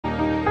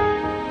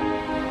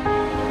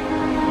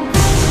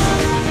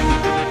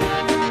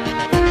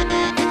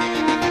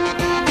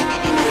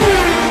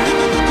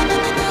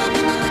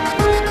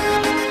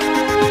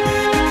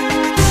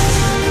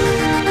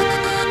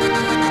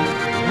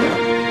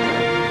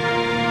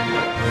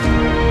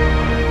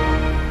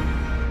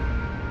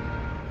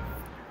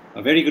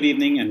A very good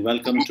evening and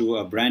welcome to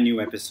a brand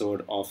new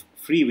episode of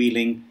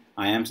Freewheeling.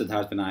 I am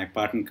Siddharth Vinayak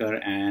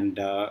Partnkar, and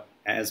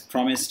as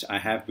promised, I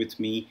have with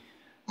me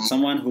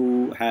someone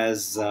who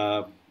has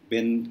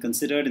been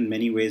considered in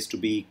many ways to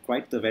be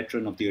quite the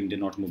veteran of the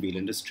Indian automobile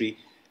industry.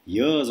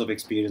 Years of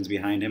experience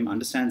behind him,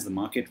 understands the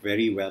market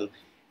very well,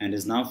 and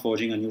is now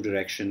forging a new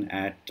direction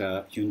at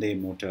Hyundai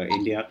Motor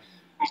India.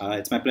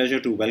 It's my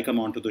pleasure to welcome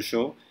onto the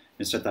show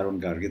Mr.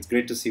 Tarun Garg. It's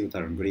great to see you,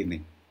 Tarun. Good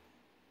evening.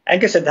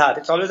 Thank you, Siddharth.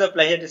 It's always a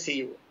pleasure to see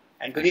you.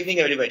 And good evening,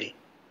 everybody.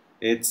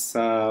 It's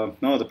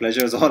no, the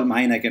pleasure is all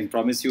mine. I can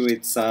promise you.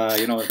 It's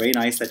very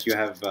nice that you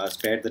have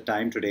spared the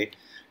time today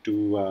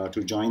to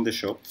join the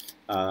show.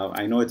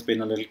 I know it's been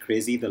a little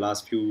crazy the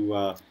last few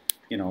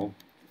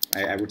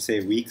I would say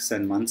weeks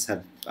and months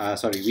have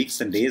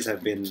weeks and days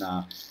have been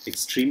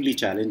extremely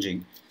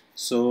challenging.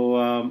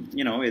 So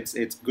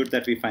it's good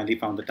that we finally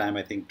found the time.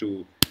 I think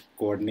to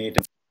coordinate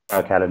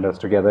our calendars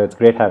together. It's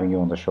great having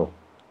you on the show.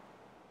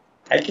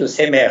 Thank you.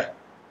 Same here.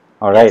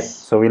 All right,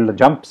 so we'll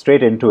jump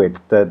straight into it.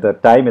 The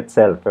time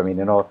itself, I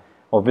mean,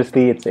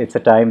 obviously it's a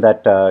time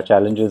that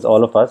challenges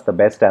all of us, the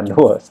best and the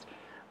worst.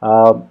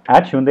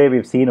 At Hyundai,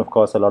 we've seen, of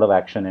course, a lot of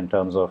action in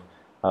terms of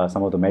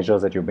some of the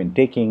measures that you've been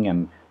taking,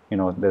 and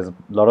there's a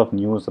lot of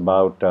news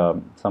about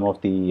some of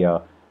the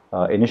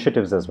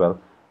initiatives as well.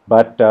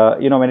 But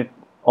when it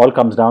all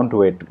comes down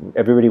to it,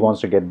 everybody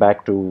wants to get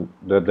back to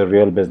the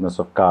real business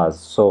of cars.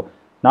 So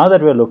now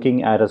that we're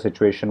looking at a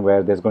situation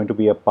where there's going to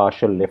be a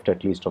partial lift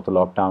at least of the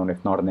lockdown,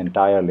 if not an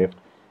entire lift,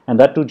 and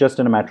that too just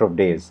in a matter of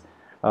days,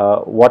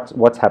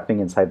 what's happening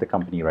inside the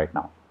company right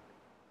now?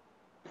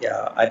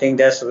 Yeah, I think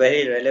that's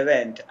very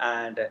relevant.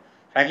 And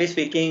frankly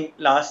speaking,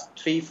 last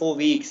 3-4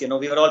 weeks, we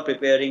were all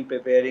preparing,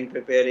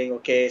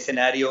 okay,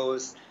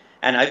 scenarios.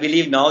 And I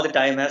believe now the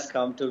time has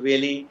come to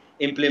really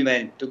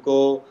implement, to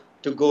go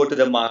to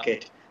the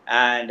market.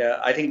 And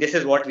I think this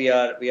is what we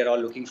are all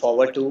looking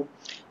forward to.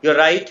 You're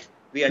right.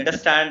 We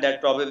understand that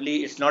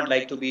probably it's not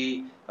like to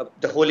be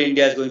the whole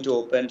India is going to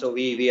open, so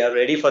we are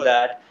ready for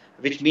that,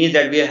 which means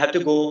that we have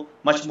to go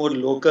much more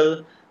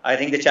local. I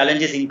think the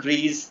challenges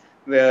increase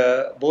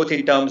both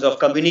in terms of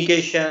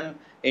communication,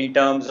 in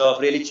terms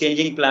of really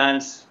changing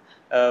plans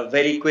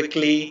very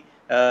quickly,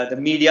 the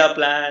media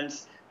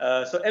plans,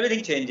 so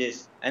everything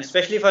changes, and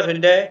especially for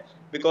Hyundai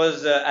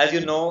because as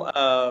you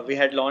know, we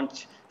had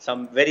launched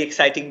some very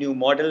exciting new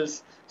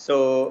models.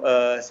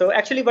 So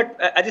actually, but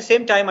at the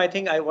same time, I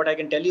think what I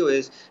can tell you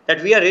is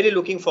that we are really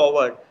looking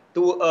forward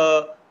to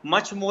a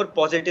much more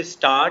positive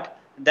start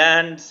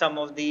than some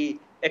of the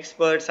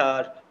experts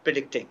are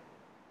predicting.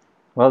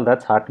 Well,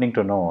 that's heartening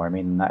to know. I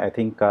mean, I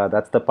think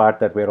that's the part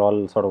that we're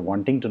all sort of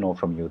wanting to know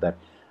from you. That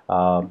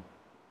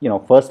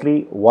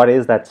firstly, what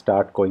is that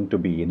start going to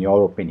be, in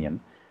your opinion?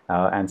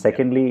 And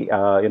secondly,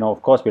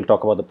 of course, we'll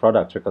talk about the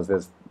products because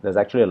there's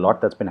actually a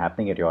lot that's been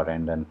happening at your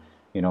end, and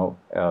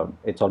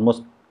it's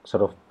almost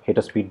sort of hit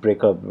a speed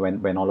breaker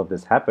when all of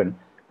this happened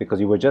because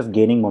you were just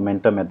gaining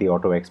momentum at the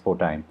Auto Expo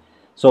time.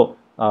 So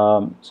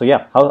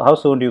yeah, how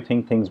soon do you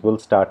think things will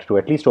start to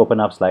at least open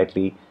up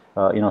slightly?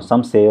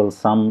 Some sales,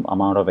 some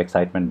amount of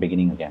excitement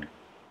beginning again.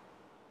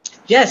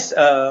 Yes,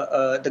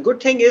 the good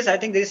thing is I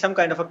think there is some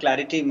kind of a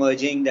clarity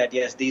emerging that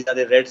yes, these are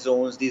the red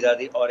zones, these are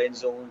the orange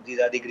zones, these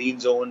are the green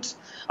zones.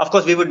 Of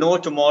course, we would know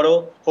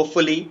tomorrow,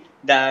 hopefully,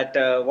 that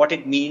what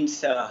it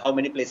means, how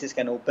many places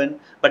can open.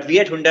 But we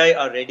at Hyundai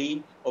are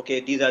ready.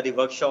 Okay, these are the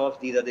workshops,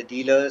 these are the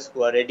dealers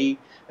who are ready.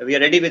 We are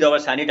ready with our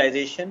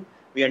sanitization.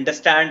 We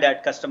understand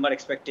that customer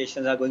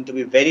expectations are going to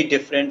be very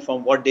different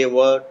from what they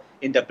were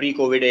in the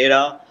pre-COVID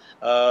era.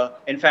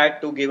 In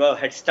fact, to give a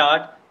head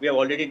start, we have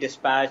already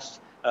dispatched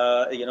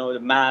the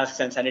masks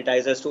and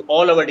sanitizers to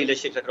all our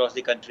dealerships across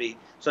the country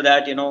so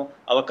that,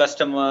 our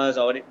customers,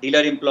 our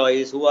dealer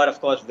employees, who are, of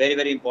course, very,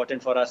 very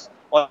important for us,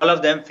 all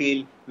of them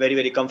feel very,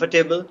 very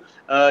comfortable.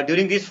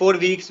 During these 4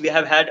 weeks, we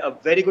have had a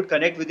very good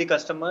connect with the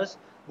customers,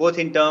 both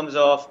in terms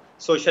of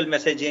social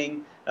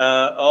messaging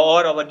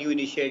or our new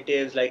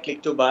initiatives like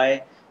Click to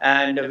Buy.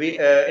 And we,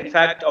 in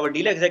fact, our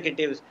dealer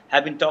executives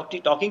have been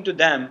talking to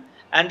them.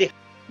 And the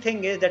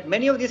thing is that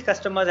many of these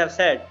customers have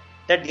said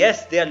that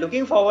yes, they are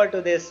looking forward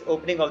to this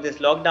opening of this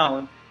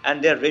lockdown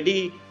and they're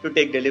ready to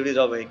take deliveries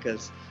of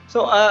vehicles.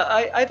 So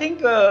I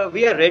think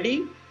we are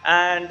ready,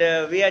 and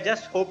we are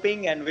just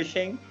hoping and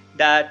wishing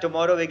that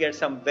tomorrow we get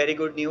some very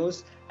good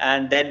news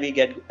and then we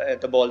get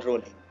the ball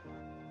rolling.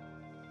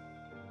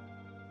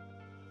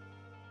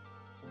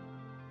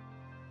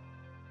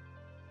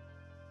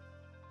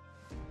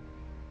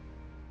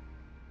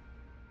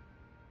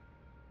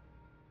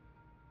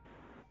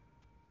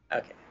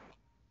 Okay.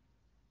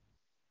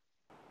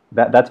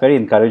 That's very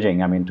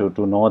encouraging. I mean,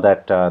 to know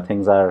that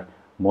things are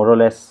more or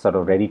less sort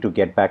of ready to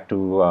get back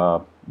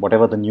to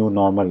whatever the new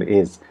normal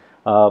is.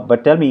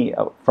 But tell me,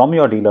 from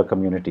your dealer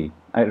community,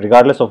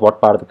 regardless of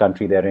what part of the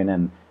country they're in,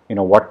 and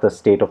what the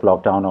state of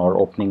lockdown or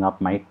opening up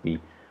might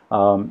be,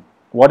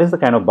 what is the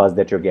kind of buzz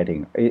that you're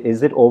getting?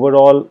 Is it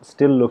overall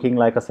still looking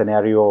like a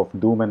scenario of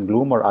doom and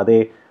gloom, or are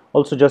they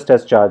also just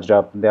as charged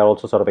up? They're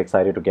also sort of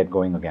excited to get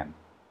going again.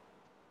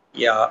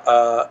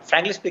 Yeah,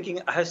 frankly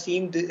speaking, I have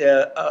seen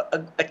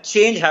a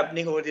change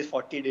happening over these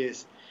 40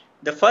 days.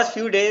 The first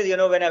few days,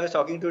 when I was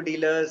talking to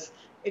dealers,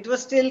 it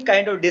was still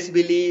kind of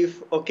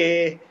disbelief.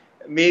 Okay,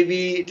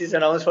 maybe it is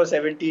announced for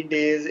 17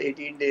 days,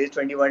 18 days,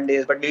 21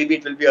 days, but maybe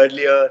it will be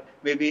earlier.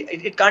 Maybe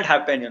it can't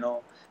happen.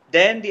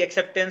 Then the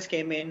acceptance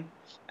came in.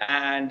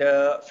 And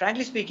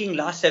frankly speaking,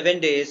 last 7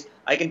 days,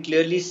 I can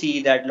clearly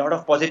see that a lot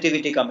of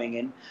positivity coming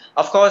in.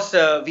 Of course,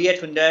 we at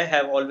Hyundai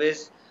have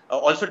always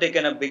also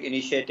taken a big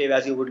initiative,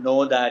 as you would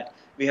know, that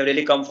we have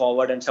really come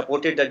forward and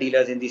supported the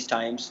dealers in these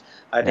times.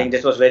 I Yeah. think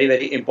this was very,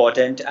 very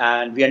important.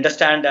 And we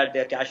understand that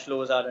their cash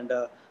flows are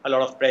under a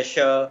lot of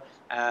pressure.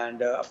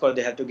 And of course,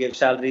 they have to give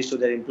salaries to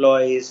their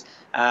employees.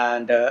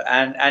 And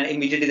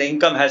immediately the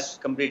income has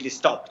completely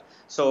stopped.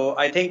 So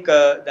I think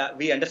that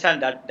we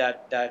understand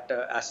that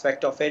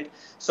aspect of it.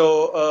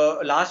 So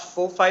last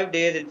 4 5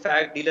 days, in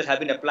fact, dealers have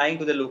been applying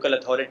to the local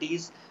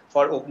authorities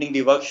for opening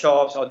the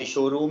workshops or the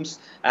showrooms,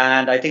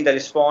 and I think the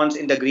response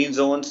in the green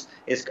zones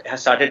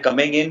has started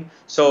coming in.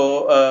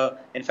 So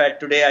in fact,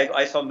 today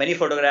I saw many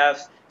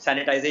photographs,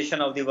 sanitization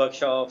of the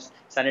workshops,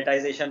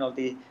 sanitization of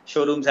the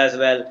showrooms as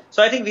well.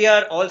 So I think we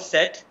are all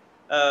set.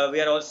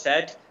 We are all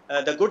set.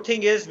 The good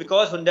thing is,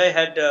 because Hyundai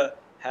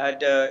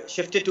had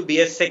shifted to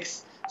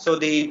BS6, so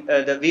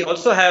we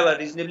also have a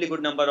reasonably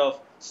good number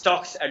of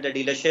stocks at the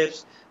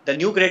dealerships. The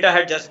new Creta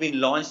had just been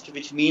launched,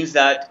 which means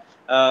that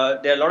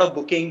there are a lot of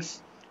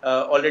bookings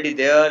already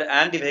there,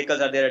 and the vehicles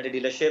are there at the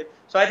dealership.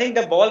 So I think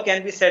the ball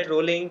can be set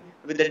rolling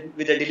with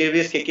the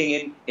deliveries kicking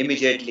in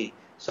immediately.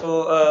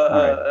 So All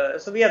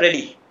right. so we are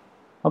ready.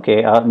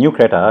 Okay, New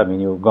Creta. I mean,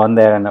 you've gone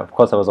there, and of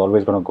course, I was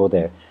always going to go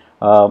there.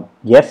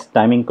 Yes,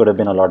 timing could have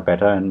been a lot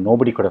better, and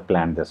nobody could have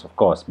planned this, of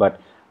course. But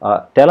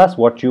tell us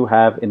what you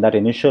have in that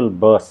initial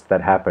burst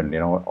that happened.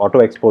 Auto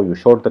Expo, you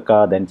showed the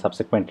car, then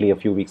subsequently, a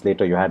few weeks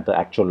later, you had the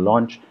actual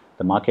launch,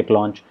 the market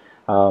launch.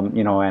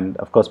 And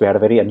of course, we had a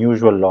very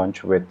unusual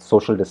launch with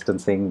social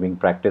distancing being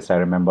practiced, I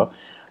remember.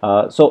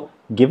 So,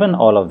 given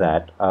all of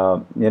that,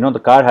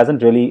 the car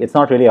hasn't really, it's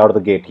not really out of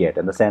the gate yet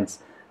in the sense,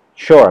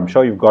 sure, I'm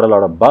sure you've got a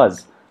lot of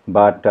buzz,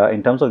 but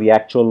in terms of the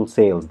actual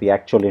sales, the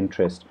actual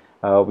interest,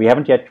 we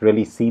haven't yet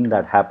really seen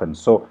that happen.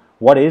 So,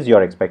 what is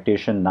your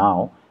expectation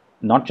now?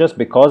 Not just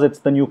because it's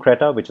the new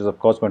Creta, which is of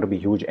course going to be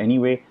huge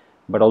anyway,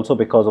 but also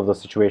because of the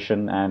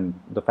situation and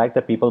the fact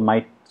that people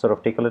might sort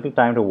of take a little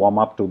time to warm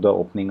up to the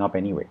opening up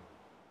anyway.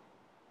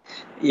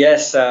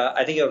 Yes,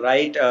 I think you're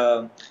right.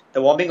 The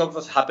warming up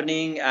was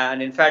happening,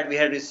 and in fact, we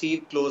had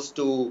received close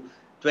to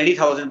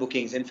 20,000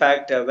 bookings. In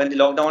fact, when the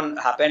lockdown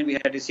happened, we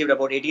had received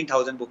about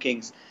 18,000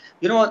 bookings.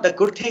 The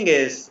good thing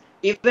is,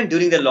 even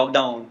during the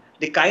lockdown,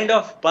 the kind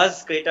of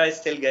buzz Creta is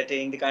still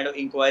getting, the kind of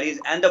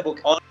inquiries and the book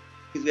all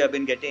we have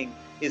been getting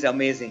is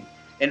amazing.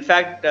 In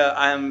fact,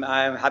 I'm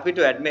happy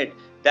to admit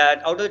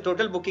that out of the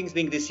total bookings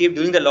being received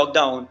during the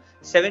lockdown,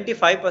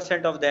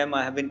 75% of them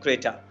have been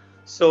Creta.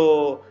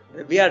 So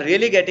we are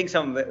really getting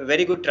some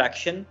very good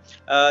traction.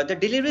 The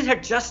deliveries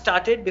had just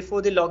started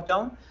before the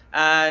lockdown,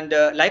 and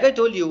like I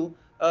told you,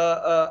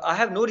 I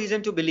have no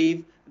reason to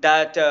believe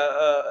that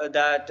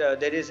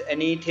there is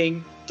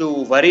anything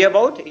to worry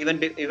about,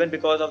 even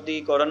because of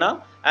the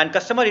corona. And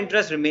customer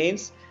interest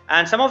remains.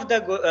 And some of the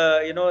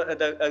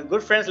the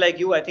good friends like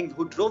you, I think,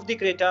 who drove the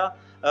Creta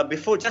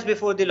before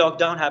the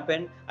lockdown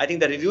happened. I think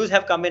the reviews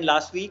have come in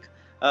last week.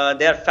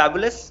 They are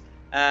fabulous,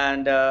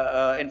 and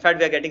in fact,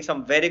 we are getting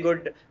some very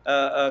good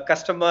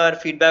customer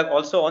feedback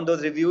also on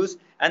those reviews,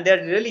 and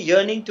they're really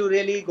yearning to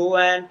really go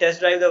and test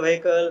drive the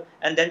vehicle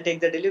and then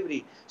take the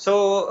delivery.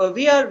 So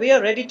we are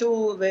ready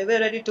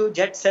to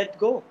jet set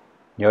go.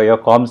 Your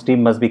comms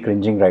team must be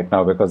cringing right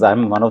now because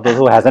I'm one of those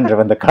who hasn't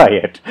driven the car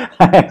yet,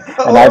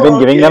 and I've been Oh,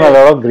 giving them a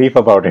okay. lot of grief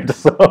about it.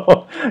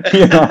 So,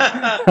 you know,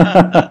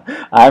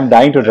 I'm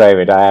dying to drive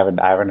it. I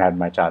haven't had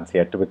my chance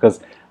yet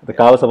because the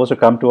car was supposed to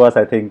come to us,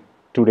 I think,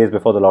 2 days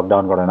before the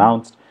lockdown got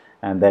announced,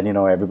 and then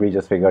everybody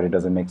just figured it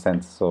doesn't make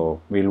sense,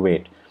 so we'll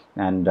wait.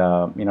 And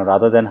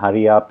rather than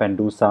hurry up and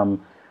do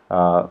some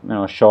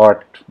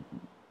short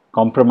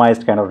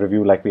compromised kind of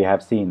review like we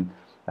have seen,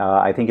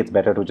 I think it's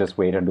better to just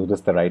wait and do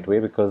this the right way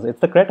because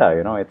it's the Creta,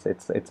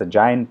 it's a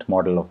giant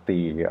model of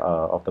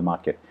the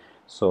market.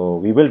 So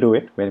we will do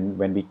it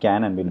when we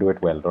can, and we'll do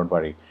it well. Don't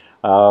worry.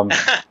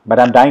 But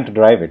I'm dying to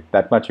drive it.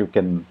 That much you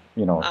can,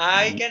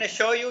 I can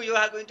assure you, you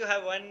are going to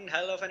have one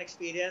hell of an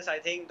experience. I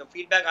think the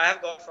feedback I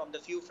have got from the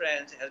few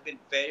friends has been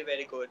very,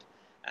 very good.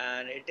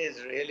 And it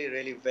is really,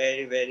 really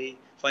very, very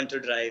fun to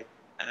drive.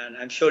 And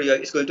I'm sure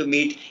it's going to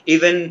meet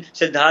even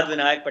Siddharth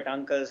Vinayak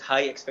Patankar's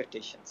high I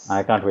expectations.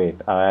 can't wait.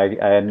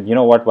 And you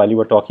know what? While you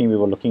were talking, we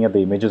were looking at the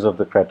images of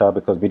the Creta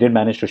because we did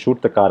manage to shoot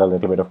the car a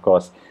little bit, of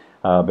course,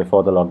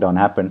 before the lockdown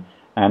happened.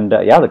 And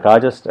yeah, the car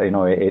just,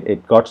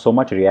 it got so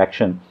much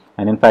reaction.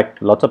 And in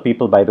fact, lots of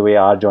people, by the way,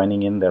 are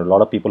joining in. There are a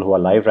lot of people who are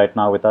live right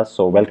now with us.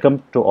 So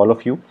welcome to all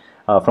of you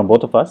from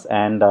both of us.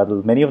 And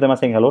many of them are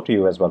saying hello to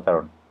you as well,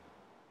 Tarun.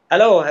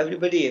 Hello,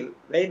 everybody.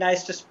 Very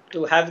nice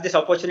to have this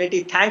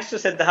opportunity. Thanks to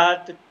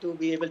Siddharth to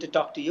be able to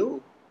talk to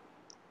you.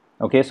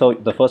 Okay, so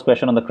the first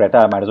question on the Creta,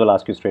 I might as well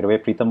ask you straight away.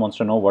 Preetham wants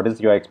to know what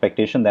is your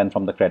expectation then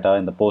from the Creta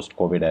in the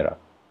post-COVID era?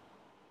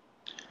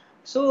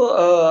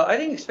 So I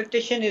think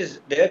expectation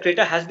is there.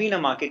 Creta has been a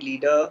market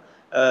leader.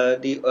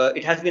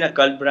 It has been a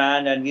cult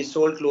brand, and we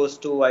sold close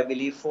to, I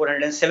believe,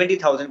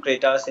 470,000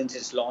 Creta since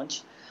its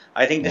launch.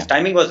 I think this Yeah.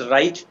 timing was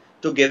right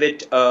to give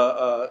it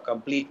a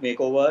complete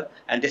makeover,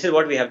 and this is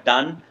what we have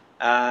done.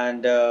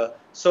 And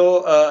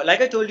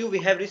like I told you, we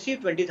have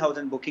received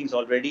 20,000 bookings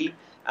already.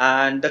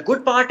 And the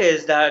good part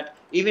is that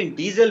even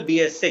diesel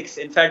BS6,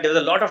 in fact, there was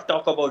a lot of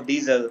talk about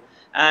diesel,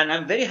 and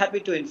I'm very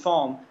happy to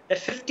inform that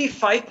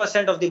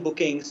 55% of the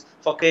bookings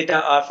for Creta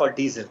are for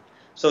diesel.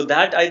 So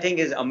that I think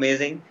is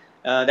amazing.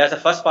 That's the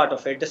first part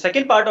of it. The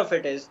second part of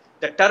it is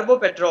the turbo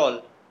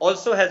petrol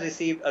also has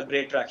received a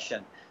great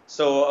traction.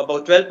 So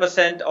about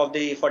 12% of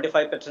the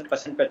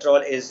 45% petrol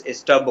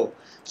is turbo.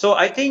 So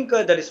I think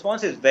the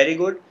response is very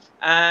good,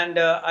 and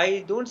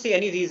I don't see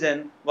any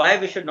reason why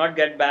we should not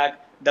get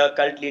back the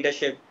cult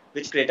leadership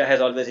which Creta has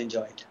always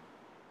enjoyed.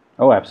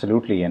 Oh,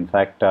 absolutely. In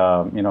fact,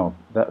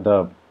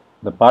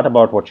 the part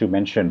about what you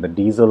mentioned, the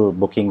diesel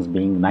bookings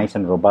being nice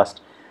and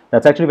robust,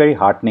 that's actually very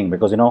heartening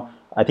because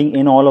I think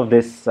in all of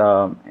this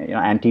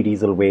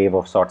anti-diesel wave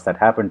of sorts that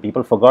happened,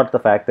 people forgot the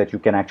fact that you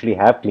can actually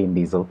have clean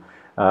diesel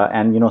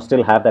and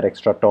still have that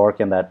extra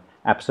torque and that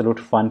absolute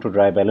fun to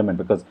drive element.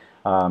 Because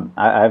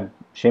I've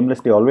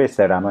shamelessly always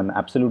said I'm an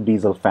absolute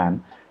diesel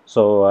fan.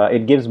 So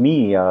it gives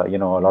me a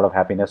lot of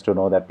happiness to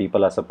know that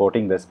people are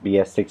supporting this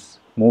BS6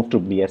 move to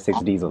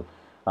BS6 diesel.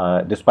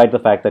 Despite the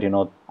fact that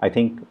I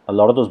think a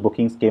lot of those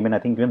bookings came in, I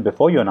think even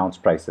before you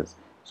announced prices.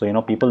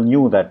 So people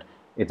knew that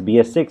it's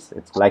BS6,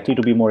 it's likely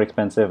to be more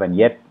expensive, and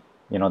yet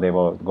they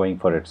were going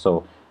for it.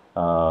 So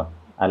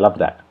I love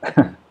that.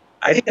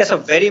 I think that's a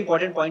very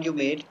important point you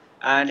made.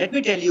 And let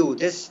me tell you,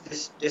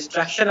 this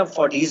traction up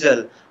for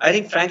diesel, I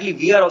think frankly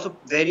we are also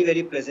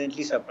very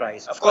pleasantly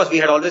surprised. Of course, we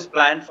had always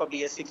planned for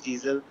BS6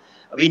 diesel.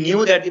 We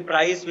knew that the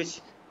price,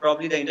 which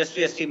probably the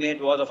industry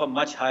estimate was of a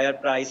much higher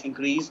price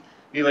increase,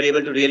 we were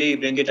able to really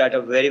bring it at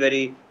a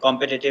very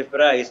competitive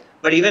price.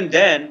 But even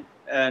then,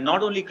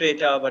 not only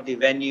Creta but the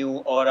Venue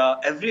or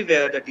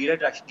everywhere, the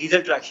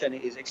diesel traction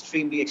is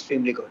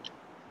extremely good.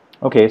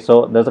 Okay,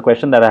 so there's a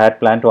question that I had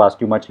planned to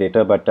ask you much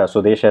later, but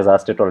Sudesh has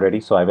asked it already,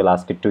 so I will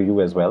ask it to you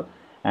as well.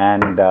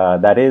 And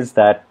that is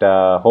that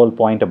whole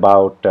point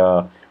about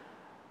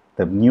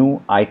the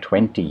new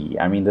i20.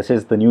 I mean, this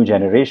is the new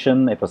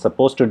generation. It was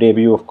supposed to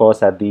debut, of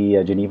course, at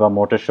the Geneva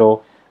Motor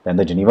Show. Then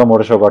the Geneva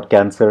Motor Show got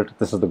cancelled.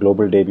 This is the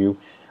global debut.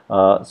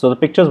 So the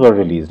pictures were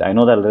released. I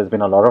know that there's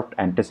been a lot of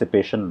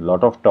anticipation, a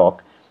lot of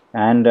talk,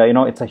 and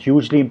it's a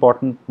hugely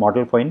important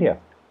model for India.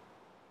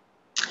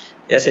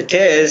 Yes, it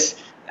is.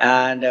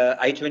 And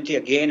i20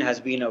 again has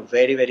been a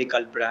very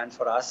cult brand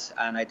for us.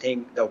 And I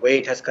think the way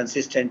it has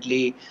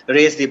consistently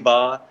raised the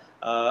bar,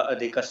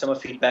 the customer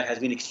feedback has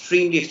been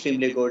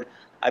extremely good.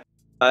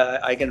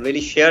 I can really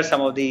share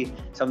some of the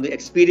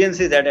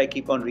experiences that I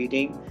keep on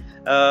reading.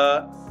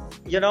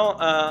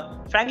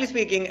 Frankly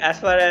speaking, as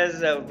far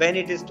as when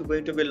it is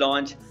going to be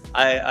launched,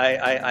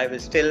 I will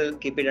still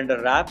keep it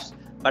under wraps.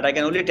 But I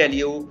can only tell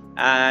you,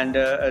 and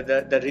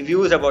the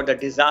reviews about the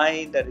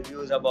design, the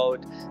reviews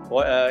about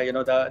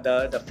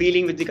the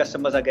feeling which the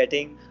customers are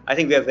getting. I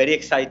think we are very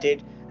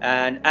excited.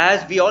 And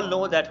as we all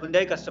know that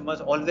Hyundai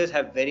customers always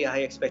have very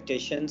high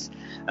expectations.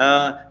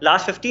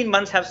 Last 15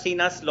 months have seen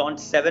us launch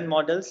 7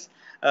 models,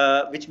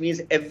 which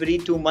means every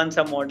 2 months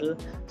a model.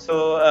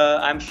 So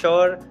I'm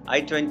sure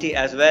i20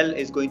 as well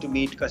is going to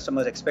meet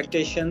customers'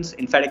 expectations,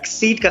 in fact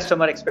exceed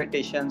customer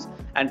expectations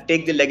and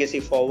take the legacy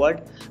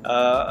forward.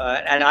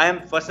 And I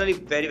am personally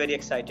very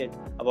excited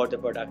about the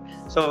product.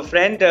 So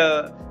friend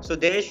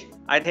Sudesh,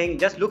 I think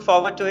just look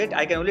forward to it.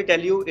 I can only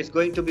tell you it's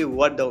going to be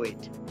worth the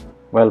wait.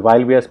 Well,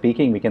 while we are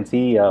speaking, we can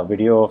see a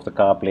video of the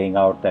car playing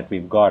out that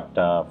we've got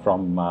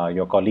from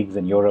your colleagues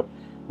in Europe.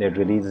 They've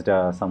released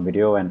some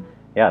video, and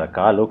yeah, the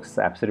car looks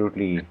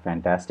absolutely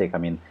fantastic. I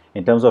mean,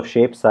 in terms of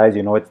shape, size,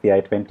 it's the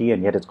i20,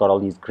 and yet it's got all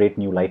these great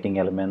new lighting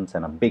elements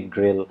and a big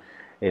grille.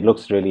 It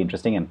looks really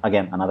interesting, and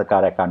again, another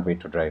car I can't wait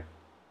to drive.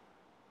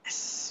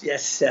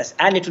 Yes.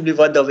 And it will be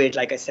worth the wait,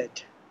 like I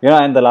said.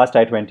 And the last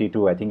i20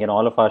 too. I think in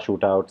all of our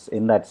shootouts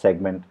in that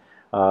segment,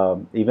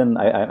 even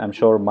I'm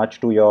sure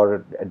much to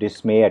your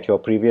dismay at your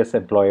previous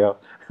employer,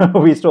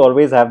 we used to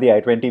always have the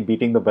i20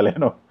 beating the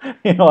Baleno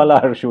in all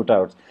our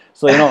shootouts.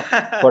 So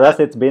for us,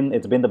 it's been the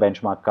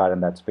benchmark car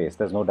in that space.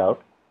 There's no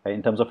doubt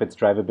in terms of its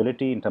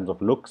drivability, in terms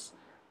of looks.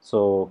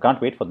 So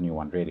can't wait for the new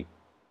one, really.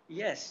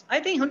 Yes, I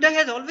think Hyundai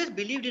has always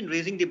believed in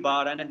raising the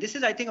bar, and this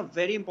is, I think, a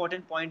very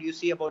important point you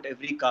see about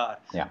every car.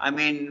 Yeah. I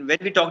mean, when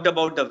we talked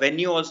about the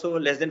Venue, also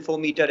less than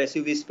 4-meter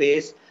SUV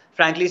space,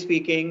 frankly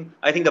speaking,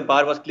 I think the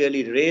bar was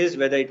clearly raised,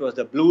 whether it was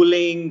the Blue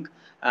Link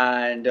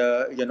and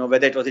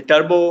whether it was the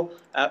turbo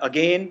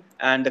again,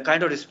 and the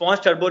kind of response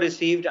turbo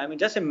received. I mean,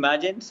 just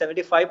imagine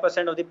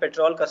 75% of the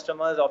petrol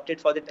customers opted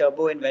for the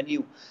turbo in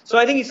Venue. So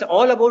I think it's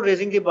all about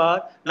raising the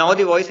bar. Now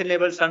the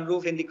voice-enabled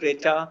sunroof in the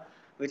Creta,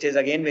 which is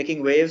again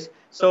making waves.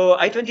 So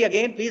i20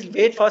 again, please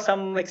wait for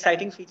some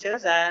exciting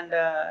features, and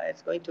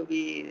it's going to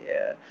be,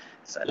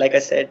 like I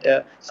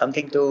said,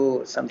 something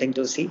to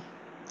see.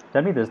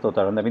 Tell me this though,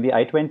 Tarun. I mean, the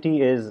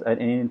i20 is an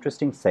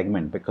interesting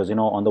segment because,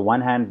 on the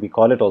one hand, we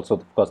call it also,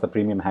 of course, the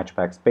premium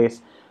hatchback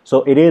space.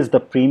 So it is the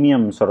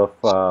premium sort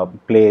of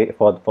play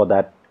for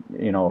that,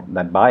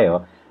 that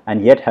buyer.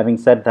 And yet, having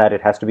said that,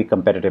 it has to be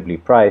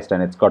competitively priced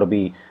and it's got to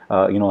be,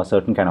 a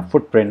certain kind of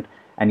footprint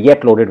and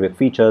yet loaded with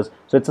features.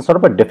 So it's a sort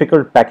of a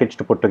difficult package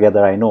to put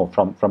together, I know,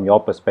 from your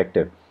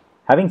perspective.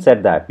 Having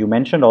said that, you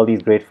mentioned all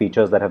these great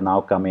features that have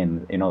now come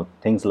in,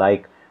 things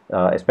like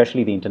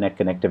especially the internet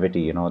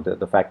connectivity,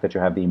 the fact that you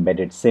have the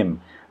embedded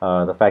SIM,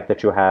 the fact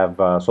that you have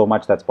so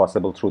much that's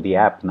possible through the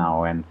app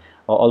now. And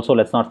also,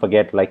 let's not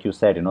forget, like you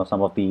said,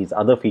 some of these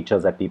other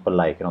features that people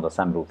like, the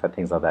sunroof and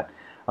things like that.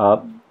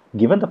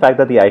 Given the fact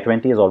that the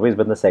i20 has always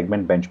been the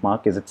segment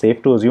benchmark, is it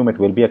safe to assume it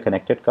will be a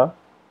connected car?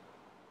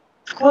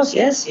 Of course,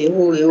 yes.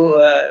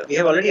 We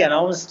have already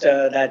announced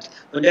that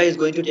Hyundai is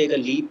going to take a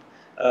leap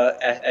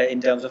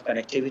in terms of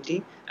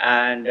connectivity,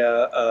 and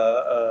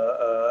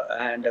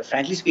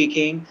frankly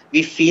speaking,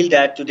 we feel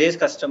that today's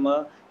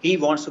customer, he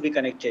wants to be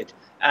connected,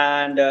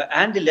 and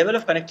the level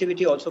of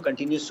connectivity also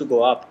continues to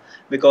go up,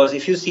 because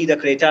if you see the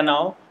Creta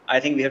now,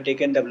 I think we have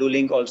taken the Blue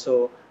Link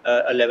also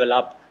a level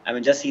up. I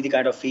mean, just see the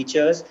kind of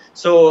features.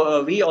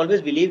 So we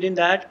always believed in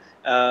that.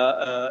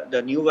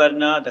 The new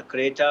Verna, the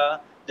Creta,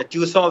 the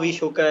Tucson we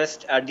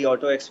showcased at the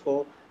Auto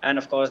Expo, and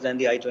of course then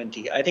the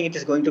i20. I think it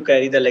is going to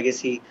carry the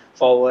legacy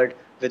forward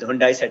with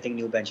Hyundai setting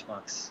new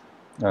benchmarks.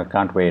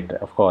 Can't wait,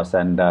 of course.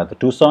 And the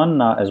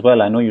Tucson as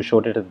well, I know you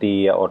showed it at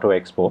the Auto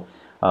Expo,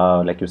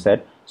 like you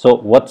said. So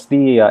what's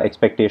the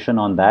expectation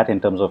on that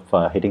in terms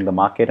of hitting the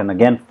market? And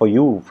again, for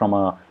you, from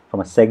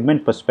a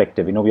segment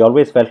perspective, we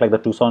always felt like the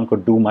Tucson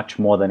could do much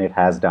more than it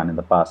has done in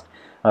the past.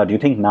 Do you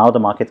think now the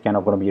market's kind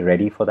of going to be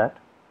ready for that?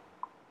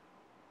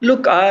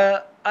 Look,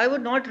 I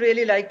would not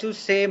really like to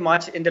say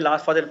much in the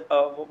last for the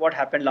what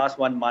happened last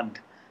 1 month,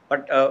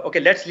 but okay,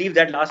 let's leave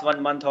that last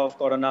 1 month of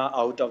Corona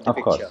out of the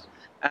picture. Course.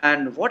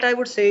 And what I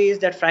would say is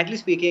that, frankly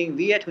speaking,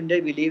 we at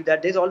Hyundai believe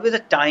that there's always a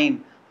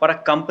time for a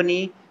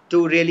company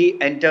to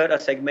really enter a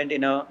segment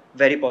in a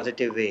very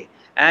positive way.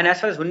 And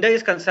as far as Hyundai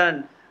is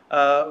concerned,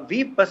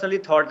 we personally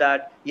thought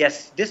that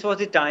yes, this was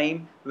the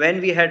time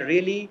when we had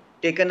really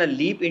taken a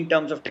leap in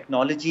terms of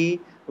technology,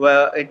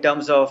 in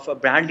terms of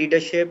brand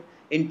leadership,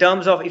 in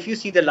terms of, if you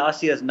see the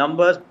last year's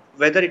numbers,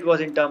 whether it was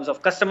in terms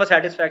of customer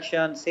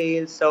satisfaction,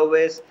 sales,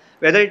 service,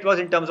 whether it was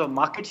in terms of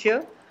market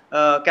share.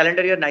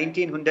 Calendar year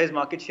 19, Hyundai's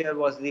market share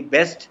was the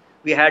best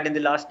we had in the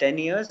last 10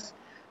 years.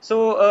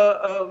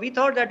 So we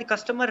thought that the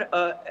customer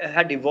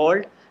had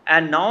evolved,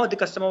 and now the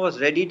customer was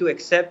ready to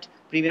accept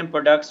premium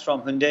products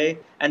from Hyundai.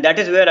 And that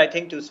is where I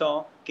think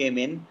Tucson came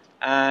in.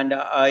 And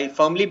I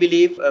firmly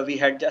believe we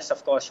had just,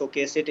 of course,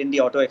 showcased it in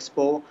the Auto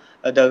Expo,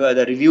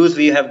 the reviews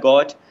we have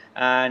got.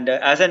 And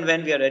as and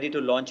when we are ready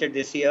to launch it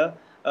this year,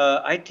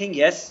 I think,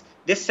 yes,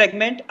 this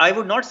segment, I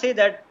would not say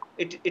that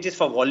it is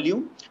for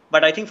volume,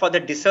 but I think for the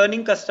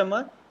discerning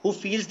customer who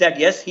feels that,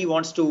 yes, he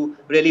wants to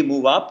really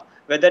move up,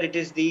 whether it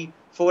is the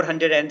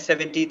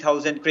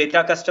 470,000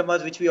 Creta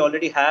customers, which we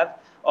already have,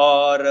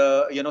 or,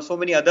 so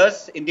many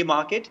others in the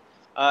market.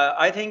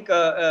 I think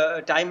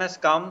time has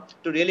come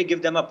to really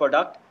give them a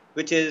product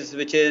which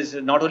is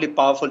not only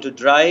powerful to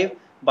drive,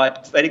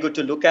 but very good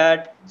to look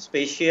at,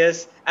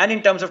 spacious, and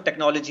in terms of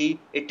technology,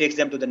 it takes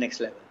them to the next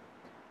level.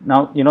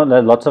 Now, there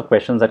are lots of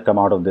questions that come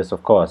out of this,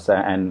 of course,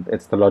 and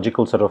it's the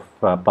logical sort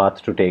of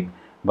path to take.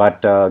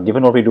 But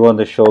given what we do on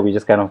this show, we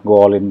just kind of go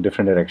all in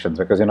different directions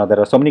because, there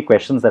are so many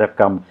questions that have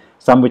come,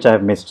 some which I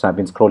have missed. So I've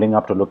been scrolling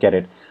up to look at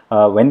it.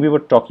 When we were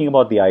talking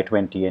about the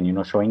i20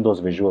 and, showing those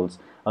visuals,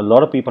 a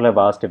lot of people have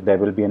asked if there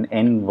will be an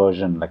N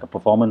version, like a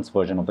performance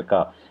version of the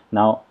car.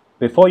 Now,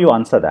 before you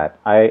answer that,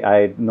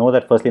 I know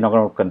that firstly, you're not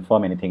going to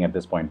confirm anything at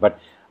this point. But,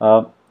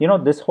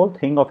 this whole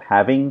thing of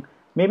having,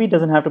 maybe it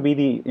doesn't have to be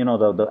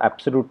the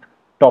absolute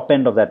top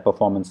end of that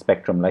performance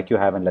spectrum like you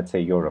have in, let's say,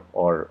 Europe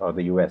or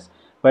the US.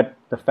 But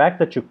the fact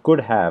that you could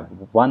have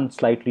one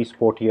slightly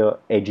sportier,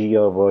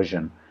 edgier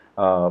version,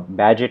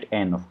 badge it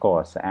N, of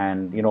course,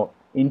 and,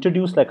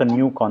 introduce like a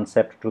new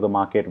concept to the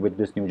market with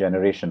this new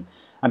generation.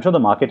 I'm sure the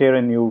marketer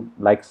in you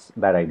likes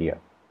that idea.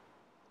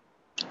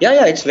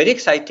 Yeah, it's very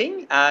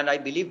exciting, and I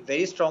believe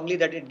very strongly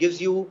that it gives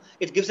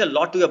a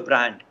lot to your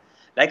brand.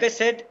 Like I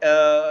said,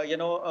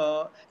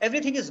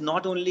 everything is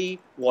not only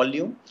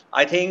volume.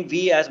 I think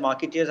we as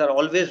marketers are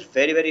always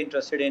very, very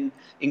interested in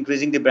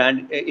increasing the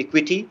brand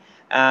equity,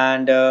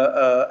 and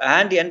the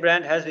N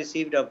brand has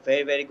received a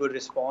very, very good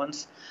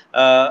response.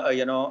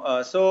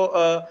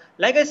 So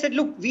like I said,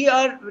 look, we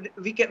have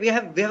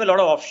a lot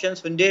of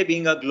options. Hyundai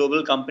being a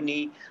global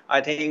company,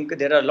 I think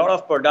there are a lot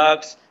of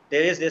products.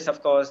 There is this,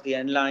 of course, the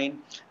N line,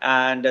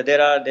 and there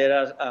are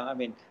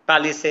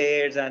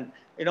Palisades, and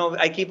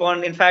I keep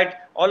on. In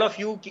fact, all of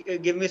you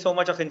give me so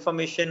much of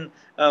information,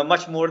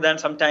 much more than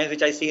sometimes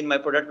which I see in my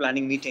product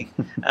planning meeting,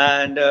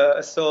 and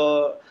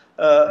so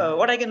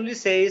what I can only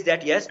say is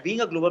that yes,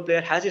 being a global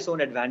player has its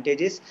own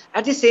advantages.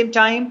 At the same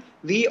time,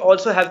 we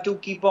also have to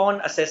keep on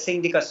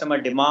assessing the customer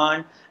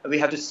demand. We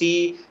have to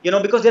see,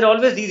 because there are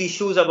always these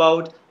issues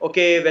about,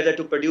 okay, whether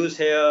to produce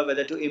here,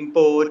 whether to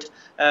import,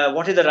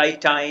 what is the right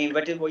time,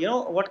 what is,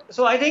 what.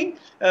 So I think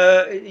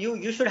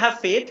you should have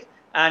faith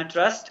and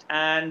trust,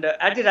 and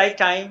at the right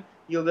time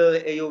you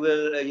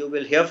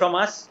will hear from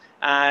us.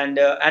 And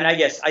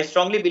I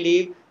strongly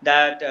believe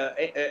that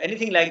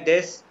anything like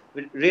this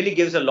really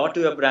gives a lot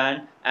to your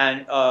brand,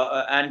 and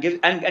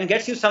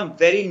gets you some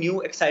very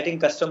new exciting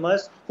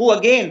customers who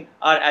again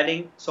are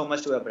adding so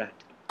much to your brand.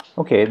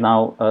 Okay,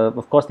 now,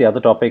 of course, the other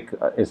topic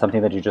is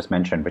something that you just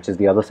mentioned, which is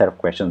the other set of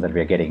questions that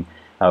we are getting,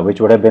 which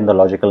would have been the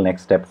logical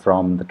next step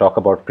from the talk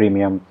about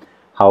premium,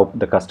 how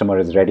the customer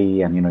is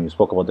ready, and you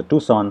spoke about the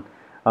Tucson.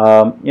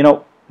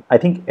 I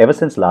think ever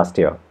since last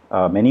year,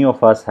 many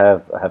of us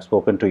have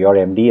spoken to your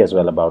MD as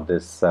well about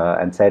this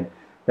and said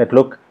that,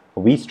 look,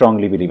 we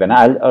strongly believe, and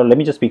let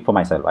me just speak for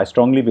myself. I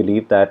strongly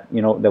believe that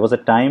there was a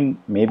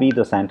time maybe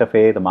the Santa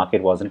Fe, the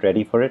market wasn't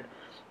ready for it.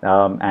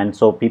 And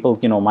so people,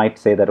 might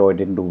say that, oh, it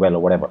didn't do well or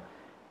whatever.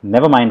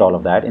 Never mind all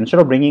of that. Instead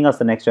of bringing us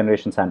the next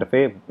generation Santa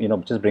Fe,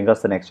 just bring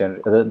us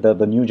the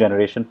the new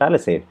generation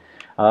Palisade.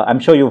 I'm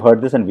sure you've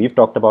heard this and we've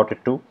talked about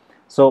it too.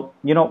 So,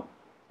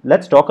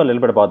 let's talk a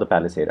little bit about the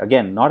Palisade.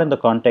 Again, not in the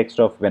context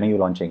of when are you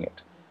launching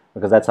it,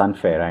 because that's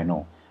unfair, I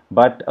know.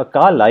 But a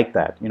car like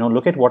that,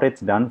 look at what it's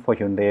done for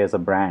Hyundai as a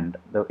brand.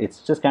 It's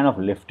just kind of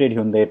lifted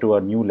Hyundai to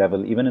a new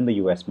level, even in the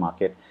US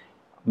market.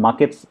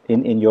 Markets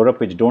in Europe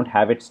which don't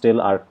have it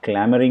still are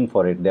clamoring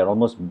for it. They're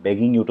almost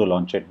begging you to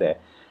launch it there.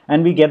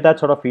 And we get that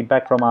sort of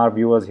feedback from our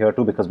viewers here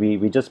too, because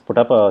we just put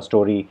up a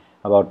story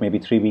about maybe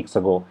 3 weeks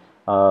ago,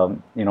 a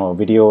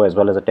video as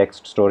well as a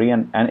text story,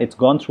 and it's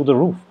gone through the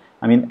roof.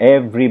 I mean,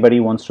 everybody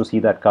wants to see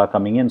that car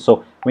coming in.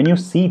 So when you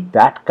see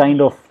that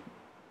kind of,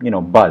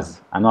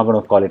 buzz, I'm not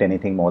going to call it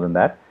anything more than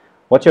that.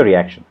 What's your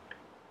reaction?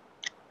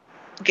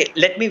 Okay,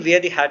 let me wear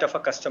the hat of a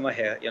customer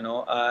here.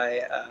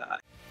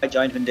 I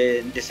joined Hyundai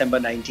in December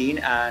 19,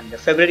 and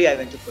February I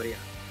went to Korea,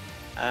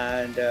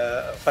 and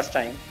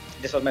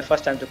this was my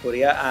first time to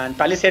Korea, and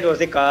Palisade was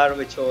the car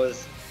which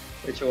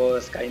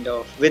was kind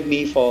of with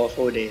me for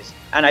 4 days,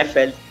 and I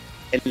fell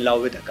in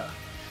love with the car.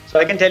 So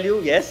I can tell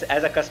you, yes,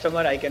 as a customer,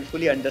 I can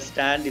fully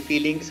understand the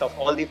feelings of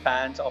all the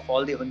fans, of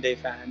all the Hyundai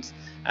fans,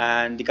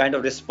 and the kind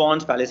of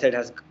response Palisade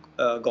has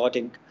got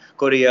in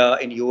Korea,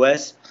 in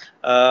US.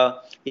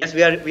 Yes,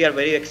 we are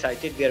very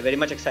excited. We are very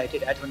much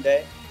excited at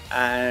Hyundai.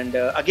 And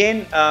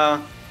again,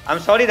 I'm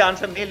sorry, the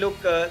answer may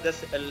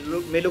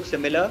look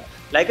similar.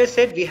 Like I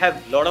said, we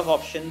have a lot of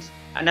options,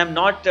 and I'm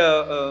not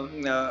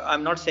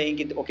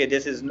saying okay,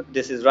 this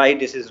is right,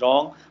 this is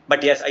wrong.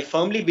 But yes, I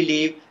firmly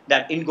believe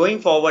that in going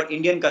forward,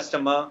 Indian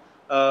customer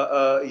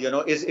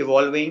is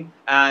evolving,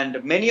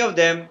 and many of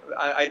them,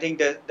 I think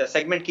the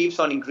segment keeps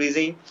on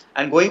increasing,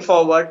 and going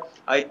forward,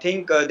 I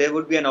think there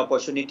would be an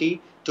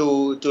opportunity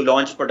to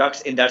launch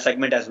products in that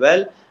segment as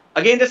well.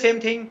 Again, the same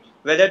thing,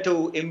 whether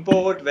to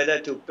import, whether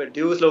to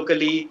produce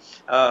locally,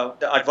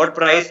 at what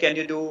price can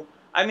you do?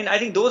 I mean, I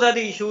think those are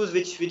the issues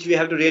which we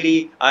have to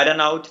really iron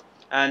out,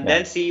 and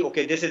then see,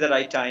 okay, this is the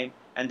right time,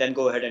 and then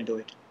go ahead and do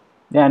it.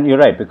 Yeah, and you're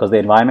right, because the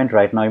environment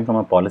right now, even from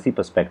a policy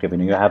perspective,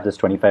 you have this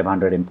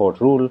 2,500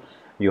 import rule.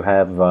 You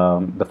have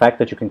the fact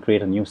that you can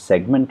create a new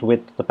segment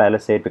with the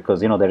Palisade, because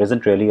there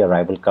isn't really a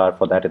rival car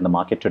for that in the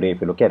market today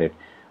if you look at it.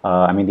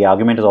 I mean, the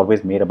argument is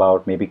always made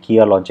about maybe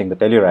Kia launching the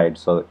Telluride,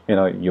 so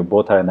you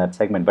both are in that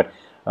segment. But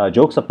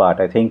jokes apart,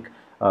 I think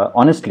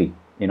honestly,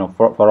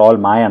 for all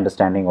my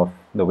understanding of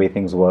the way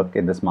things work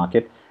in this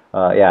market,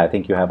 yeah, I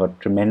think you have a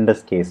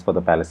tremendous case for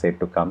the Palisade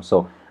to come.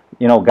 So,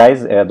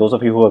 guys, those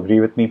of you who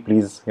agree with me,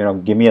 please,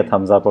 give me a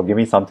thumbs up or give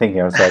me something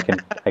here so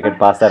I can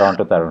pass that on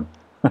to Tarun.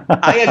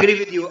 I agree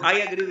with you. I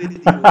agree with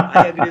you.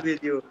 I agree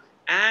with you.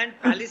 And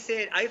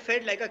Palisade, I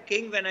felt like a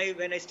king when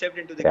I stepped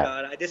into the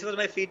car. This was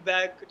my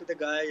feedback to the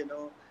guy,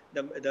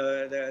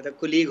 the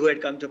colleague who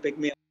had come to pick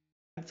me up.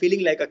 I'm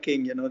feeling like a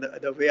king,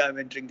 the way I'm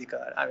entering the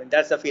car. I mean,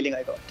 that's the feeling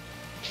I got.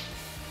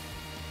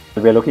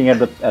 We're looking at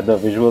the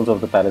visuals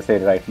of the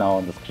Palisade right now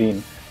on the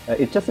screen.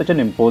 It's just such an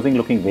imposing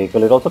looking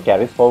vehicle. It also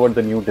carries forward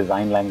the new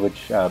design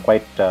language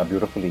quite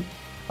beautifully.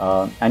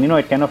 And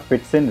it kind of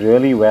fits in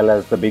really well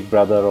as the big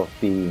brother of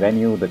the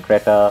Venue, the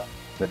Creta,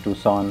 the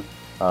Tucson.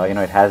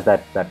 It has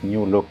that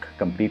new look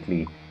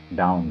completely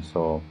down.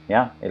 So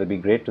yeah, it'll be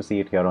great to see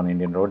it here on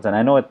Indian roads. And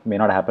I know it may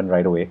not happen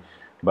right away,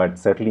 but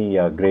certainly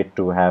great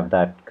to have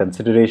that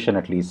consideration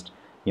at least,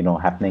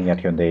 happening at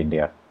Hyundai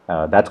India.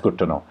 That's good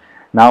to know.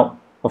 Now,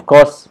 of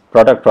course,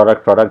 product.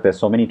 There's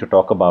so many to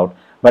talk about.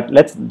 But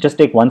let's just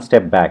take one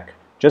step back.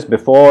 Just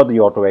before the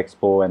Auto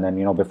Expo, and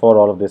then before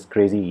all of this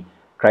crazy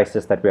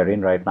crisis that we are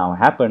in right now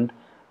happened,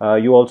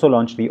 you also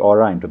launched the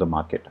Aura into the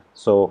market.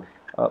 So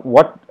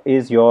what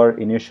is your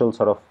initial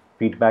sort of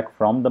feedback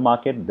from the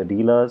market, the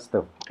dealers,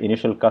 the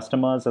initial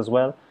customers as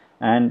well?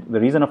 And the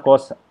reason, of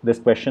course, this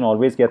question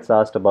always gets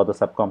asked about the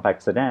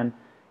subcompact sedan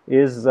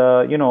is,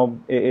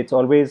 it's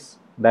always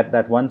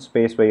that one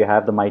space where you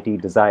have the mighty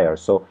Desire.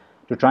 So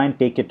to try and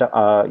take it,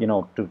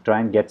 to try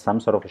and get some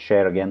sort of a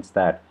share against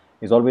that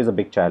is always a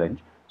big challenge.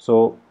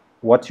 So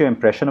what's your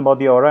impression about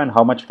the Aura, and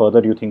how much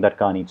further do you think that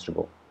car needs to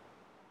go?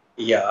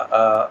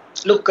 Yeah,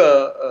 look,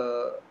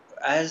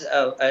 as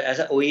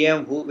an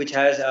OEM which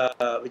has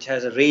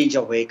a range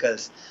of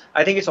vehicles,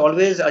 I think it's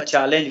always a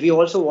challenge. We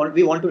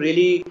want to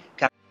really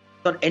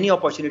capitalize on any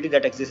opportunity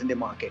that exists in the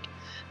market.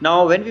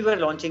 Now, when we were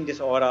launching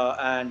this Aura,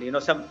 and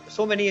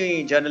so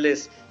many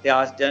journalist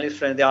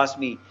friends, they asked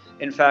me,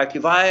 in fact,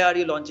 why are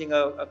you launching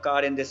a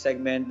car in this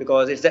segment?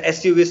 Because it's the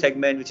SUV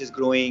segment which is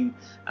growing,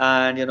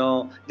 and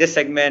this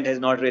segment has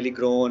not really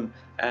grown,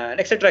 and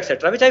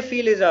etc., which I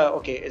feel is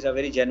a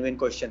very genuine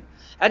question.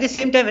 At the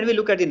same time, when we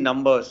look at the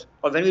numbers,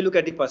 or when we look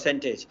at the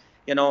percentage,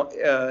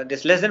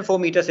 this less than 4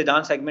 meter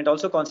sedan segment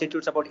also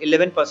constitutes about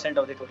 11%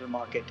 of the total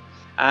market,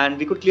 and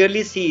we could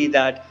clearly see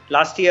that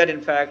last year, in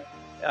fact,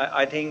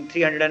 I think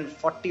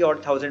 340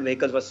 odd thousand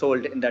vehicles were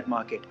sold in that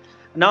market.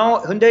 Now,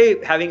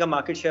 Hyundai having a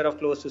market share of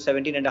close to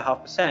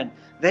 17.5%,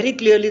 very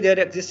clearly there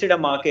existed a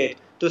market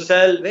to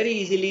sell very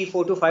easily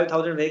 4 to 5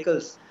 thousand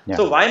vehicles. Yeah.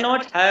 So why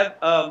not have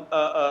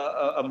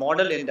a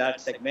model in that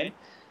segment?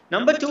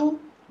 Number two,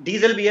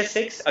 diesel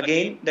BS6.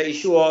 Again, the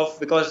issue of,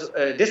 because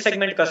this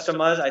segment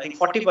customers, I think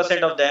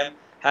 40% of them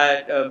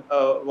had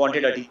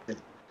wanted a diesel.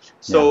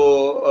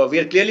 So we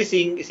are clearly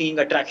seeing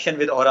a traction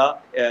with Aura,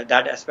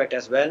 that aspect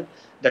as well.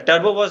 The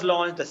turbo was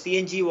launched, the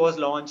CNG was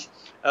launched,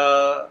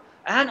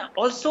 and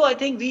also I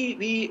think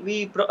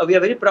we are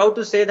very proud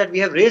to say that we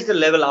have raised the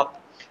level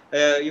up.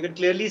 You can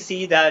clearly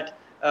see that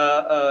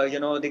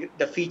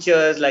the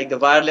features like the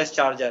wireless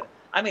charger.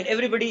 I mean,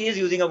 everybody is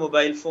using a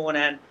mobile phone,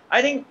 and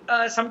I think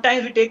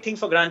sometimes we take things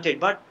for granted,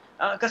 but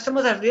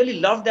customers have really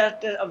loved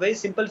that, a very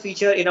simple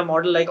feature in a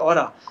model like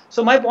Aura.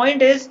 So my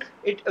point is,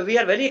 we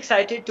are very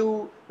excited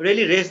to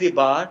really raise the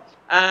bar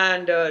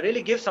and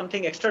really give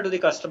something extra to the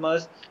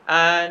customers.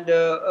 And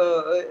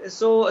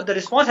so the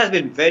response has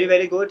been very,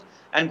 very good.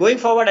 And going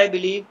forward, I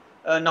believe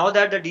now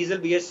that the diesel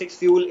BS6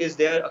 fuel is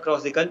there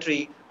across the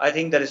country, I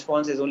think the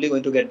response is only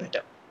going to get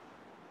better.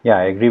 Yeah,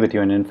 I agree with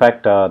you. And in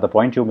fact, the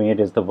point you made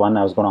is the one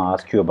I was going to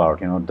ask you about.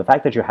 The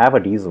fact that you have a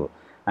diesel.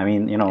 I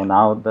mean,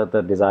 now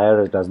the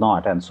Desire does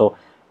not. And so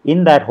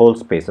in that whole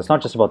space, it's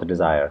not just about the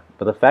Desire,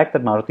 but the fact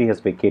that Maruti has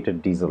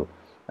vacated diesel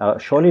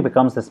surely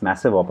becomes this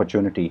massive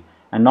opportunity.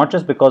 And not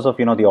just because of,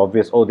 the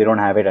obvious, oh, they don't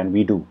have it and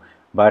we do,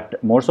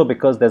 but more so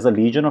because there's a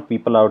legion of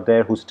people out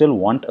there who still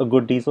want a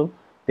good diesel.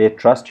 They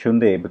trust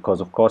Hyundai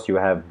because, of course,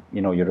 you're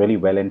really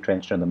well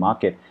entrenched in the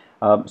market.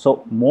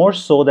 So more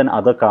so than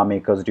other car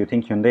makers, do you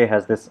think Hyundai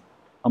has this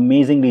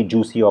amazingly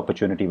juicy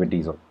opportunity with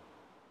diesel?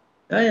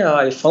 Yeah,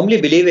 I firmly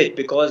believe it,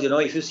 because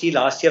if you see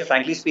last year,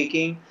 frankly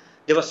speaking,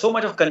 there was so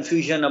much of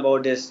confusion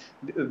about this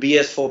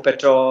BS4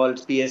 petrol,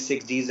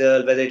 BS6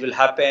 diesel, whether it will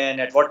happen,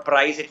 at what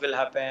price it will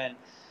happen,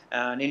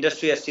 and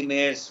industry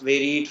estimates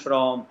varied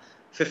from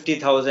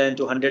 50,000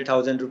 to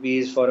 100,000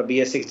 rupees for a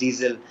BS6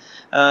 diesel.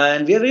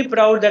 And we are very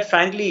proud that,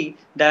 frankly,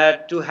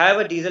 that to have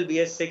a diesel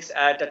BS6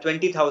 at a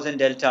 20,000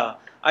 delta,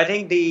 I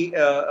think the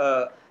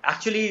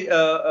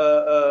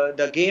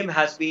game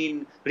has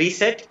been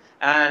reset,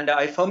 and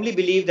I firmly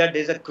believe that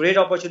there's a great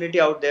opportunity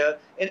out there.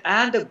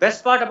 And the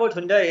best part about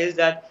Hyundai is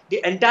that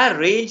the entire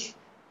range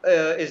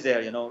is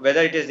there.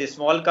 Whether it is the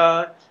small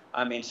car,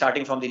 I mean,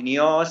 starting from the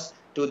Neos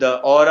to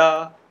the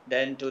Aura,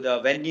 then to the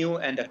Venue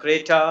and the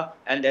Creta,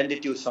 and then the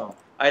Tucson.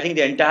 I think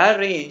the entire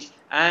range,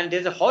 and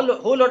there's a whole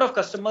lot of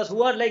customers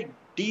who are like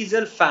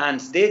diesel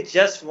fans. They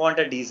just want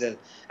a diesel,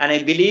 and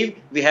I believe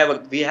we have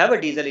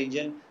a diesel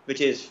engine which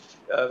is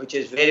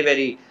very,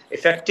 very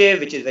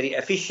effective, which is very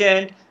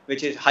efficient,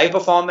 which is high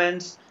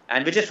performance,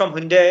 and which is from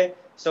Hyundai.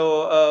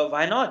 So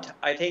why not?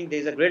 I think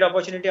there's a great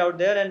opportunity out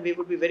there, and we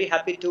would be very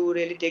happy to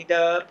really take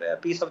the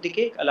piece of the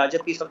cake, a larger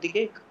piece of the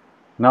cake.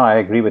 No, I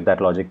agree with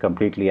that logic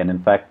completely. And in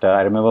fact,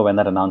 I remember when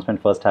that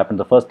announcement first happened,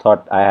 the first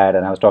thought I had,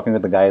 and I was talking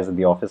with the guys in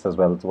the office as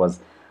well, was,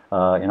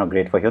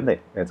 great for Hyundai.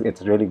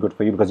 It's really good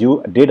for you because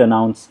you did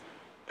announce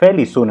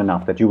fairly soon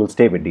enough that you will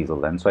stay with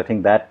diesel. And so I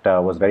think that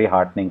was very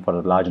heartening for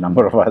a large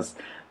number of us,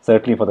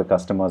 certainly for the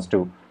customers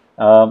too.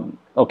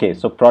 Okay,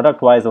 so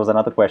product-wise, there was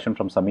another question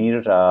from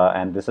Samir,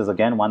 and this is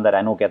again one that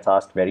I know gets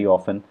asked very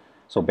often,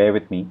 so bear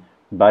with me.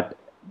 But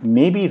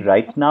maybe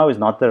right now is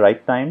not the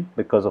right time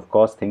because, of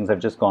course, things have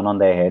just gone on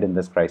their head in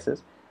this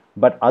crisis.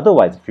 But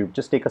otherwise, if you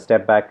just take a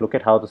step back, look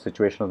at how the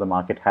situation of the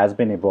market has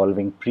been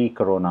evolving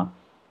pre-corona,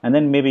 and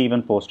then maybe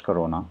even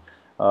post-corona.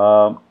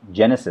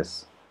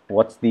 Genesis,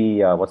 what's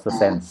the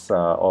sense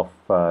of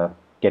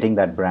getting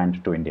that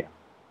brand to India?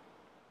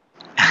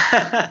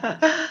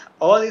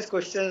 All these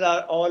questions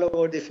are all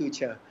about the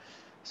future.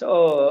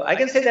 So I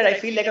can say that I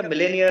feel like a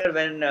millennial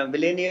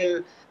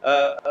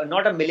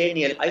not a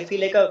millennial. I feel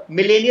like a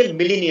millennial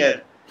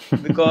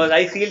because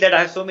I feel that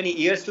I have so many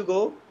years to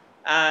go,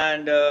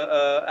 and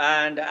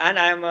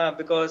I'm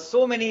because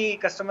so many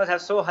customers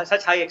have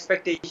such high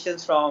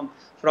expectations from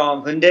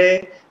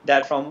Hyundai,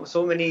 that from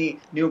so many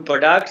new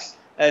products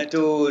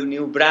to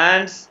new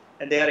brands,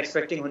 and they are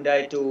expecting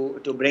Hyundai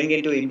to bring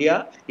into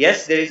India.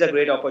 Yes, there is a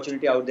great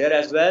opportunity out there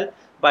as well,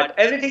 but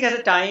everything has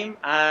a time,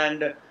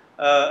 and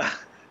uh,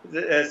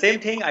 the same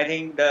thing. I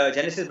think the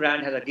Genesis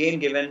brand has again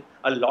given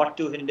a lot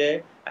to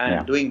Hyundai and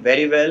Yeah. doing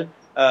very well.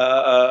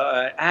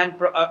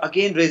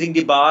 Again raising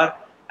the bar.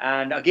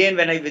 And again,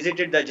 when I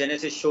visited the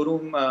Genesis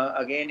showroom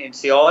again in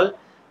Seoul,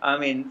 I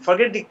mean,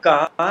 forget the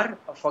car,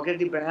 forget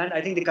the brand.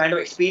 I think the kind of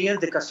experience,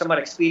 the customer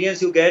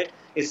experience you get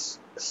is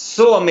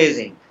so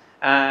amazing.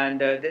 And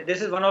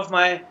this is one of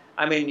my,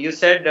 I mean, you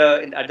said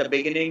at the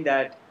beginning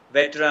that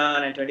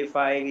veteran and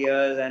 25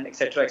 years and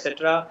etc.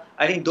 etc.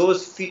 I think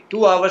those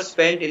 2 hours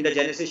spent in the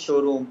Genesis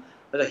showroom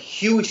was a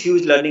huge,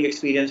 huge learning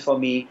experience for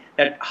me.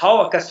 That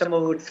how a customer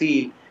would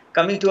feel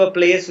coming to a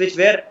place which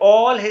where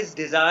all his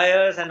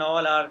desires and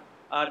all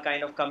are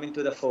kind of coming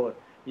to the fore.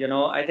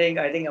 I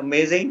think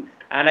amazing,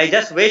 and I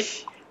just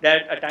wish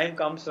that a time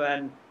comes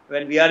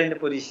when we are in the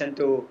position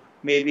to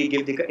maybe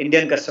give the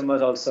Indian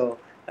customers also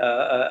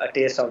a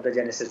taste of the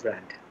Genesis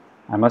brand.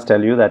 I must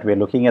tell you that we're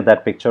looking at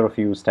that picture of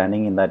you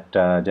standing in that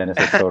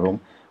Genesis showroom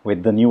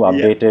with the new Yeah,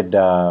 updated,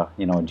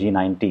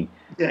 G90,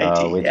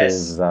 90, which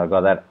is yes.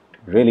 got that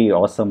really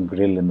awesome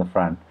grille in the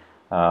front.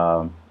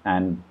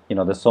 And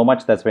there's so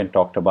much that's been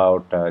talked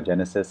about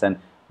Genesis, and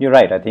you're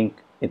right. I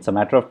think it's a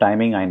matter of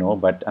timing. I know,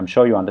 but I'm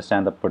sure you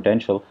understand the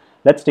potential.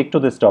 Let's stick to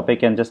this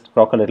topic and just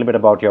talk a little bit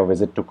about your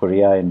visit to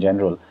Korea in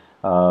general.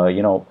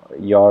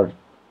 Your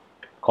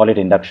call it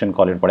induction,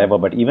 call it whatever,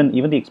 but even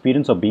the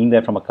experience of being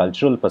there from a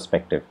cultural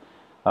perspective.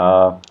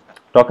 Uh,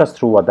 Talk us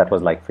through what that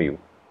was like for you.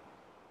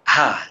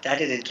 That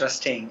is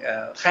interesting.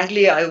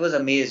 Frankly, I was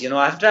amazed.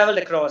 I've traveled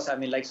across, I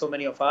mean, like so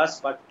many of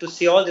us, but to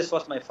Seoul, this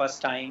was my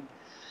first time.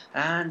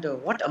 And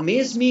what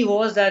amazed me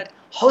was that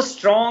how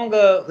strong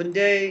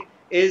Hyundai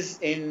is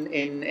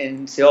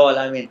in Seoul.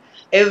 I mean,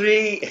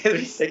 every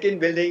every second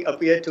building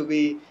appeared to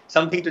be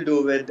something to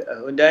do with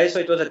Hyundai. So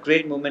it was a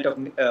great moment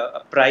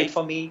of pride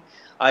for me.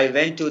 I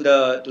went to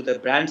the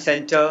brand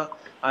center.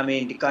 I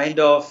mean, the kind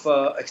of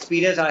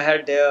experience I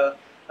had there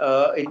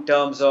in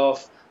terms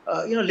of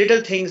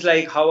little things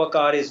like how a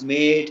car is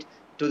made,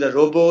 to the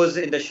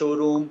robos in the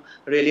showroom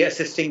really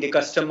assisting the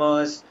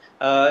customers,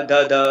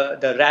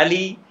 the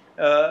rally,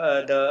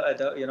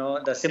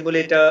 the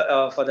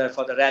simulator for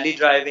the rally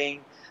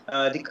driving.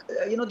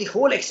 The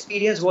whole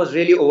experience was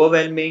really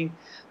overwhelming.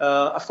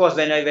 Of course,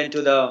 when I went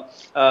to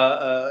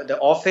the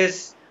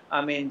office,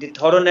 I mean the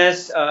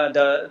thoroughness,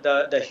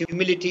 the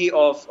humility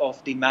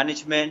of the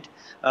management.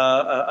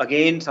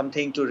 Again,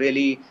 something to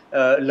really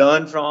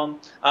learn from.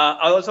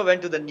 I also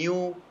went to the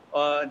new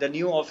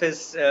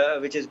office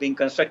which is being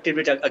constructed,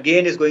 which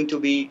again is going to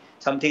be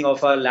something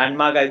of a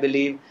landmark, I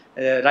believe,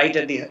 right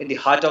in the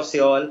heart of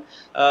Seoul.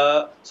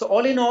 So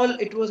all in all,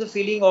 it was a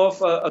feeling of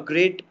a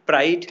great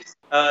pride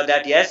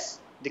that yes,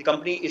 the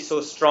company is so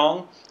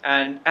strong,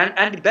 and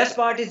the best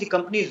part is the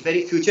company is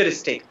very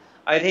futuristic.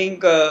 I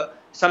think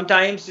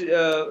sometimes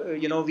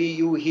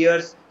you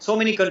hear so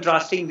many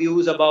contrasting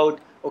views about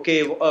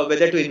okay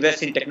whether to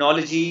invest in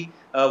technology,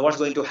 what's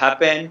going to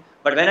happen.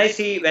 But when I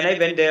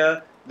went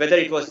there, whether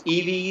it was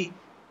EV,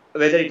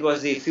 whether it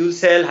was the fuel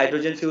cell,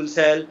 hydrogen fuel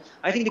cell,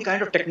 I think the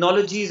kind of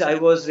technologies I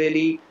was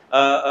really,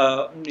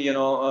 I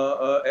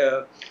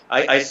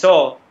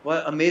saw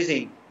were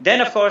amazing.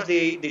 Then, of course,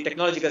 the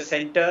technological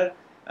center,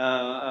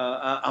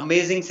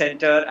 amazing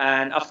center,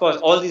 and of course,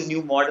 all these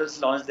new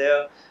models launched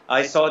there.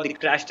 I saw the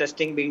crash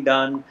testing being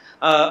done.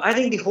 I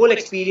think the whole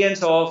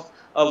experience of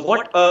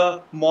what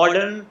a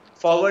modern,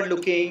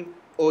 forward-looking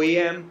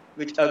OEM,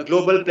 which a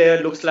global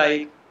player looks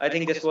like. I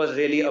think this was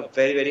really a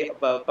very, very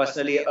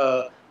personally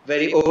a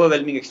very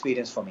overwhelming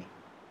experience for me.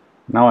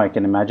 Now I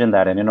can imagine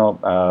that, and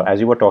as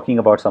you were talking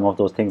about some of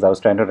those things, I was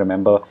trying to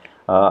remember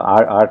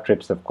our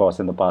trips, of course,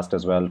 in the past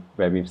as well,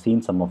 where we've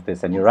seen some of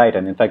this. And you're right.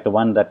 And in fact, the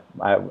one that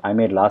I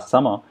made last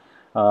summer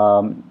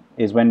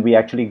is when we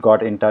actually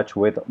got in touch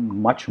with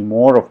much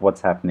more of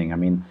what's happening. I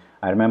mean,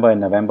 I remember in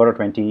November of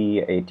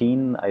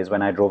 2018 is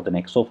when I drove the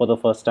Nexo for the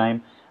first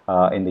time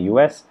in the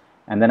US.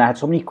 And then I had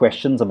so many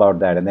questions about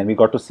that. And then we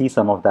got to see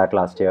some of that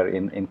last year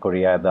in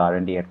Korea at the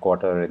R&D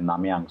headquarters in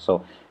Namyang.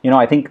 So,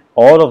 I think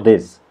all of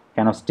this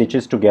kind of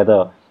stitches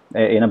together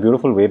in a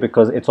beautiful way,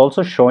 because it's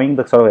also showing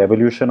the sort of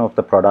evolution of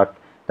the product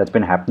that's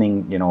been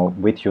happening,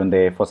 with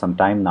Hyundai for some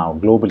time now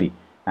globally.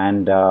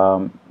 And,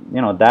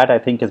 that I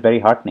think is very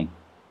heartening.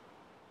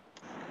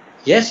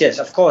 Yes, yes,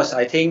 of course.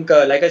 I think,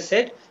 like I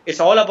said, it's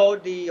all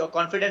about your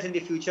confidence in the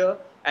future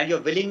and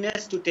your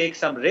willingness to take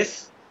some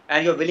risks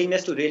and your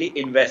willingness to really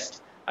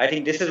invest. I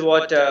think this is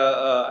what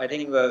I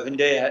think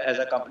Hyundai as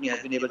a company has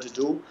been able to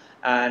do,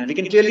 and we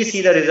can clearly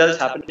see the results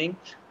happening.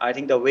 I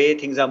think the way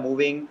things are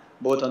moving,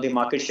 both on the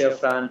market share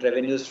front,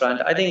 revenues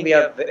front, I think we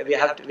have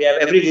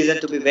every reason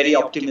to be very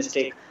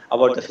optimistic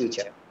about the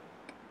future.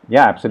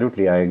 Yeah,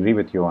 absolutely. I agree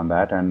with you on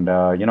that. And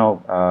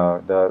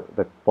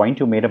the point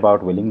you made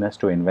about willingness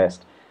to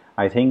invest,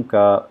 I think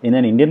in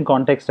an Indian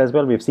context as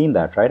well, we've seen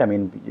that, right? I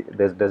mean,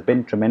 there's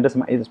been tremendous,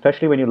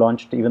 especially when you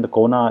launched even the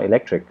Kona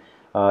Electric.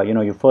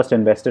 You first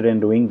invested in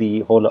doing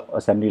the whole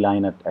assembly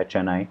line at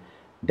Chennai,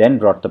 then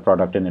brought the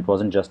product in. It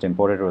wasn't just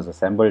imported; it was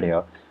assembled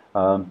here.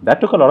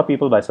 That took a lot of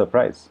people by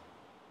surprise,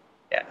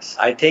 Yes,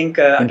 I think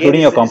again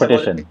including your it's about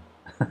competition.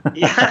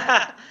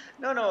 yeah.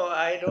 No, no,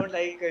 I don't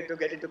like to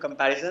get into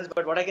comparisons,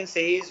 but what I can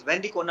say is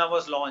when the Kona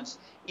was launched,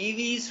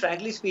 EVs,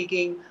 frankly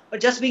speaking, were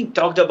just being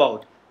talked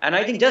about. And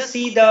I think just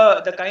see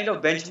the kind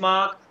of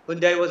benchmark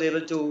Hyundai was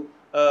able to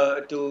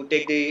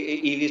take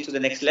the EVs to the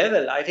next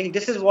level. I think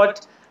this is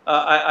what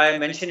I am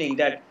mentioning,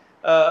 that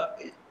uh,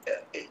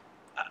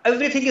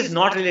 everything is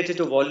not related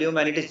to volume,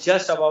 and it is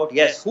just about,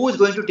 yes, who is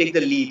going to take the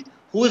lead,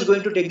 who is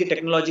going to take the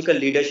technological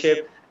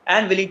leadership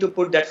and willing to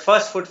put that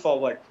first foot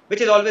forward,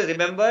 which is always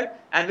remembered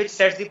and which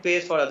sets the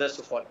pace for others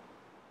to follow.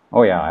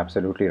 Oh yeah,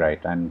 absolutely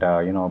right. And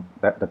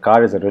that the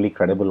car is a really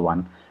credible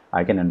one.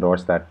 I can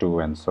endorse that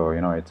too. And so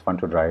it's fun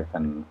to drive,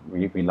 and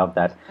we love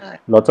that.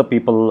 Lots of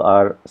people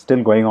are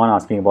still going on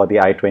asking about the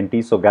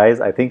i20. So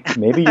guys, I think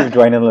maybe you've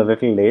joined in a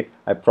little late.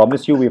 I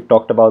promise you, we've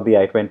talked about the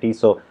i20.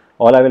 So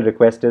all I will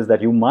request is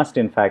that you must,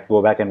 in fact,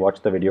 go back and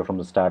watch the video from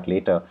the start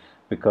later,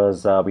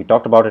 because we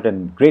talked about it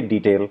in great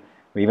detail.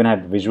 We even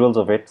had visuals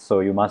of it.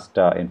 So you must,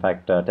 in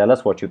fact, tell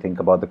us what you think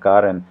about the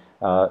car. And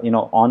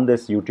on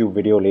this YouTube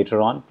video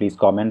later on, please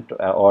comment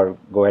or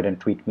go ahead and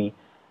tweet me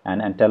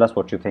and tell us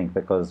what you think,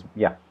 because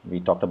yeah, we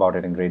talked about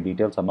it in great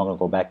detail, so I'm not going to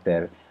go back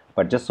there.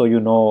 But just so you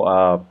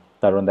know,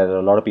 Tarun, there are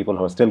a lot of people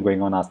who are still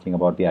going on asking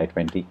about the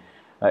i20.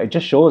 It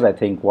just shows, I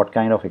think, what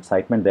kind of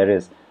excitement there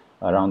is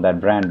around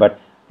that brand. But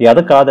the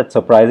other car that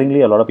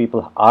surprisingly a lot of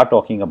people are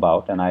talking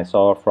about, and I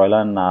saw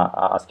Froilan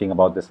asking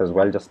about this as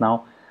well just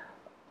now,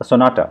 the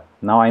Sonata.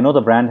 Now, I know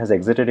the brand has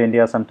exited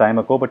India some time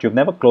ago, but you've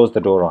never closed the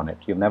door on it.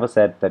 You've never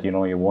said that you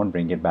won't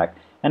bring it back,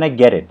 and I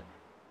get it.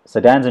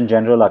 Sedans in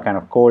general are kind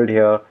of cold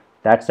here.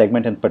 That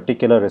segment in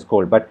particular is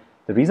cold. But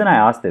the reason I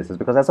ask this is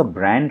because as a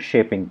brand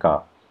shaping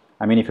car,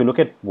 I mean, if you look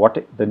at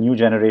what the new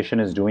generation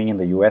is doing in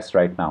the US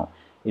right now,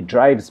 it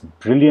drives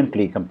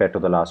brilliantly compared to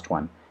the last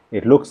one.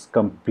 It looks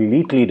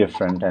completely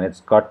different, and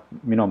it's got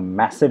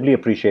massively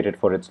appreciated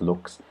for its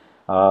looks.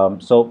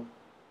 So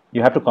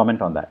you have to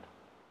comment on that.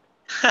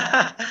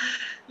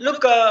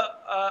 Look,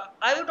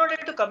 I would not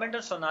like to comment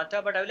on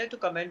Sonata, but I would like to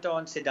comment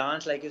on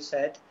sedans, like you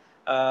said.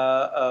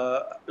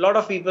 A lot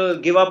of people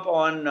give up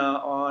on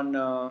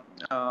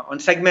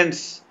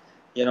segments,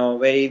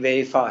 very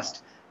very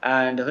fast.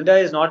 And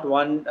Hyundai is not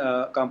one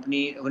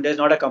company. Hyundai is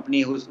not a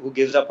company who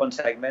gives up on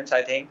segments,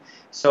 I think.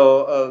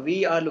 So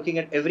we are looking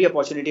at every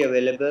opportunity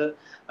available.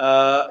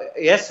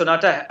 Yes,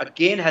 Sonata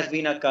again has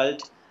been a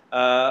cult.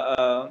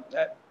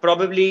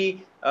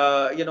 Probably,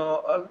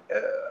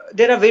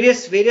 there are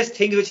various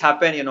things which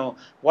happen.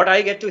 What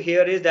I get to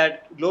hear is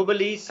that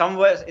globally,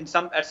 somewhere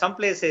at some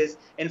places,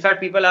 in fact,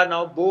 people are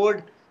now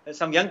bored.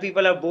 Some young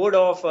people are bored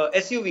of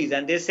SUVs,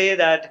 and they say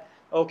that,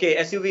 okay,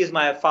 SUV is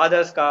my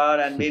father's car,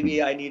 and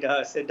maybe I need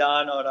a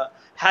sedan or a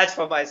hatch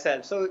for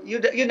myself. So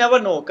you never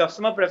know.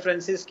 Customer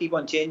preferences keep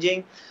on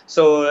changing.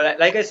 So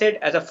like I said,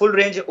 as a full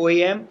range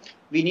OEM,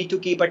 we need to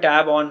keep a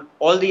tab on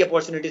all the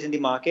opportunities in the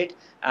market,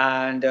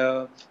 and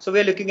so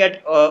we're looking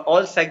at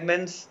all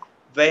segments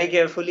very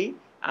carefully,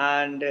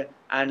 and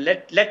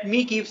let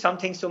me keep some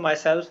things to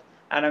myself,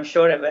 and I'm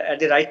sure at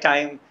the right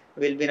time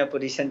we'll be in a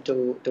position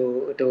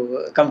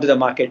to come to the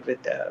market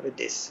with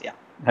this. Yeah.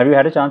 Have you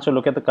had a chance to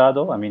look at the car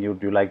though? I mean, do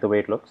you like the way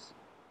it looks?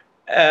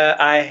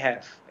 I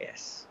have,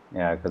 yes.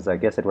 Yeah, because I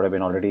guess it would have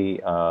been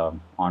already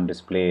on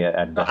display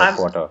at No, the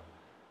headquarter when you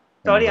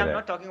sorry, were I'm there.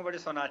 not talking about the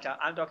Sonata.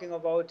 I'm talking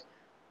about,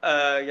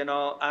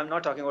 I'm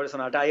not talking about the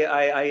Sonata.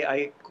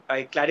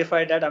 I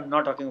clarified that I'm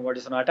not talking about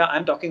the Sonata.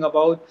 I'm talking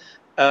about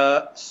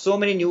so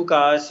many new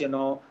cars,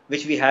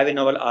 which we have in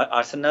our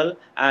arsenal,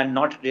 and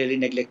not really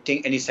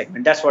neglecting any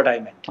segment. That's what I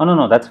meant. Oh no,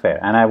 no, that's fair,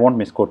 and I won't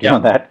misquote you Yeah,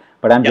 on that.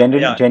 But I'm yeah,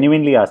 yeah,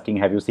 genuinely asking,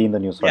 have you seen the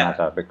new yeah.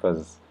 Sonata?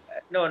 Because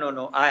No, no,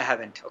 no, I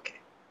haven't. Okay.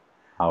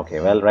 okay,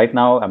 well, right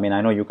now, I mean,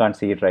 I know you can't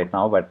see it right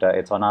now, but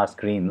it's on our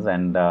screens,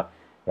 and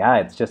yeah,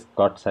 it's just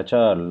got such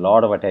a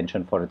lot of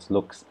attention for its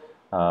looks.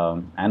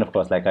 And of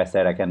course, like I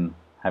said,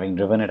 having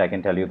driven it, I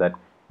can tell you that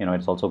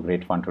it's also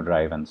great fun to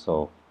drive, and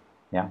so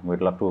yeah,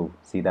 we'd love to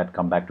see that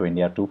come back to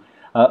India too.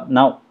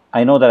 Now,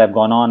 I know that I've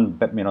gone on,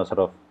 sort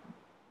of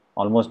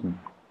almost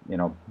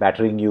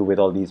battering you with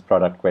all these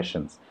product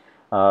questions.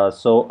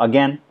 So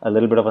again, a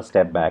little bit of a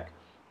step back.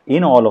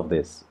 In all of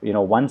this,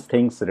 once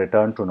things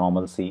return to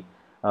normalcy,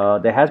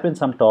 there has been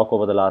some talk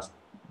over the last,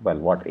 well,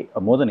 what,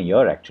 more than a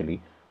year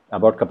actually,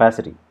 about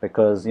capacity.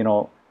 Because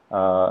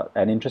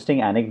an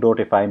interesting anecdote,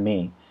 if I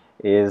may,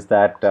 is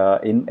that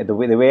in the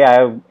way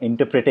I'm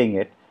interpreting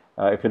it,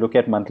 if you look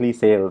at monthly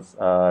sales,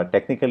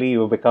 technically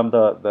you become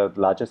the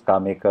largest car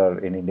maker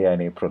in India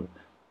in April,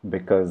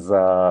 because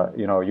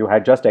you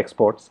had just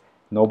exports.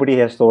 Nobody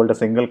has sold a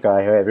single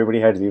car here.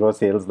 Everybody had zero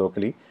sales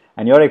locally,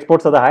 and your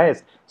exports are the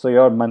highest. So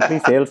your monthly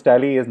sales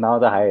tally is now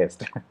the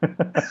highest.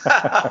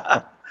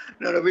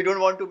 No, no, we don't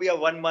want to be a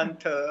 1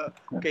 month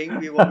king.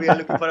 We are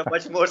looking for a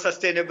much more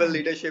sustainable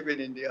leadership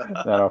in India.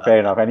 No, no, fair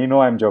enough. And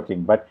I'm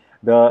joking, but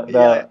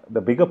Yeah,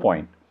 the bigger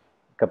point,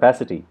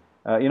 capacity.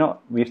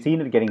 We've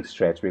seen it getting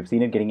stretched. We've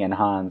seen it getting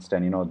enhanced,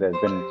 and there's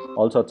been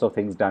all sorts of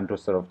things done to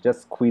sort of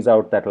just squeeze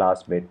out that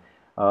last bit.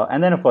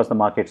 And then, of course, the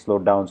market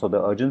slowed down, so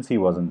the urgency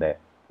wasn't there.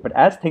 But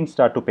as things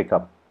start to pick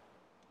up,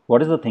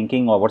 what is the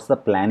thinking or what's the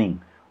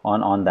planning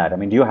on that? I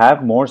mean, do you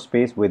have more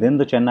space within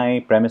the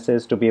Chennai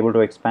premises to be able to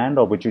expand,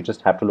 or would you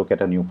just have to look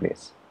at a new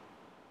place?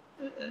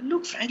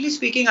 Look, frankly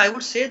speaking, I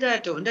would say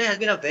that Hyundai has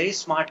been a very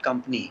smart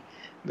company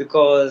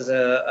because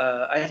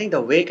I think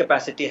the way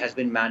capacity has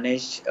been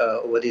managed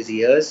over these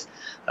years.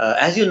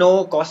 As you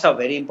know, costs are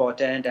very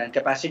important, and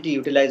capacity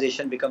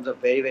utilization becomes a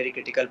very, very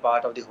critical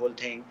part of the whole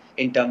thing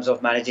in terms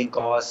of managing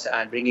costs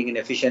and bringing in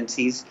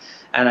efficiencies.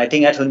 And I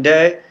think at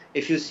Hyundai,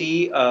 if you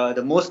see,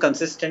 the most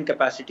consistent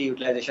capacity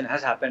utilization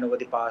has happened over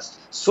the past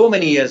so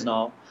many years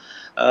now.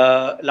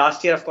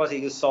 Last year, of course,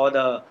 you saw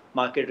the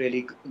market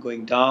really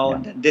going Yeah.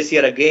 down. This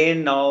year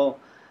again, now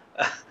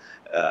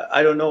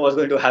I don't know what's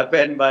going to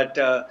happen, but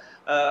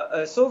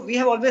so we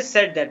have always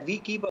said that we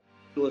keep a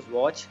close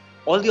watch.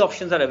 All the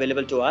options are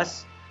available to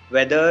us,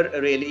 whether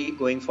really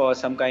going for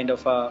some kind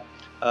of a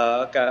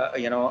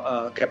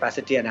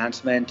capacity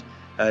enhancement,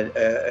 in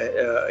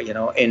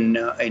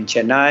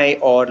Chennai,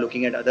 or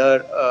looking at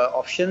other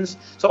options.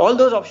 So all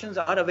those options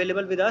are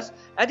available with us.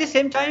 At the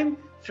same time,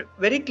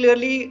 very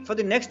clearly, for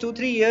the next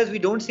 2-3 years, we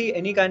don't see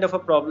any kind of a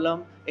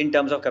problem in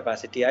terms of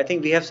capacity. I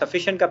think we have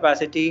sufficient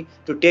capacity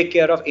to take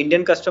care of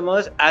Indian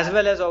customers as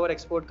well as our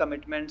export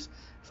commitments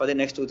for the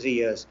next 2-3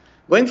 years.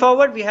 Going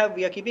forward, we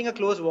are keeping a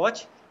close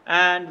watch,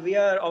 and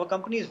our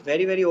company is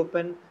very, very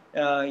open,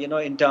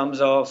 in terms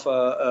of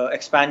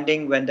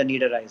expanding when the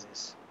need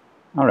arises.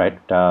 All right,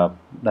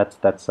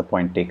 that's a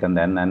point taken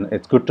then, and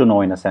it's good to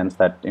know in a sense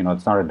that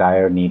it's not a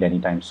dire need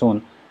anytime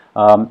soon.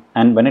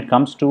 And when it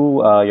comes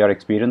to your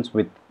experience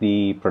with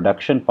the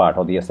production part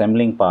or the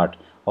assembling part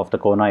of the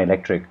Kona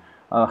Electric,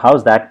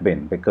 how's that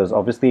been? Because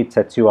obviously it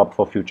sets you up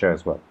for future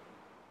as well.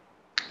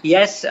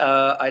 Yes,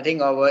 I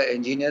think our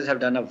engineers have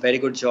done a very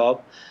good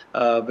job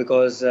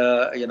because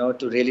to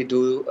really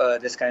do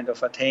this kind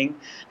of a thing,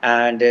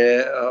 and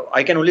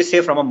I can only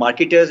say from a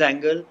marketer's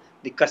angle,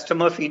 the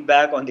customer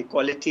feedback on the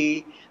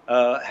quality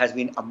has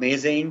been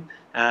amazing,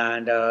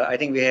 and I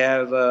think we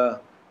have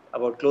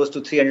about close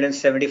to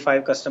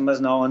 375 customers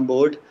now on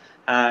board,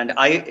 and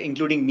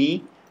including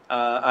me.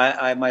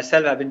 I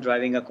myself have been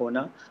driving a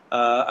Kona.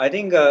 I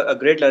think a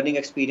great learning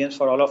experience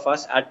for all of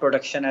us at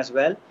production as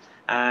well.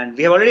 And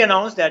we have already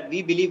announced that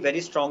we believe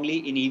very strongly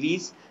in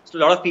EVs. So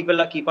a lot of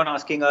people keep on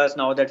asking us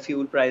now that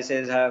oil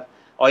prices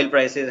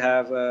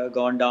have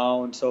gone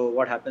down. So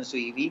what happens to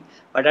EV?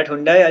 But at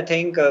Hyundai, I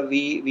think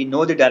we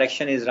know the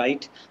direction is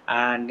right.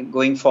 And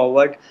going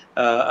forward,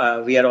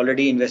 we are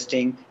already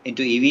investing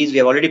into EVs. We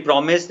have already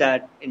promised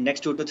that in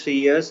next 2 to 3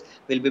 years,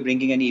 we'll be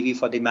bringing an EV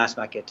for the mass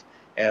market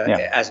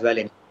Yeah. as well.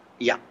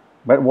 Yeah.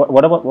 But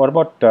what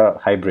about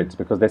hybrids?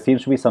 Because there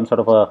seems to be some sort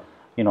of a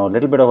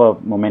little bit of a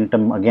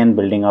momentum again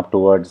building up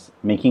towards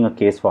making a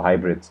case for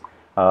hybrids.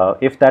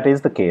 If that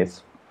is the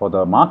case for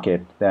the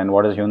market, then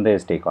what is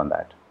Hyundai's take on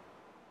that?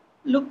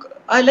 Look,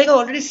 like I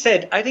already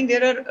said, I think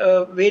there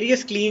are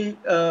various clean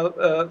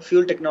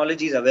fuel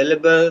technologies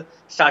available,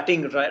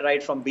 starting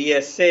right from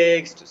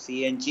BS6 to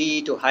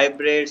CNG to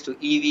hybrids to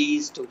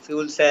EVs to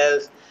fuel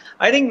cells.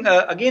 I think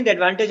again the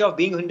advantage of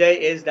being Hyundai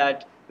is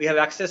that we have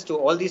access to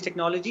all these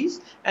technologies,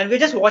 and we're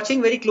just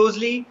watching very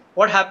closely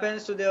what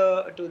happens to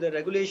the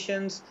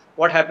regulations,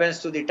 what happens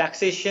to the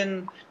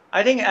taxation.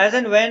 I think as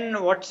and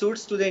when what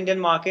suits to the Indian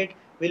market,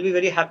 we'll be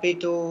very happy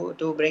to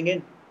bring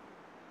in.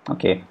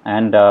 Okay,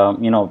 and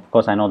of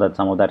course, I know that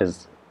some of that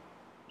is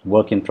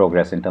work in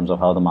progress in terms of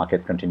how the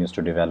market continues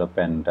to develop,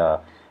 and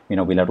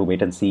we'll have to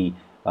wait and see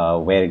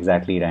where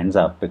exactly it ends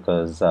up,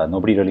 because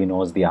nobody really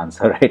knows the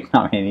answer right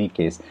now in any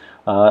case.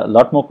 A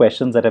lot more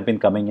questions that have been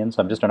coming in,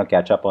 so I'm just trying to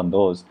catch up on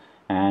those.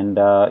 And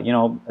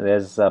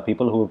there's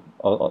people who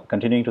are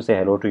continuing to say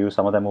hello to you.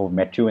 Some of them who've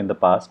met you in the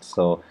past,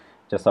 so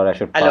just thought I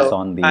should pass Hello.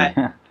 on Hi.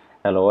 the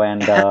hello.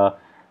 And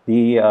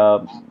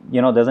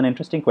there's an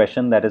interesting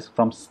question that is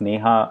from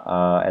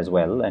Sneha as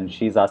well, and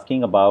she's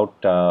asking about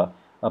a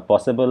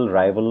possible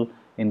rival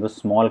in the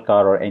small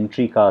car or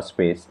entry car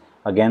space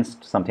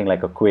against something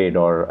like a Quid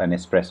or an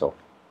Espresso.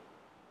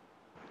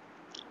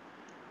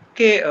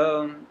 Okay,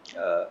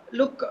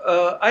 look,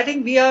 I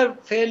think we are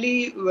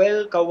fairly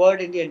well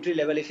covered in the entry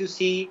level. If you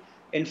see,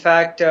 in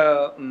fact,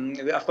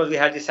 of course, we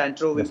had the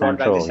Santro, we The brought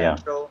back the Santro, yeah.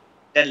 Santro.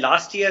 Then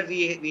last year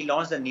we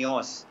launched the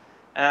Neos,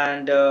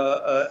 and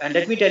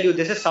let me tell you,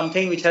 this is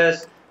something which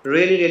has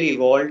really really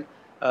evolved.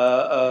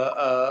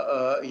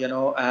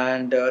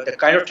 And the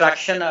kind of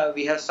traction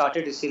we have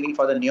started receiving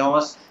for the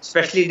Neos,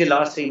 especially in the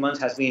last 3 months,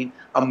 has been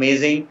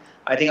amazing.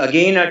 I think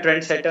again a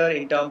trendsetter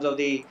in terms of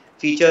the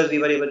features we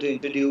were able to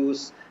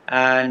introduce,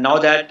 and now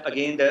that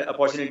again the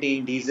opportunity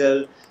in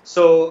diesel.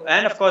 So,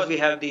 and of course we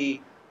have the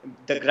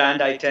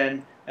Grand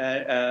i10,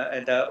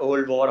 the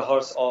old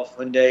warhorse of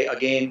Hyundai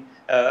again.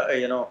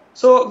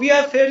 So we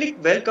are fairly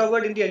well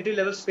covered in the entry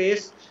level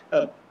space.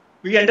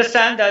 We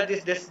understand that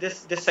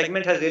this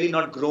segment has really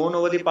not grown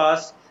over the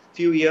past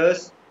few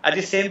years. At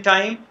the same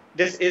time,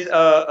 this is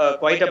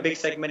quite a big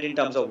segment in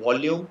terms of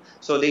volume.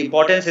 So the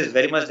importance is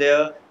very much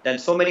there. Then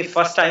so many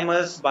first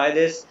timers buy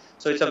this.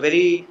 So it's a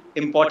very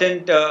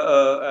important,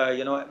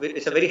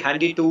 it's a very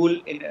handy tool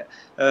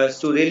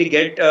to really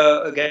get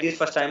these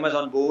first timers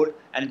on board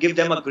and give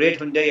them a great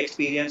Hyundai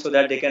experience so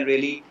that they can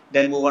really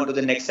then move on to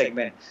the next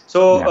segment.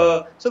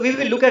 So we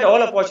will look at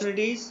all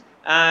opportunities,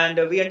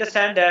 and we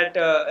understand that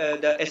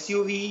the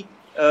SUV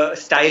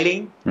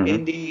styling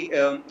in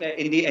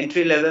the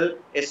entry level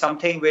is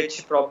something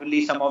which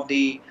probably some of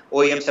the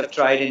OEMs have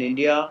tried in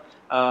India.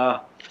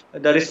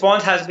 The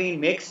response has been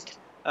mixed.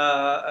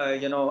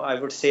 I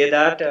would say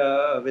that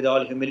with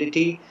all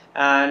humility,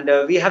 and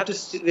we have to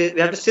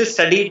still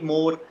study it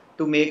more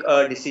to make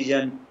a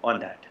decision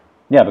on that.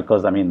 Yeah,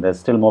 because I mean, there's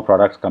still more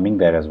products coming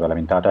there as well. I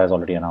mean, Tata has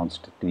already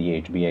announced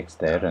the HBX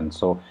there, and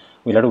so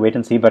we'll have to wait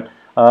and see. But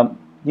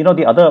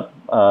the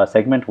other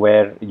segment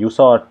where you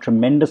saw a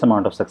tremendous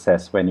amount of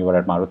success when you were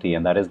at Maruti,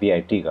 and that is the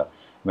Ertiga.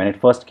 When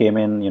it first came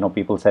in,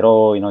 people said,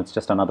 "Oh, it's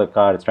just another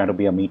car. It's trying to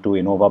be a Me Too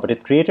Innova," but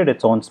it created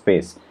its own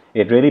space.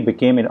 It really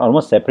it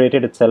almost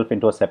separated itself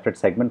into a separate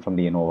segment from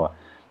the Innova.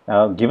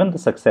 Given the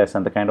success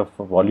and the kind of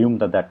volume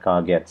that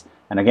car gets,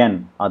 and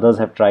again, others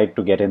have tried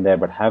to get in there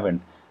but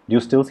haven't. Do you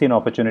still see an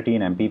opportunity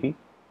in MPV?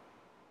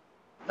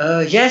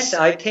 Yes,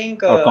 I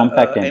think or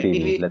compact MPV,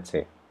 MPV, let's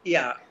say.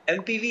 Yeah,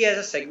 MPV as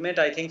a segment,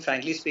 I think,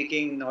 frankly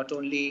speaking, not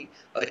only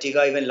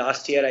Ertiga, even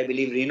last year, I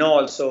believe Renault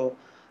also,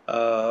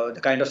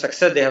 the kind of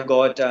success they have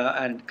got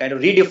and kind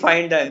of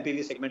redefined the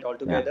MPV segment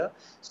altogether.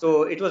 Yeah.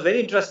 So it was very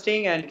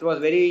interesting and it was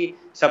very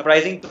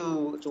surprising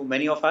to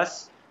many of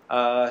us.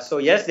 So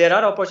yes, there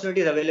are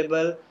opportunities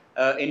available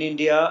in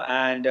India,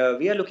 and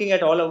we are looking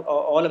at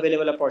all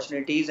available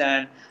opportunities.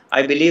 And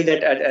I believe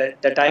that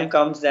at the time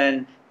comes,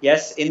 then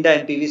yes, in the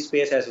MPV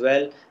space as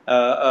well,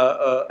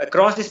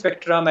 across the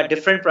spectrum at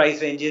different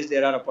price ranges,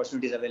 there are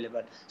opportunities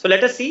available. So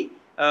let us see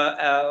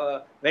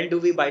when do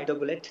we bite the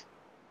bullet.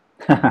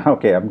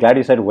 Okay, I'm glad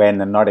you said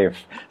when and not if.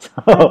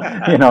 So,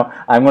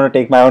 I'm going to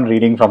take my own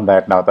reading from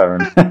that now,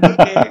 Tarun.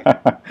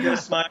 Okay, you're a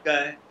smart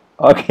guy.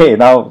 Okay,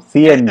 now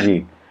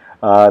CNG.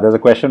 There's a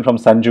question from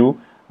Sanju.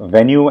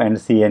 Venue and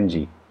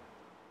CNG.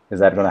 Is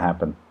that going to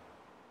happen?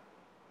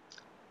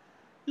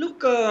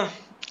 Look,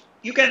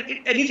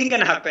 anything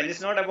can happen.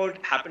 It's not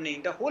about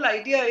happening. The whole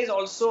idea is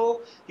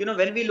also,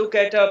 when we look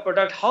at a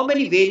product, how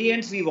many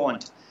variants we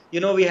want.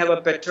 We have a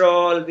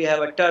petrol, we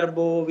have a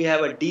turbo, we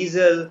have a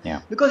diesel.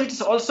 Yeah. Because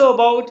it's also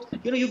about,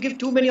 you give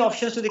too many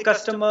options to the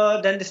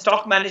customer, then the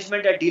stock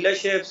management at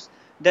dealerships,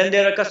 then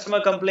there are customer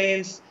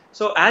complaints.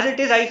 So as it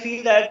is, I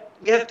feel that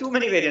we have too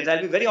many variants.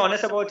 I'll be very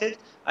honest about it.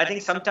 I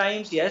think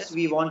sometimes, yes,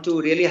 we want to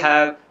really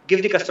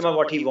give the customer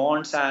what he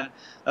wants. And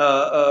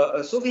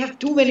so we have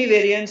too many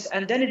variants,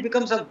 and then it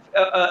becomes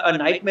a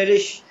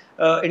nightmarish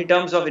in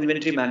terms of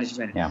inventory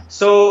management. Yeah.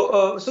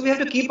 So we have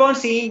to keep on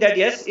seeing that,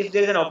 yes, if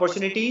there is an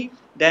opportunity,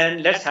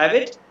 then let's have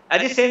it.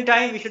 At the same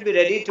time, we should be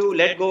ready to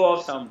let go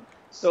of some.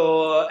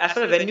 So as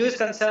far as venue is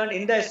concerned,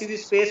 in the SUV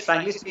space,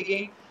 frankly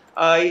speaking,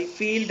 I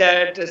feel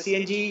that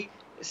CNG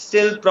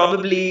still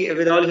probably,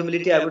 with all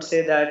humility, I would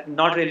say that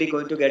not really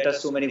going to get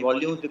us too many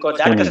volumes, because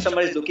that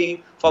customer is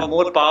looking for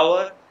more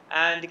power,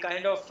 and the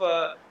kind of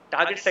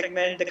target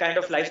segment, the kind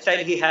of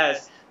lifestyle he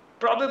has,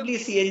 probably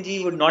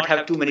CNG would not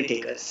have too many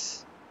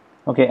takers.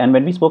 Okay, and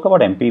when we spoke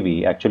about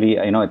MPV, actually,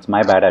 it's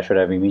my bad. I should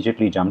have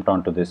immediately jumped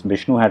onto this.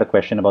 Vishnu had a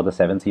question about the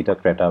 7-seater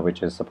Creta,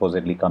 which is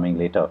supposedly coming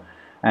later.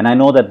 And I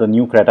know that the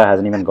new Creta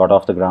hasn't even got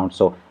off the ground,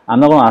 so I'm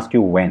not going to ask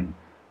you when.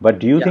 But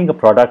do you think a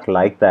product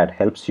like that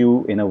helps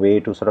you in a way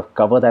to sort of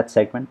cover that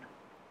segment?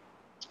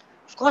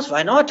 Of course,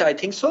 why not? I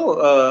think so.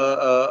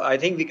 I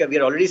think we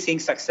are already seeing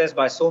success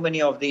by so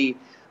many of the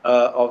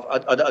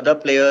other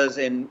players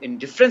in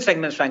different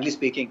segments, frankly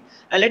speaking.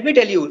 And let me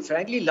tell you,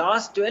 frankly,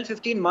 last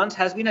 12-15 months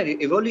has been an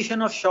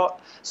evolution of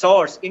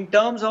sorts in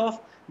terms of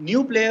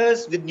new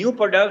players with new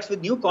products, with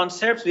new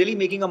concepts, really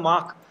making a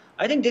mark.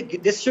 I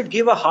think this should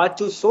give a heart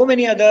to so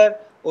many other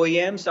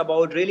OEMs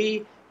about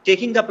really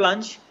taking the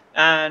plunge.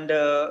 And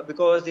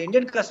because the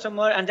Indian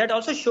customer, and that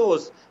also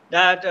shows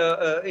that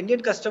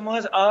Indian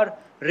customers are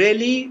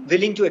really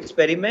willing to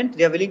experiment.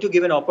 They are willing to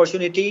give an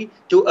opportunity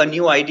to a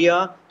new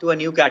idea, to a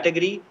new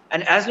category.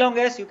 And as long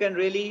as you can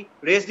really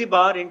raise the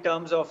bar in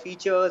terms of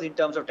features, in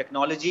terms of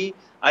technology,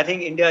 I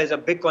think India is a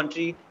big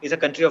country, is a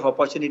country of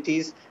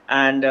opportunities,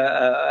 and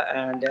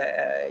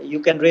you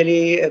can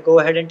really go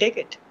ahead and take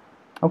it.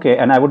 Okay,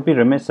 and I would be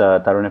remiss,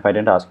 Tarun, if I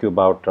didn't ask you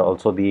about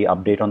also the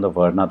update on the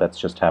Verna that's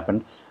just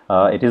happened.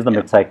 It is the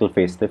mid-cycle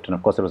facelift, and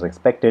of course it was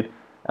expected.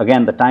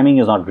 Again, the timing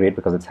is not great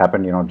because it's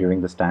happened,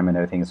 during this time and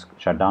everything is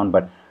shut down.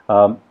 But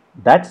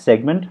that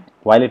segment,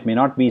 while it may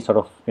not be sort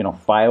of,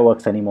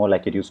 fireworks anymore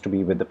like it used to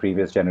be with the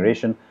previous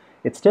generation,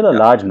 it's still a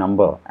large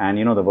number. And,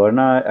 the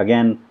Verna,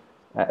 again,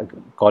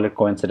 call it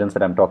coincidence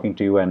that I'm talking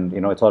to you, and,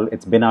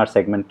 it's been our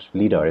segment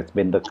leader. It's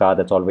been the car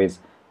that's always,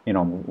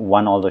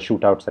 won all the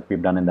shootouts that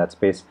we've done in that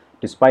space,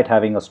 despite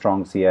having a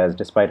strong CS,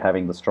 despite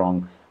having the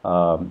strong,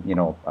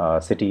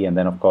 City, and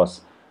then, of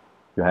course,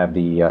 you have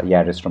the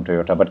Yaris from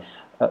Toyota. But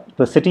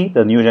the City,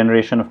 the new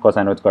generation, of course,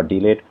 I know it's got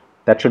delayed.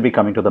 That should be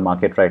coming to the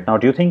market right now.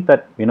 Do you think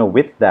that,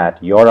 with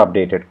that, your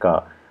updated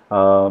car,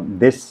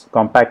 this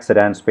compact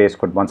sedan space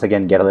could once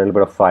again get a little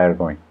bit of fire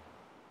going.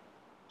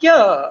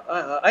 Yeah,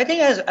 I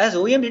think as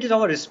OEM, it is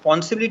our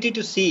responsibility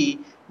to see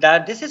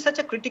that this is such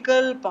a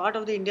critical part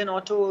of the Indian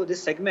auto,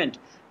 this segment.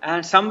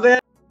 And somewhere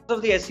because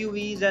of the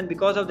SUVs and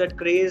because of that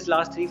craze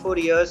last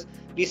 3-4 years,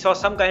 we saw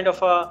some kind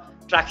of a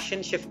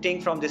traction shifting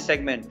from this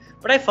segment.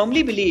 But I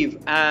firmly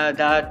believe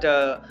that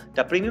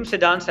the premium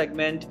sedan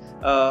segment,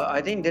 I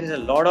think there is a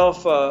lot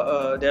of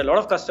there are a lot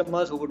of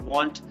customers who would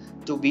want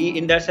to be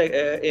in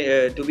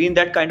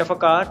that kind of a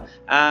car.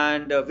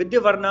 And with the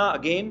Verna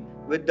again,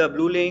 with the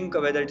Blue Link,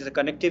 whether it is a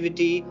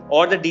connectivity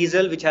or the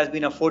diesel, which has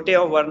been a forte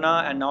of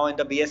Verna, and now in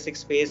the BS6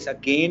 space,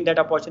 again that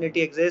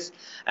opportunity exists.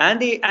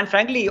 And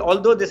frankly,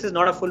 although this is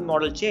not a full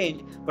model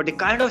change, but the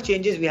kind of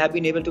changes we have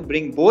been able to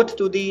bring both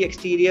to the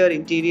exterior,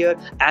 interior,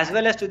 as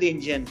well as to the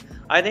engine,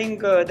 I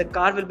think the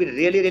car will be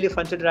really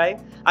fun to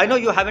drive. I know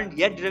you haven't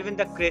yet driven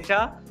the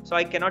Creta, so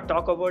I cannot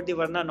talk about the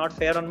Verna, not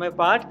fair on my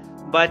part.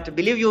 But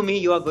believe you me,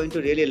 you are going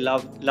to really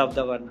love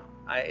the Verna.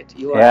 I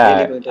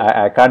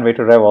can't wait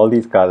to drive all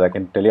these cars. I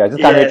can tell you, I just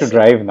can't wait to Yes.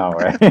 drive now.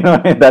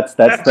 Right? That's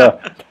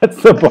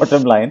the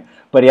bottom line.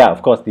 But yeah,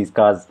 of course, these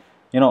cars.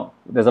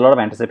 There's a lot of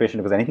anticipation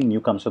because anything new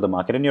comes to the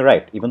market, and you're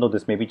right. Even though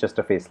this may be just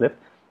a facelift,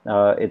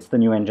 it's the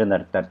new engine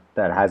that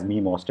has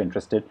me most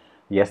interested.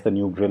 Yes, the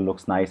new grille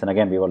looks nice, and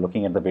again, we were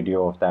looking at the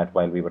video of that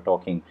while we were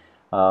talking.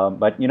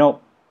 But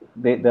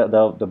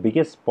the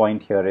biggest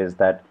point here is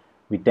that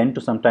we tend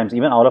to sometimes,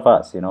 even all of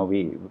us,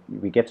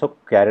 we get so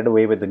carried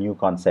away with the new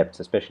concepts,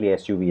 especially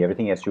SUV.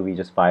 Everything SUV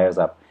just fires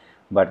up,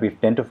 but we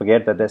tend to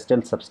forget that there's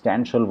still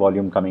substantial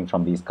volume coming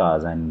from these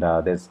cars, and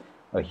there's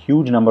a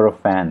huge number of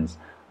fans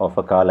of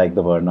a car like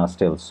the Verna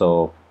still.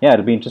 So yeah,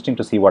 it'll be interesting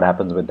to see what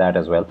happens with that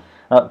as well.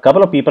 A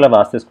couple of people have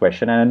asked this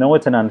question, and I know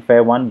it's an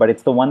unfair one, but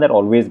it's the one that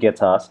always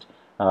gets asked.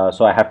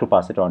 So I have to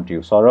pass it on to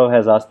you. Saurav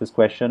has asked this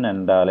question,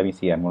 and let me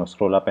see. I'm going to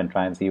scroll up and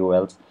try and see who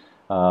else.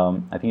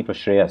 I think it was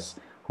Shreyas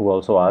who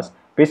also asked,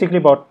 basically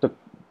about the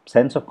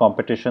sense of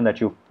competition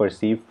that you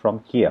perceive from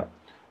Kia.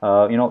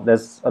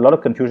 There's a lot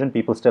of confusion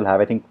people still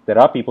have. I think there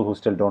are people who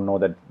still don't know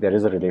that there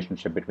is a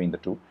relationship between the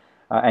two.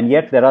 And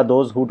yet there are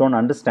those who don't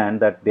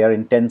understand that they are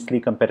intensely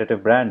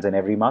competitive brands in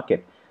every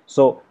market.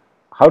 So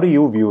how do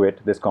you view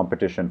it, this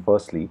competition,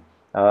 firstly?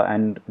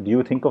 And do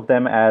you think of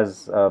them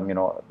as,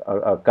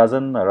 a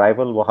cousin, a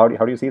rival? Well, how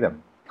do you see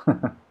them?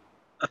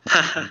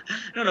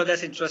 No,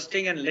 that's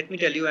interesting. And let me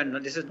tell you, and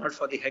this is not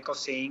for the heck of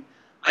saying,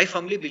 I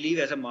firmly believe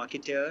as a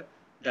marketer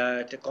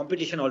that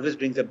competition always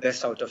brings the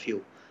best out of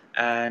you.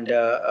 And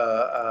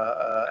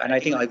I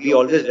think we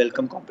always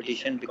welcome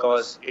competition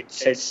because it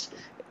sets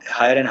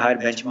higher and higher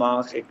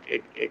benchmarks.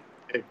 It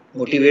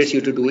motivates you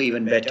to do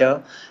even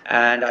better.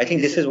 And I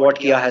think this is what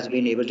Kia has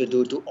been able to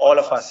do to all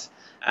of us.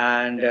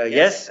 And I'm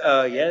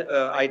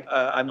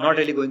not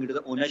really going into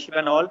the ownership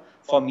and all.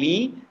 For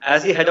me,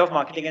 as the head of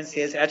marketing and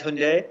sales at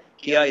Hyundai,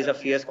 Kia is a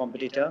fierce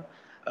competitor.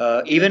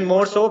 Even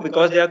more so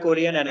because they are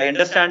Korean, and I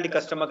understand the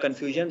customer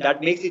confusion.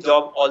 That makes the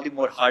job all the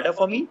more harder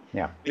for me.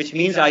 Yeah. Which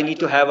means I need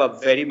to have a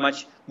very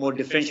much more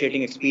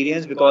differentiating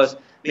experience, because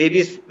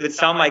maybe with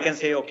some I can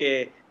say,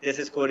 okay, this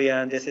is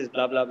Korean, this is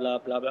blah blah blah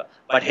blah blah.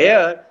 But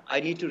here I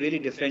need to really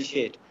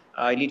differentiate.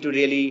 I need to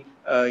really,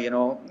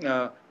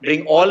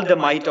 bring all the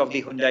might of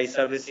the Hyundai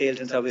service sales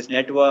and service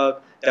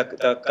network,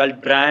 the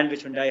cult brand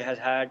which Hyundai has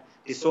had.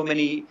 There's so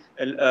many,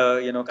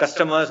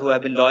 customers who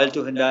have been loyal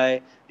to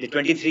Hyundai. The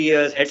 23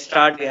 years head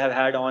start we have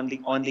had on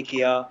the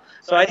Kia.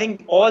 So I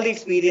think all the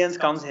experience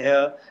comes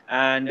here,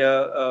 and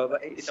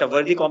it's a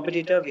worthy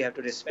competitor. We have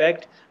to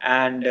respect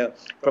and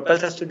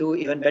propels us to do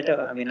even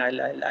better. I mean,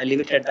 I'll leave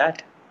it at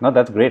that. No,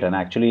 that's great. And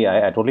actually,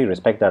 I totally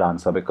respect that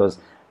answer because,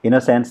 in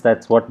a sense,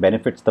 that's what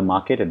benefits the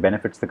market. It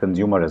benefits the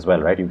consumer as well,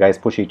 right? You guys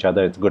push each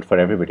other. It's good for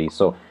everybody.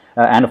 So,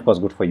 and of course,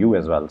 good for you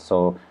as well.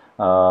 So,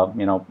 yeah,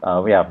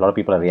 a lot of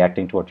people are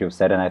reacting to what you've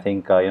said. And I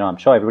think, I'm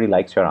sure everybody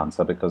likes your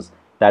answer because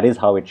that is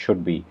how it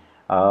should be.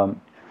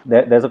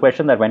 There's a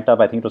question that went up,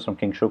 I think it was from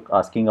King Shuk,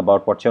 asking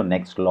about what's your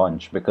next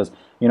launch, because,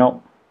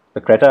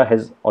 the Creta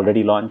has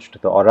already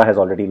launched, the Aura has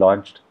already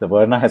launched, the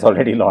Verna has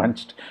already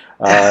launched.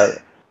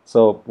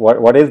 So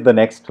what is the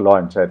next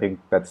launch? I think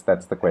that's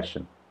the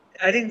question.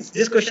 I think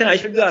this question I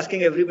should be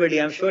asking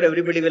everybody. I'm sure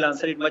everybody will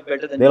answer it much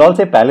better than They'll me. all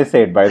say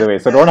Palisade, by the way,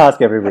 so don't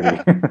ask everybody.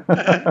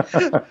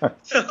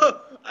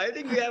 So I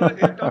think we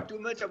have talked too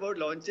much about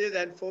launches,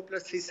 and 4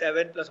 plus 3,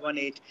 7 plus 1,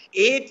 8.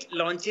 8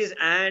 launches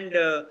and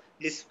the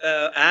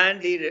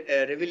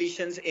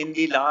revolutions in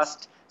the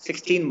last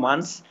 16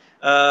 months.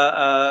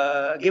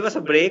 Give us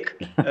a break.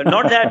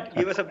 Not that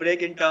give us a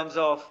break in terms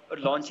of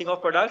launching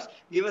of products.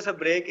 Give us a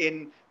break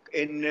in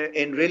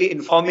really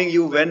informing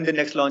you when the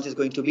next launch is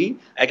going to be.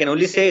 I can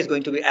only say it's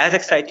going to be as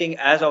exciting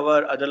as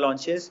our other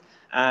launches.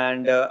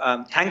 And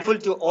I'm thankful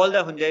to all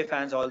the Hyundai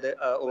fans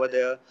over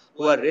there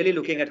who are really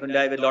looking at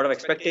Hyundai with a lot of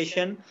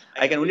expectation.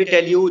 I can only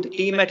tell you the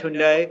team at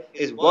Hyundai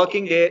is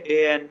working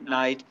day and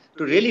night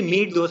to really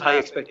meet those high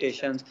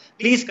expectations.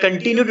 Please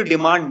continue to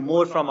demand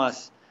more from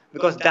us,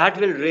 because that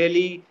will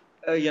really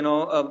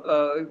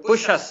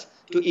push us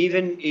to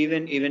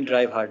even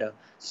drive harder.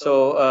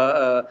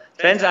 So,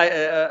 friends,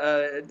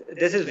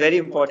 this is very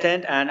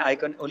important, and I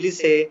can only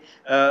say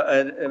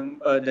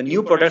the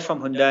new products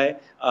from Hyundai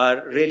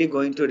are really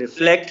going to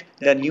reflect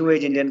the new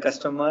age Indian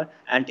customer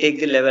and take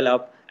the level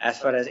up as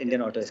far as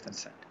Indian auto is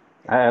concerned.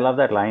 I love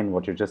that line,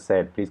 what you just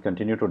said. Please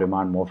continue to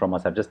demand more from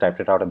us. I've just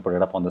typed it out and put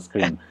it up on the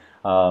screen.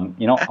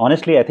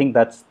 Honestly, I think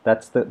that's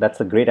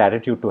a great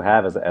attitude to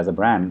have as a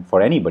brand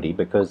for anybody,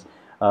 because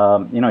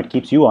it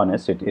keeps you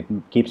honest. It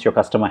keeps your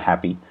customer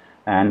happy.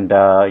 And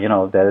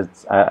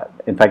there's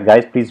in fact,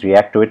 guys, please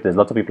react to it. There's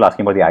lots of people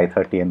asking about the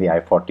i30 and the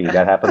i40.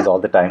 That happens all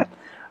the time,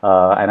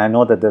 and I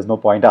know that there's no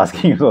point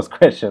asking you those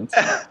questions.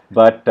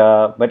 But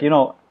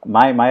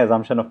my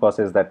assumption, of course,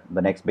 is that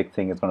the next big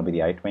thing is going to be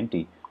the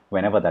i20,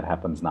 whenever that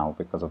happens now,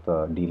 because of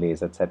the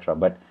delays, etc.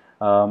 But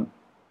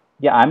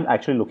yeah, I'm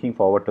actually looking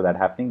forward to that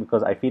happening,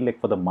 because I feel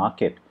like for the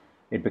market,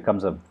 it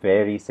becomes a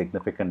very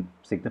significant,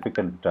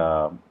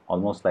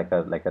 almost like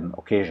an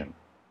occasion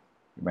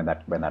when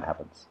that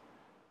happens.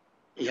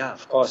 Yeah,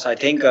 of course. I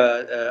think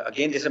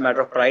again, this is a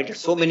matter of pride. There's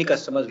so many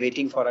customers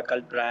waiting for a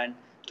cult brand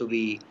to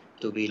be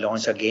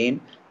launched again,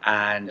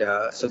 and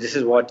so this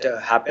is what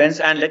happens.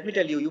 And let me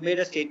tell you, you made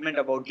a statement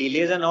about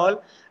delays and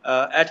all.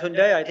 At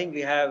Hyundai, I think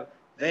we have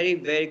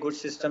very good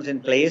systems in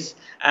place,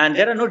 and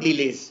there are no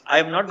delays. I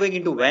am not going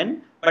into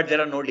when, but there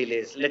are no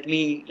delays. Let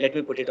me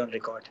put it on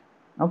record.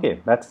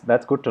 Okay,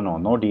 that's good to know.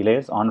 No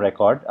delays on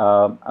record.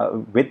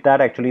 With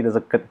that, actually, there's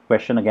a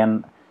question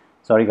again.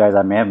 Sorry, guys,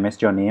 I may have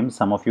missed your names,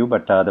 some of you,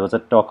 but there was a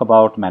talk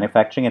about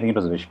manufacturing. I think it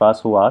was Vishwas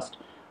who asked.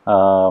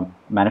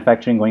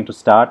 Manufacturing going to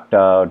start.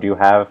 Do you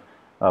have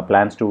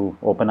plans to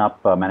open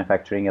up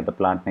manufacturing at the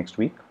plant next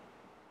week?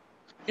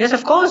 Yes,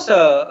 of course.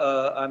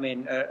 I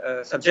mean,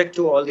 subject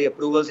to all the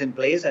approvals in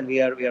place, and we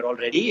are all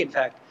ready. In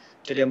fact,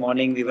 today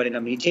morning we were in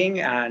a meeting,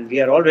 and we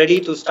are all ready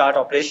to start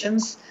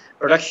operations,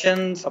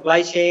 production,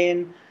 supply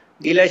chain,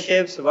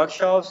 dealerships,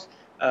 workshops.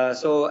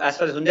 So as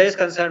far as Hyundai is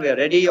concerned, we are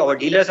ready. Our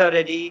dealers are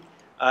ready.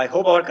 I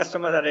hope our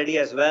customers are ready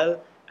as well.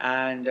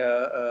 And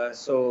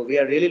so we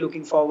are really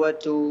looking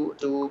forward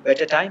to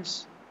better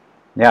times.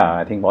 Yeah,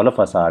 I think all of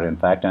us are, in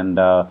fact. And,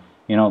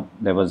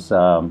 there was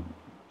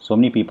so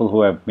many people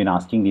who have been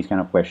asking these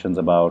kind of questions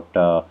about,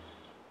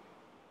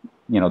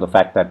 the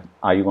fact that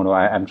are you going to,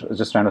 I'm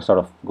just trying to sort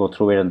of go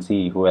through it and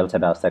see who else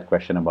had asked that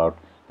question about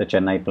the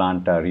Chennai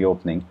plant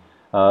reopening.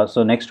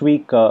 So next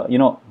week,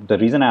 the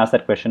reason I asked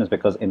that question is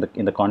because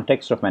in the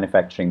context of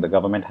manufacturing, the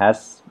government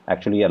has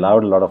actually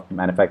allowed a lot of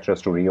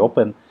manufacturers to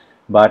reopen,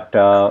 but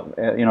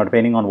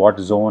depending on what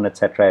zone,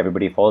 etc.,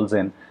 everybody falls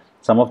in,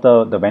 some of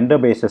the vendor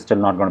base is still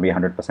not going to be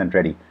 100%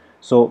 ready.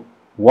 So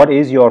what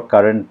is your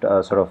current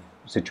sort of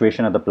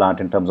situation at the plant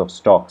in terms of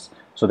stocks,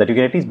 so that you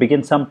can at least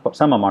begin some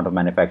amount of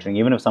manufacturing,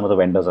 even if some of the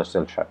vendors are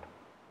still shut?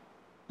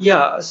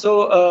 Yeah,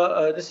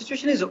 so the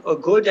situation is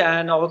good,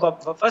 and our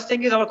first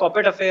thing is our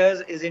corporate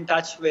affairs is in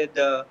touch with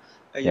the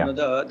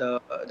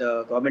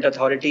government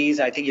authorities.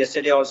 I think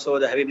yesterday also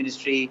the heavy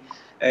industry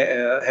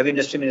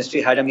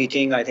ministry had a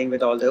meeting, I think,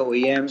 with all the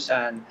OEMs,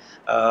 and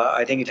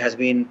I think it has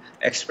been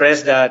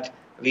expressed that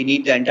we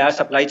need the entire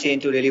supply chain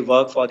to really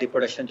work for the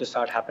production to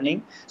start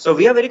happening. So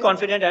we are very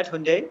confident at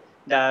Hyundai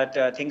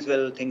that things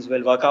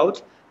will work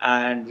out,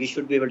 and we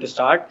should be able to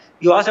start.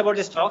 You asked about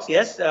the stocks.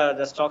 Yes,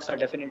 the stocks are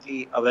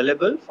definitely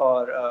available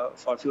for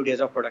a few days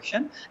of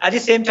production. At the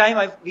same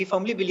time, we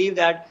firmly believe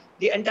that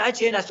the entire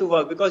chain has to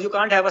work, because you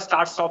can't have a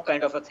start-stop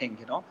kind of a thing,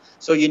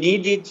 So you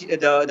need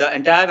the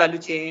entire value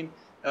chain,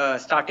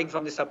 starting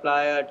from the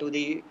supplier to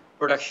the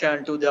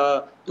production to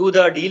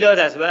the dealers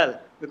as well.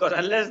 Because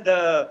unless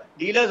the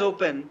dealers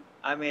open,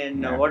 I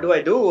mean, what do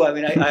I do? I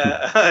mean,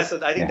 so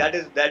I think that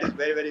is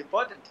very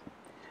important.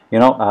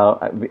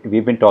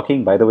 We've been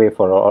talking, by the way,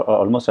 for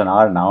almost an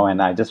hour now,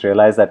 and I just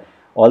realized that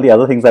all the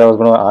other things that I was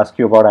going to ask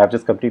you about, I've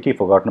just completely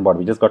forgotten about.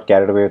 We just got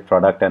carried away with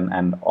product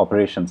and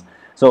operations.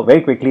 So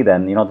very quickly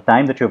then, the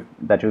time that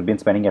you've been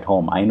spending at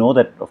home, I know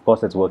that, of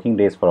course, it's working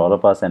days for all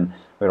of us, and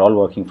we're all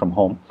working from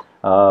home.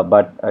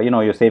 But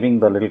you're saving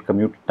the little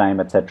commute time,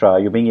 etc. Are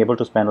you being able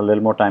to spend a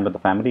little more time with the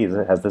family?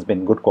 Has this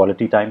been good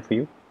quality time for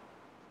you?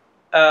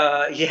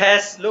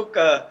 Yes. Look,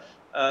 let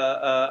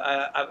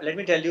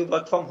me tell you,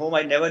 work from home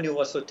I never knew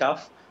was so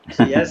tough.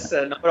 So yes,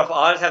 number of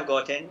hours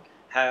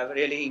have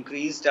really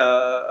increased.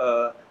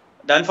 The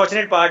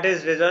unfortunate part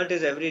is result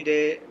is every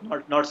day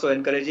not so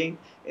encouraging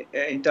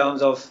in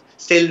terms of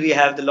still we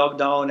have the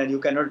lockdown, and you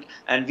cannot,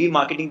 and we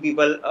marketing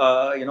people,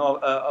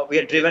 we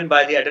are driven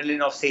by the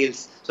adrenaline of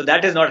sales. So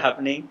that is not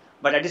happening.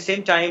 But at the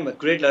same time, a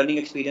great learning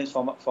experience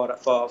for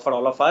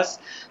all of us.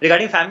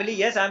 Regarding family,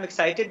 yes, I'm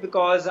excited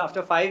because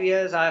after 5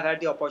 years, I've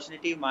had the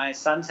opportunity. My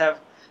sons have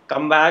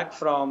come back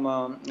from,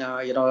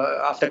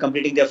 after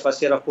completing their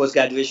first year of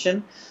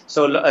post-graduation.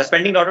 So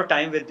spending a lot of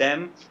time with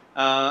them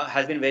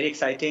has been very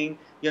exciting.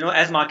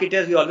 As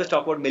marketers, we always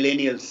talk about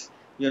millennials.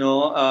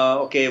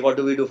 Okay, what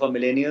do we do for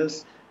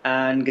millennials?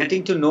 And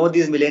getting to know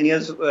these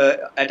millennials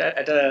at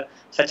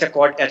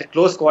a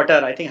close quarter,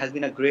 I think, has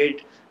been a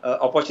great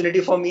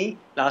opportunity for me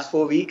last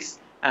 4 weeks.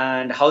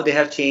 and how they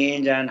have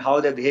changed and how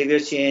their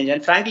behaviors change.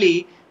 And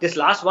frankly, this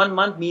last 1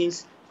 month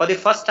means for the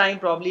first time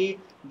probably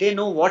they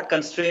know what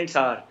constraints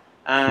are,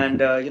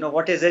 and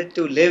what is it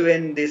to live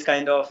in these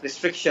kind of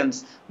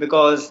restrictions,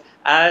 because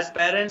as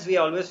parents we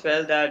always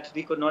felt that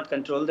we could not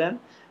control them,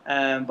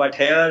 but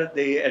here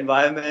the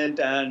environment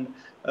and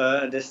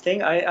this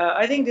thing,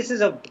 I think this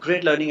is a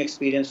great learning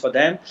experience for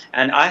them,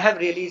 and I have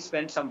really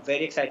spent some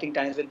very exciting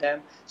times with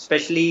them,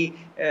 especially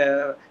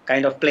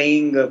kind of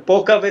playing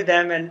poker with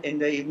them and in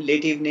the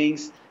late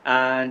evenings,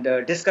 and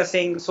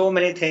discussing so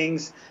many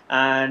things,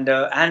 and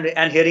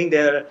hearing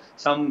their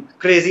some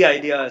crazy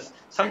ideas.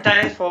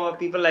 Sometimes for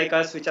people like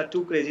us, which are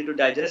too crazy to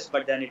digest,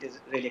 but then it is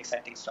really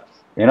exciting stuff.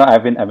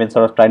 I've been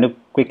sort of trying to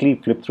quickly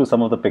flip through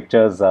some of the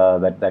pictures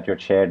that you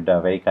had shared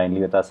very kindly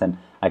with us, and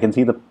I can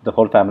see the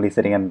whole family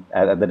sitting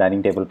at the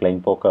dining table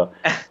playing poker.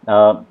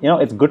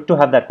 It's good to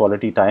have that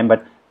quality time.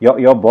 But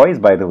your boys,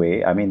 by the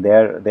way, I mean,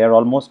 they're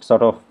almost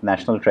sort of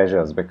national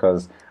treasures,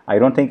 because I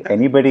don't think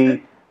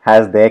anybody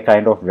has their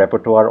kind of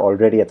repertoire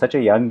already at such a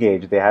young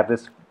age. They have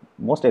this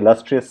most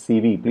illustrious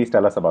CV. Please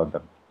tell us about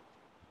them.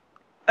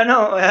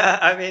 No,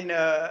 I mean,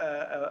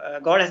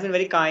 God has been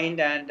very kind,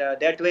 and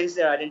they're twins.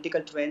 They're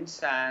identical twins,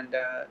 and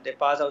they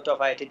pass out of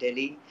IIT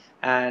Delhi,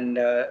 and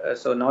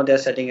so now they're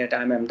studying at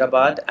IIM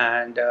Ahmedabad,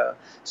 and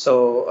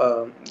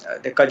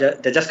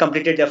they just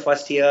completed their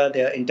first year.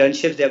 Their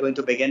internships they are going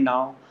to begin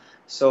now.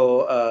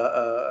 So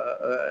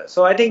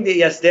I think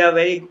yes, they are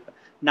very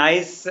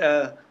nice.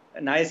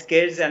 Nice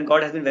kids, and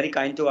God has been very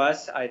kind to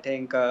us. I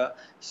think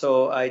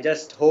so. I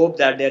just hope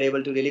that they are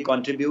able to really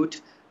contribute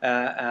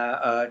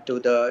to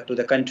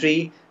the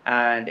country,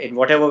 and in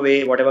whatever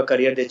way, whatever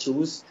career they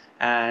choose.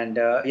 And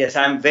yes,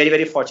 I'm very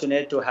very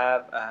fortunate to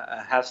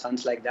have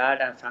sons like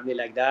that and family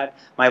like that.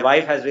 My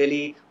wife has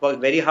really worked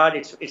very hard.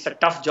 It's a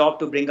tough job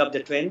to bring up the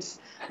twins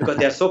because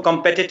they are so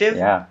competitive.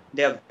 Yeah.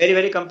 They are very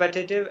very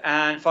competitive,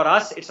 and for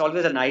us, it's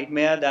always a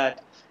nightmare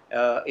that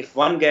if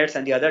one gets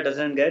and the other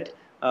doesn't get.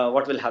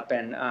 What will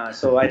happen?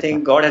 So I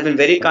think God has been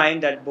very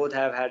kind that both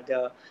have had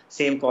the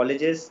same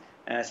colleges,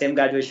 same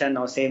graduation,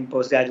 now same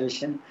post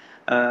graduation,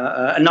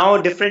 now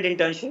different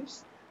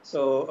internships.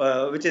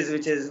 So which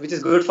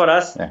is good for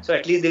us. Yeah. So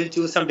at least they'll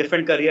choose some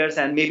different careers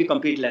and maybe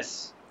compete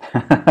less.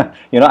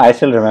 I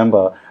still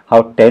remember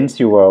how tense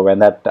you were when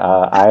that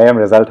IIM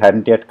result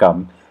hadn't yet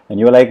come, and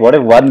you were like, "What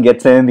if one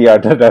gets in, the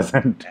other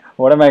doesn't?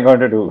 What am I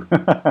going to do?"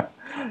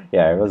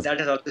 Yeah, it was. That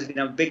has always been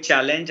a big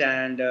challenge,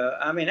 and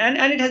I mean, and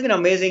it has been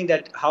amazing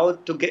that how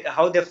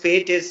their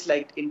fate is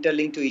like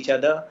interlinked to each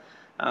other.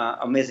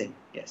 Amazing,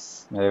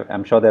 yes,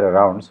 I'm sure they're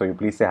around, so you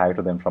please say hi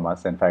to them from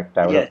us. In fact,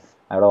 yes.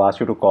 I would have asked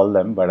you to call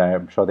them, but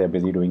I'm sure they're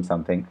busy doing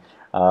something.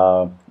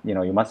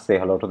 You must say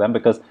hello to them,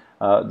 because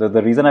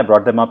the reason I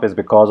brought them up is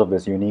because of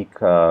this unique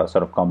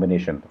sort of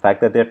combination. The fact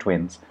that they're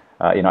twins,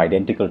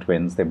 identical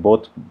twins. They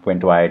both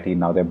went to IIT.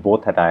 Now they're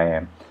both at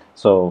IIM.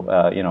 So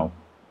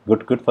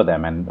good for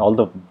them, and all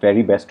the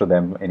very best to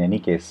them in any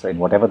case, in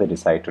whatever they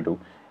decide to do.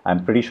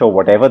 I'm pretty sure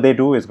whatever they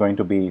do is going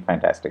to be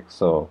fantastic.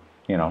 So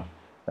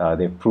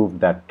they've proved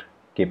that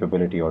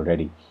capability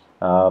already.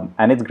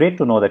 And it's great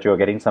to know that you're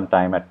getting some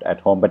time at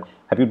home. But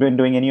have you been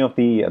doing any of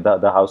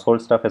the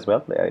household stuff as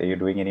well? Are you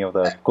doing any of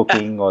the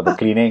cooking or the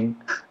cleaning?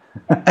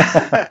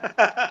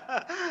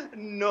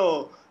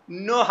 No,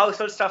 no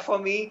household stuff for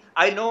me.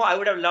 I know I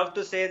would have loved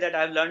to say that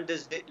I've learned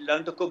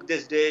to cook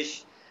this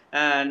dish,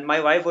 and my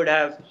wife would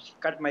have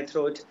cut my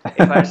throat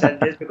if I had said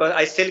this, because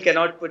I still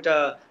cannot put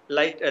a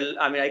light.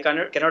 I mean, I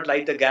cannot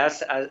light the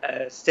gas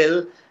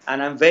still,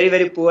 and I'm very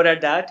very poor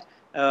at that.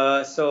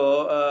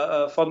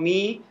 For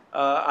me,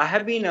 I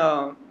have been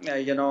a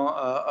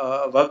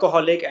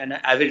workaholic and an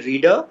avid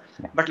reader.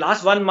 But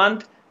last 1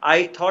 month,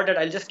 I thought that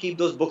I'll just keep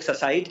those books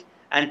aside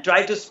and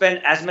try to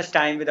spend as much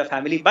time with the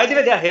family. By the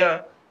way, they are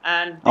here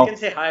and they can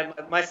say hi.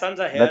 My sons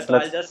are here, so I'll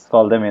Let's just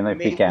call them in if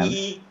we can.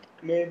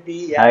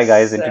 Maybe Hi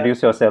guys, yes.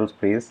 introduce yourselves,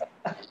 please.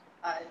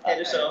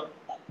 Hello, sir.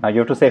 Now you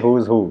have to say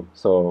who's who,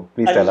 so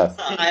please tell us.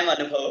 I'm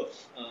Anubhav.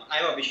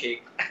 I'm Abhishek.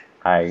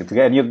 Hi,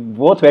 and you're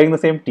both wearing the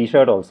same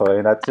T-shirt also. I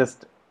mean, that's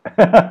just.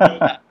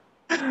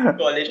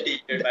 College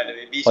T-shirt, by the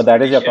way. Oh,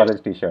 that is your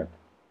college T-shirt.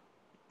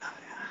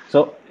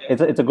 So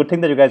it's a good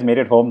thing that you guys made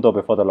it home though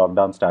before the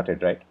lockdown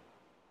started, right?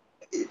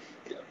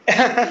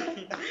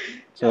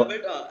 So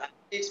But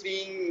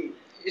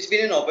it's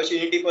been an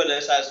opportunity for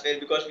us as well,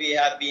 because we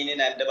have been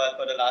in Ahmedabad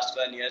for the last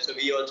 1 year, so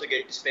we also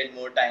get to spend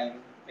more time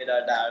with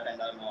our dad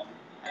and our mom.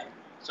 And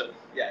so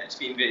yeah, it's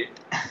been great.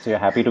 so you're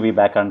happy to be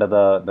back under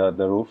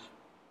the roof?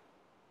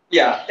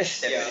 Yeah,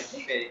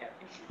 definitely. Very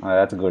happy.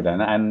 That's good.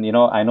 And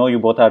I know you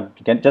both are.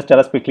 Can just tell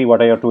us quickly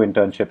what are your two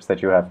internships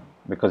that you have,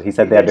 because he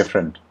said they are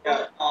different.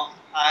 Yeah,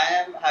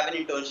 have an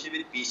internship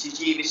with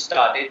BCG, which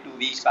started 2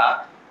 weeks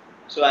back.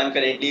 So I'm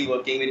currently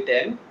working with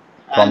them.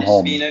 From And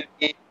home. It's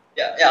been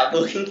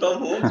working from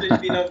home. So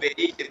it's been a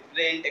very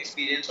different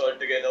experience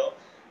altogether.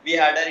 We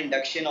had our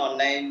induction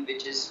online,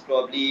 which is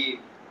probably,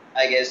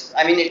 I guess,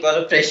 I mean, it was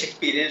a fresh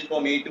experience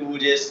for me to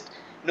just,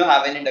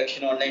 have an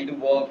induction online, to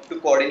work, to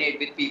coordinate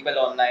with people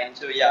online.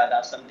 So yeah,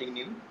 that's something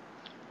new.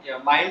 Yeah,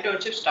 my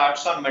internship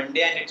starts on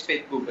Monday and it's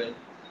with Google.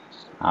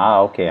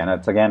 Okay, and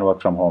it's again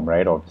work from home,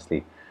 right?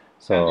 Obviously.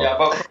 So Yeah,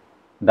 but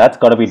that's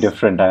got to be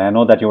different. And I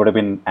know that you would have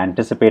been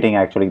anticipating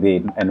actually the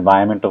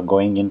environment of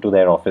going into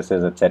their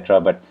offices,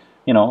 etc. But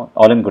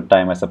all in good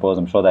time, I suppose.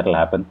 I'm sure that'll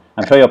happen.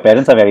 I'm sure your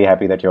parents are very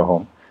happy that you're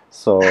home.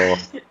 So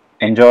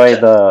enjoy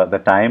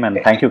the time, and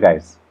thank you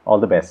guys. All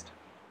the best.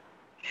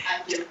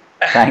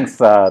 Thanks,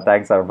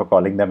 Arun, for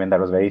calling them in. That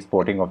was very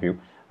sporting of you.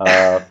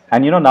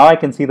 And now I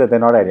can see that they're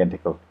not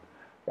identical.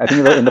 I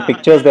think in the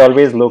pictures they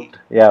always looked,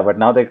 yeah, but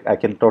now I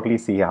can totally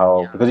see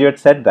how, Yeah. because you had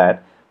said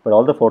that, but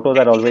all the photos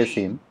I'd always Technically,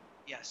 seen.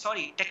 yeah,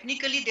 sorry.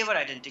 Technically, they were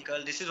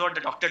identical. This is what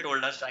the doctor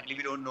told us. Frankly,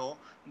 we don't know,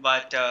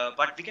 but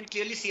we can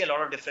clearly see a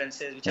lot of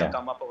differences which have Yeah.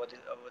 come up over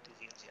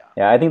these years. Yeah.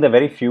 Yeah, I think there are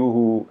very few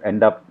who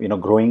end up,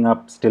 growing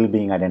up still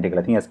being identical.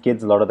 I think as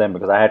kids, a lot of them,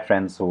 because I had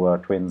friends who were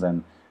twins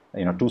and,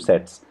 two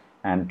sets.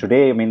 And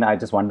today, I mean, I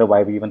just wonder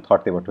why we even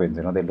thought they were twins.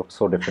 They look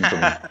so different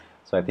to me.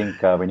 So I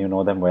think when you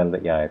know them well,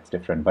 yeah, it's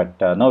different. But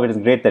no, it is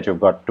great that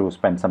you've got to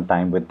spend some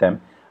time with them.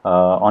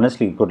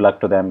 Honestly, good luck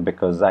to them,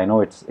 because I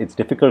know it's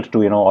difficult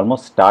to,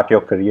 almost start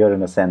your career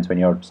in a sense when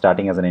you're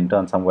starting as an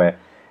intern somewhere,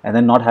 and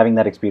then not having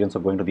that experience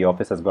of going to the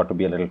office has got to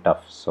be a little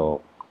tough.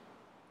 So,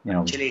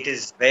 Actually, it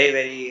is very,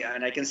 very,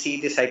 and I can see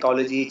the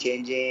psychology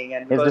changing.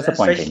 And it's because,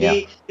 disappointing. Yeah,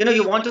 especially,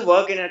 you want to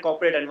work in a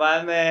corporate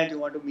environment, you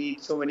want to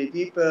meet so many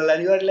people,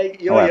 and you are like,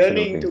 oh, you're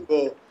yearning absolutely. to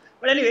go.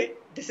 But anyway,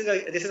 this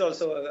is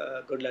also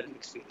a good learning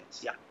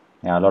experience. Yeah.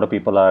 Yeah, a lot of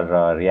people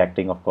are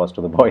reacting, of course,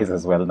 to the boys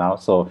as well now.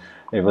 So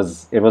it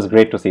was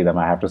great to see them,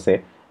 I have to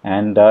say,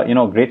 and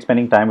great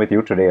spending time with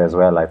you today as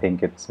well. I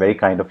think it's very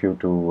kind of you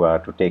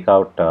to take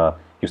out.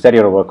 You said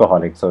you're a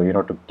workaholic, so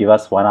to give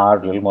us 1 hour,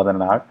 a little more than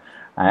an hour.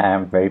 I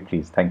am very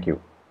pleased. Thank you.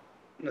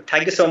 No,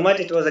 thank you so much.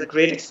 It was a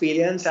great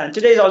experience. And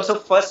today is also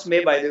 1st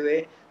May, by the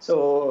way.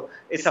 So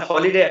it's a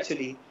holiday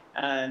actually.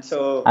 And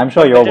so I'm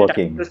sure what you're better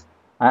time working. to,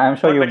 I'm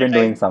sure what you've better been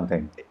doing time?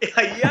 something.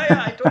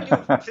 Yeah, I told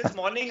you since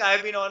morning I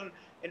have been on.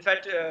 In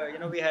fact,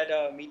 we had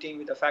a meeting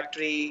with the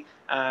factory,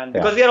 and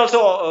Yeah, because we are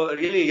also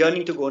really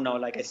yearning to go now,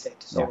 like I said.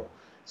 yeah.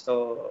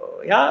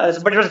 So yeah,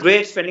 but it was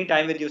great spending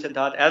time with you,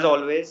 Siddharth, as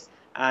always.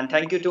 And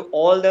thank you to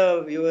all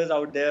the viewers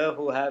out there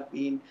who have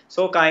been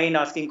so kind,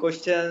 asking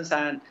questions.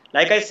 And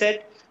like I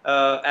said,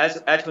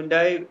 as at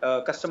Hyundai,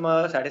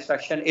 customer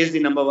satisfaction is the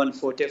number one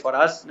forte for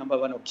us, number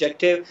one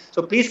objective.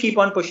 So please keep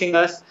on pushing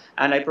us,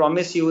 and I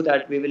promise you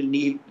that we will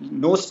leave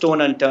no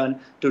stone unturned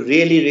to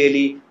really,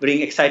 really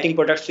bring exciting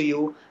products to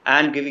you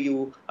and give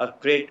you a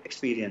great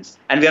experience.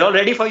 And we are all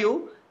ready for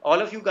you. All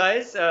of you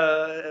guys,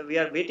 we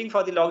are waiting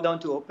for the lockdown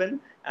to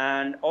open,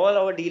 and all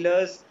our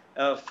dealers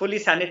fully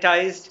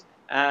sanitized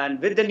and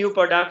with the new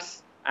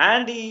products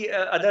and the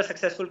other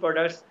successful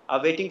products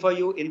are waiting for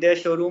you in their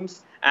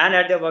showrooms and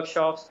at their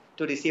workshops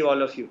to receive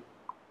all of you.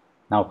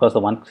 Now, of course, the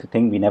one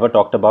thing we never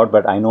talked about,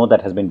 but I know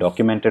that has been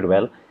documented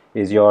well,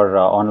 is your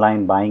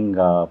online buying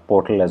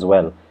portal as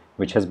well,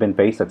 which has been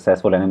very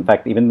successful. And in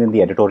fact, even in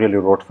the editorial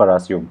you wrote for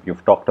us,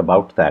 you've talked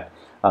about that.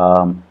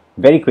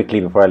 Very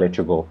quickly before I let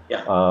you go,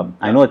 Yeah.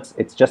 I know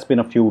it's just been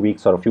a few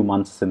weeks or a few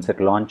months since it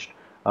launched.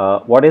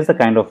 What is the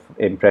kind of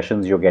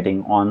impressions you're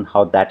getting on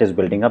how that is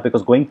building up?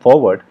 Because going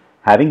forward,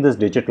 having this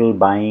digital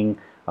buying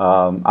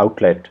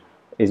outlet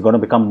is going to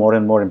become more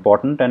and more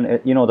important. And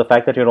the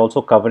fact that you're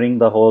also covering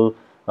the whole,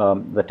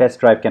 the test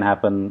drive can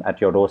happen at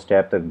your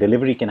doorstep, the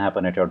delivery can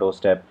happen at your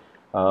doorstep.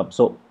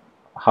 So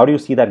how do you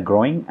see that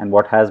growing, and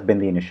what has been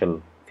the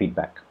initial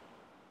feedback?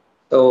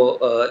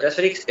 So that's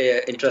very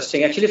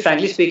interesting. Actually,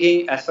 frankly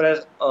speaking, as far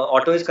as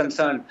auto is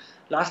concerned,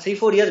 last 3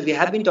 4 years we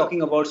have been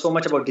talking about so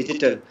much about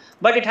digital,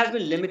 but it has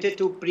been limited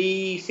to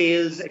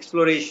pre-sales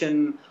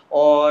exploration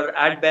or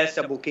at best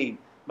a booking.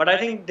 But I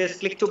think this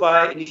click to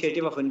buy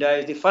initiative of Hyundai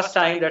is the first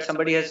time that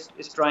somebody is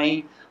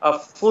trying a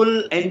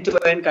full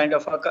end-to-end kind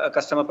of a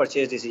customer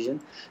purchase decision.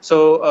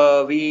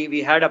 So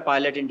we had a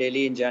pilot in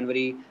Delhi in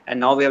January, and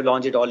now we have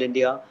launched it all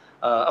India.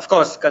 Of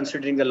course,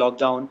 considering the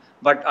lockdown,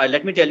 but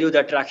let me tell you,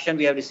 the traction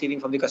we are receiving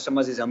from the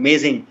customers is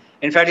amazing.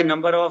 In fact, the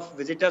number of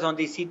visitors on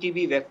the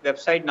CTB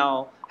website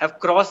now have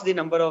crossed the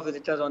number of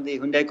visitors on the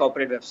Hyundai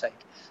corporate website.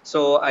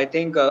 So I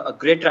think a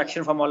great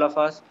traction from all of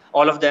us,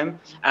 all of them.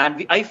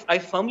 And I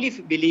firmly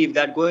believe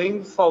that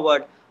going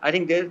forward, I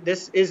think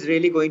this is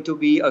really going to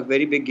be a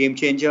very big game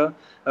changer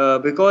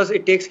because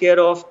it takes care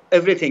of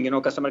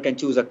everything. Customer can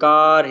choose a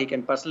car, he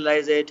can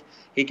personalize it,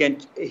 he can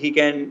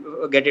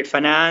get it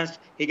financed,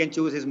 he can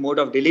choose his mode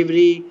of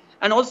delivery,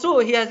 and also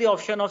he has the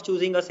option of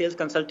choosing a sales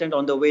consultant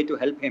on the way to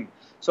help him.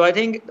 So I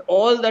think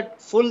all that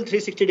full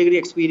 360-degree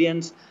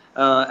experience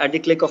at the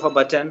click of a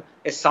button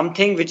is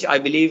something which I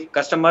believe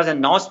customers,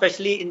 and now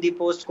especially in the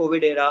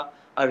post-COVID era,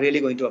 are really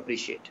going to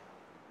appreciate.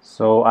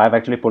 So I've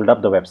actually pulled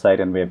up the website,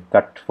 and we've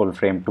cut full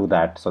frame to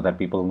that so that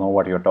people know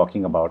what you're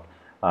talking about.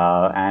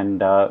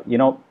 And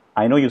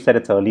I know you said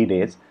it's early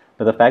days,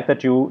 but the fact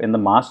that you in the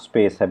mass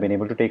space have been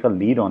able to take a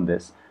lead on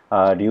this,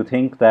 do you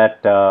think that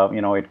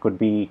it could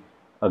be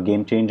a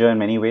game changer in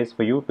many ways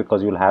for you,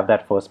 because you'll have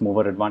that first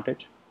mover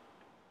advantage?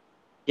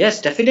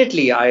 Yes,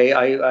 definitely.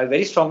 I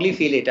very strongly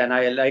feel it.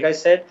 And like I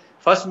said,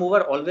 first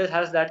mover always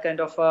has that kind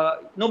of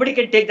nobody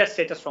can take that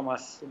status from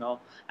us,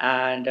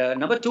 And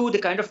number two, the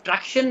kind of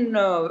traction,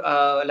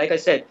 like I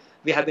said,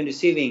 we have been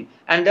receiving.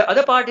 And the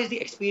other part is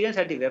the experience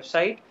at the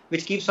website,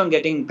 which keeps on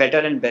getting better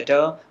and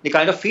better. The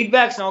kind of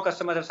feedbacks now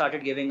customers have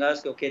started giving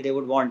us, okay, they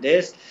would want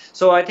this.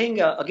 So I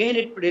think, again,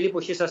 it really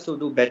pushes us to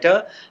do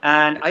better.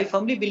 And I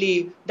firmly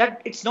believe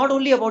that it's not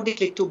only about the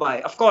click to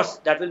buy. Of course,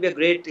 that will be a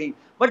great thing.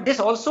 But this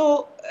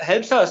also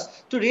helps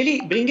us to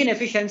really bring in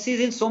efficiencies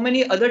in so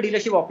many other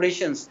dealership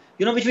operations,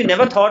 which we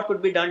never thought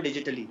could be done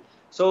digitally.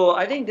 So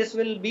I think this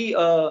will be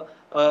a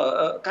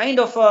kind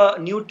of a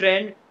new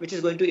trend which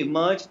is going to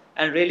emerge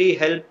and really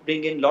help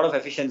bring in a lot of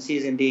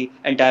efficiencies in the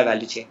entire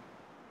value chain.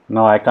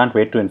 No, I can't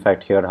wait to in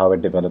fact hear how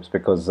it develops,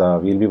 because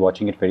we'll be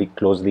watching it very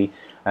closely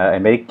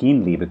and very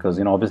keenly, because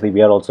obviously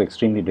we are also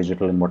extremely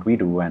digital in what we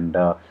do, and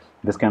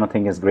this kind of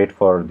thing is great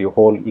for the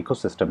whole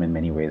ecosystem in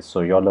many ways.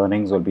 So your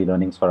learnings will be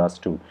learnings for us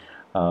too.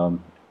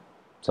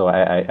 So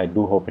I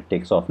do hope it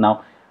takes off.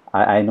 Now,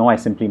 I know I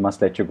simply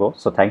must let you go.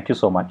 So thank you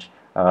so much.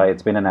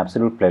 It's been an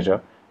absolute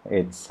pleasure.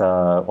 It's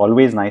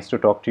always nice to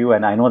talk to you.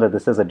 And I know that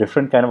this is a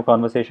different kind of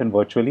conversation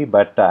virtually,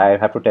 but I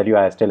have to tell you,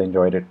 I still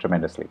enjoyed it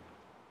tremendously.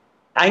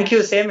 Thank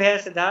you. Same here,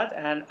 Siddharth.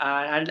 And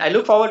I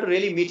look forward to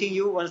really meeting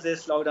you once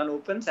this lockdown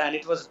opens. And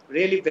it was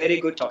really very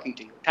good talking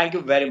to you. Thank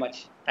you very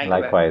much. Thank you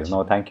very Likewise. much.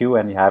 No, thank you.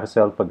 And you have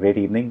yourself a great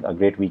evening, a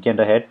great weekend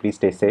ahead. Please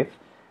stay safe.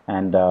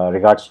 And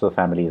regards to the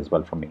family as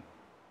well from me.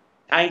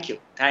 Thank you.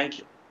 Thank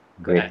you.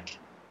 Great. Good night.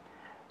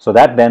 So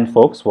that then,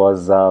 folks,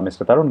 was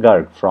Mr. Tarun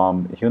Garg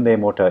from Hyundai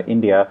Motor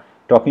India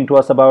talking to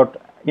us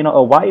about,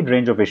 a wide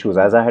range of issues,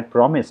 as I had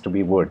promised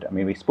we would. I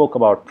mean, we spoke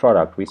about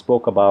product, we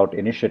spoke about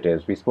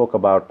initiatives, we spoke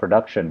about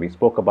production, we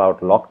spoke about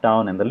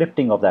lockdown and the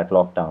lifting of that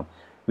lockdown.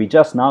 We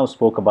just now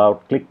spoke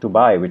about Click to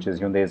Buy, which is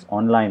Hyundai's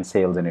online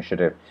sales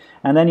initiative.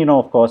 And then,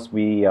 of course,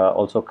 we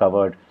also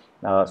covered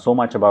so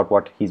much about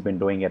what he's been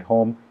doing at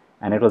home.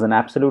 And it was an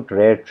absolute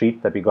rare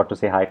treat that we got to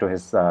say hi to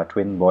his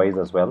twin boys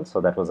as well.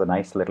 So that was a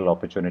nice little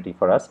opportunity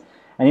for us.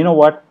 And you know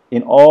what?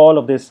 In all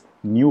of this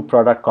new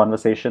product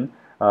conversation,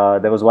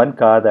 there was one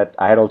car that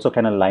I had also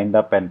kind of lined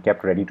up and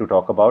kept ready to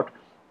talk about.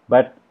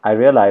 But I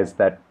realized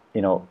that,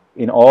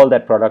 in all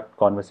that product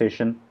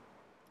conversation,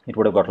 it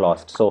would have got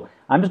lost. So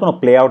I'm just going to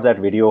play out that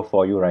video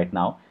for you right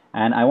now.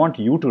 And I want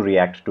you to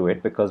react to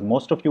it, because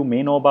most of you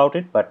may know about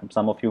it, but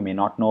some of you may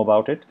not know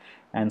about it.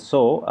 And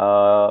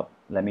so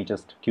let me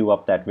just queue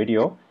up that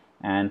video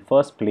and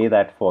first play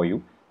that for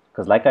you,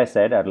 because like I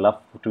said, I'd love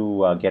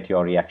to get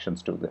your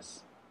reactions to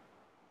this.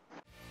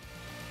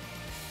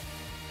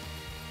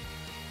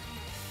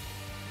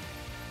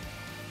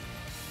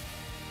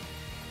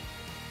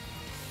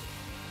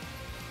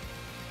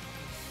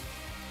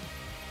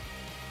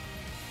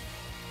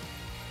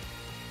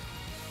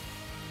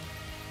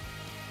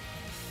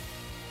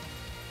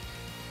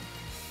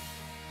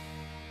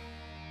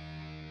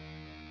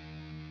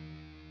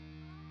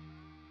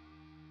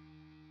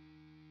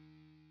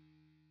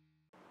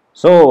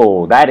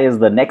 So that is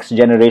the next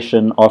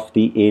generation of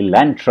the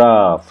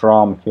Elantra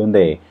from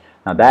Hyundai.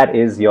 Now that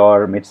is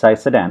your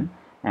mid-size sedan,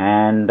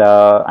 and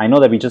I know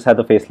that we just had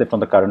the facelift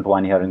on the current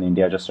one here in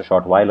India just a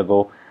short while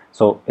ago,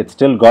 so it's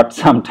still got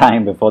some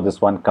time before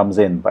this one comes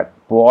in, but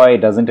boy,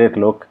 doesn't it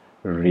look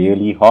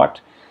really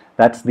hot.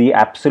 That's the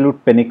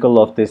absolute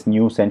pinnacle of this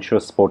new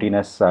sensuous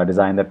sportiness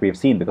design that we've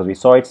seen, because we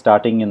saw it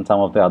starting in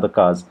some of the other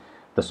cars.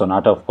 The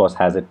Sonata, of course,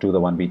 has it too, the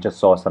one we just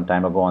saw some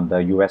time ago on the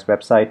US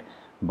website.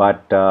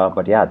 But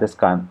yeah,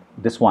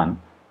 this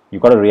one, you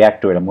got to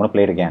react to it. I'm going to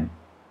play it again.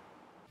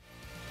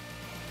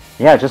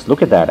 Yeah, just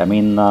look at that. I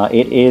mean,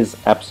 it is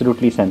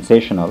absolutely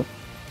sensational,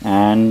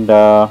 and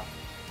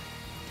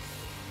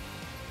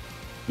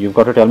you've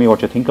got to tell me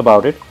what you think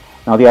about it.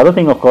 Now, the other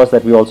thing, of course,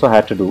 that we also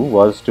had to do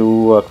was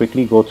to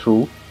quickly go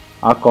through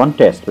our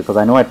contest, because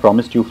I know I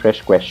promised you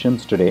fresh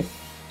questions today.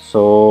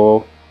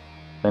 So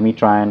let me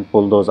try and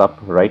pull those up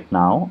right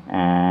now,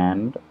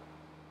 and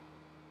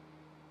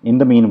in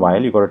the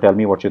meanwhile, you got to tell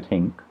me what you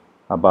think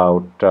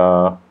about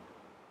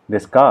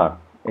this car.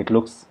 It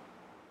looks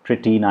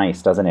pretty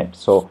nice, doesn't it?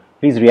 So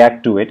please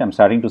react to it. I'm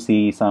starting to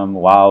see some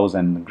wows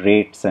and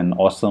greats and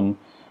awesome.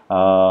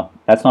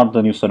 That's not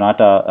the new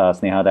Sonata,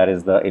 Sneha. That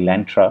is the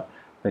Elantra.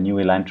 The new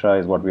Elantra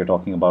is what we're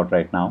talking about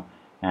right now.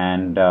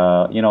 And,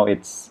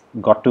 it's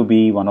got to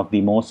be one of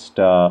the most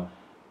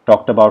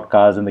talked about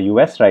cars in the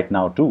US right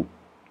now too.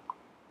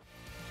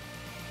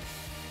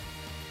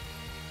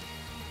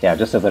 Yeah,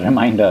 just as a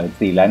reminder, it's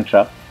the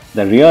Elantra.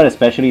 The rear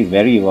especially is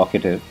very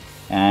evocative,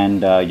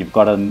 and you've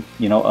got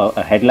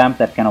a headlamp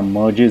that kind of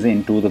merges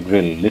into the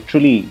grille.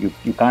 Literally,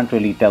 you can't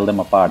really tell them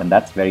apart, and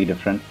that's very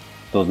different.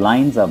 Those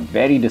lines are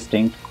very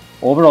distinct.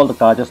 Overall, the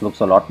car just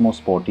looks a lot more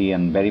sporty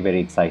and very, very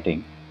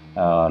exciting.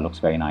 Looks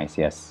very nice.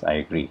 Yes, I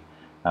agree.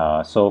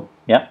 So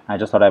yeah, I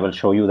just thought I will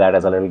show you that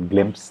as a little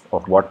glimpse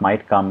of what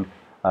might come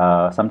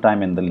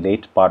sometime in the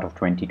late part of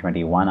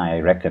 2021, I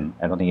reckon.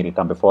 I don't think it'll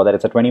come before that.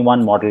 It's a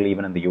 21 model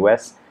even in the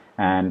US,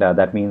 and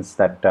that means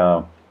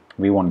that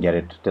we won't get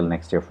it till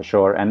next year for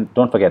sure. And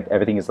don't forget,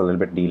 everything is a little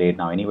bit delayed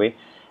now anyway.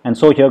 And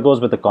so here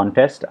goes with the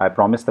contest. I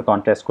promised the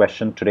contest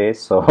question today,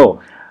 so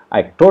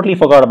I totally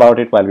forgot about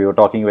it while we were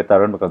talking with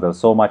Tarun because there's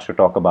so much to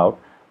talk about.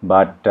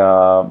 But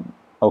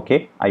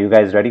okay, are you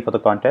guys ready for the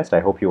contest? I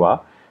hope you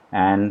are.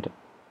 And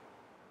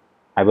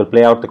I will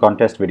play out the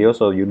contest video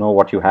so you know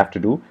what you have to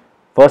do.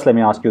 First, let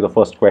me ask you the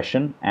first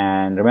question.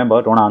 And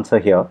remember, don't answer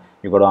here.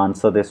 You've got to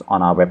answer this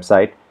on our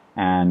website.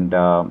 And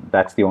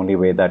that's the only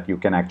way that you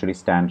can actually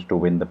stand to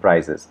win the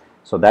prizes.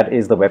 So that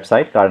is the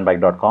website,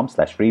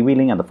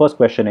 carandbike.com/freewheeling. And the first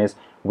question is,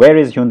 where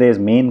is Hyundai's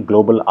main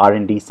global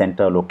R&D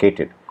center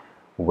located?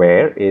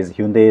 Where is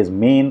Hyundai's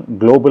main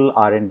global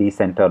R&D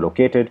center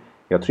located?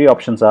 Your three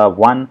options are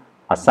 1.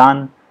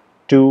 Asan,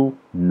 2.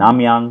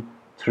 Namyang,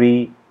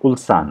 3.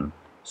 Ulsan.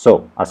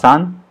 So,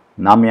 Asan,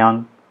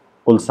 Namyang,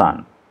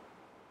 Ulsan.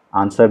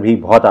 Answer bhi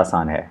bahut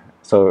aasan hai.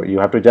 So, you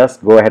have to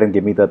just go ahead and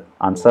give me the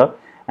answer.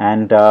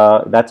 And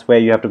that's where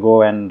you have to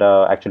go and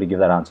actually give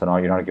that answer. No,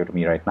 you're not going to give it to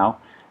me right now.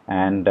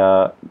 And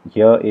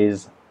here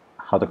is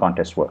how the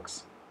contest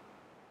works.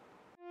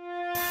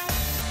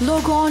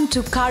 Log on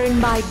to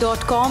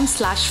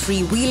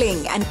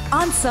carandbike.com/freewheeling and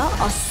answer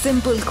a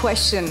simple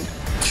question.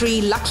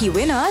 3 lucky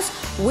winners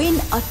win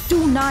a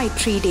 2-night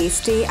 3-day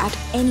stay at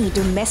any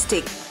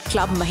domestic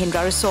Club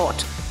Mahindra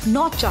resort.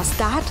 Not just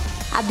that,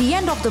 at the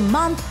end of the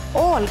month,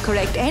 all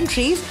correct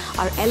entries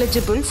are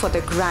eligible for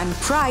the grand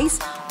prize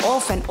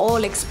of an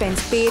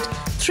all-expense paid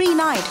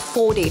 3-night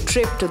 4-day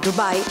trip to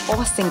Dubai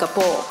or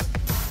Singapore.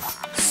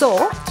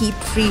 So, keep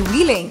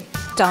freewheeling.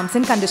 Terms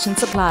and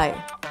conditions apply.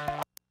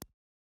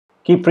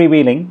 Keep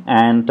freewheeling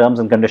and terms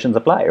and conditions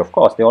apply. Of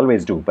course, they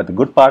always do. But the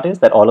good part is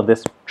that all of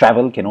this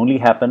travel can only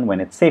happen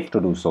when it's safe to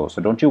do so.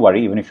 So don't you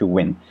worry, even if you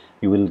win,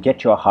 you will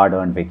get your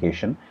hard-earned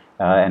vacation.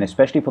 And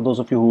especially for those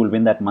of you who will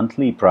win that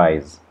monthly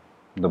prize,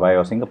 Dubai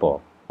or Singapore,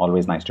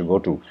 always nice to go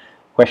to.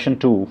 Question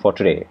 2 for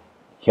today.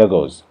 Here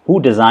goes. Who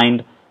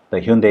designed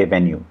the Hyundai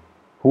Venue?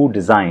 Who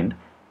designed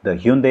the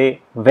Hyundai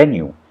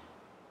Venue?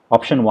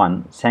 Option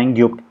 1,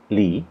 Sang-Yup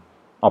Lee.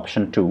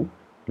 Option 2,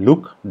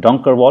 Luke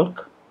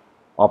Donkerwalk.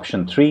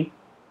 Option 3,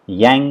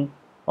 Jang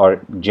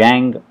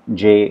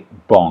J.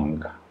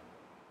 Bong.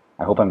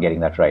 I hope I'm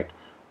getting that right.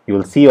 You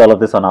will see all of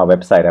this on our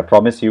website. I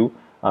promise you,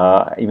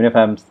 even if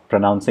I'm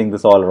pronouncing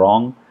this all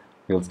wrong,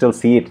 you'll still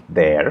see it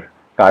there.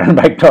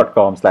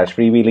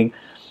 carandbike.com/freewheeling.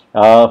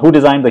 Who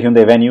designed the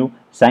Hyundai Venue?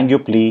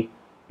 Sang-Yup Lee,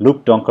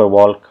 Luke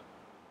Donkerwalk,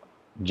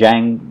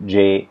 Jang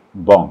J.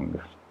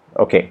 Bong.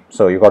 Okay,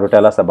 so you got to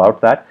tell us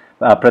about that.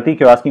 Pratik,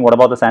 you're asking, what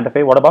about the Santa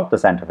Fe? What about the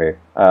Santa Fe?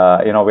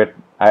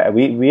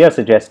 We are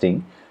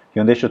suggesting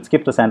Hyundai should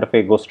skip the Santa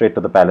Fe, go straight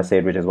to the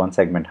Palisade, which is one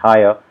segment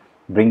higher,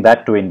 bring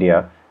that to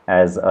India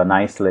as a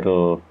nice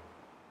little,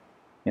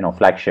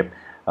 flagship.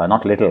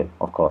 Not little,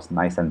 of course,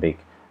 nice and big.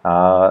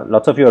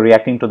 Lots of you are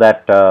reacting to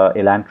that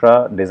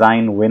Elantra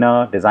design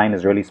winner. Design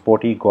is really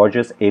sporty,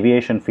 gorgeous,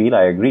 aviation feel.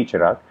 I agree,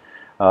 Chirag.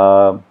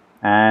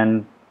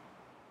 And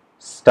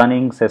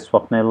stunning, says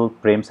Swapnil.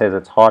 Prem says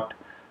it's hot.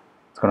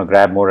 It's going to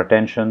grab more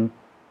attention.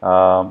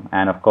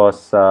 And of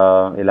course,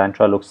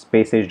 Elantra looks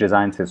space age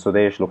design, says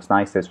Sudesh. Looks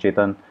nice, says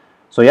Chetan.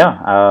 So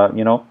yeah,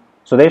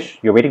 Sudesh,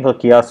 you're waiting for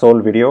Kia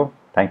Soul video.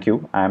 Thank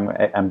you.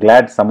 I'm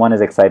glad someone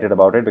is excited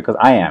about it because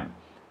I am.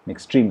 I'm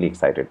extremely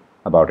excited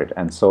about it.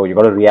 And so you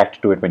got to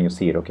react to it when you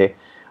see it, okay?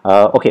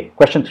 Okay,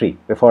 question 3.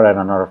 Before I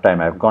run out of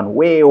time, I've gone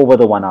way over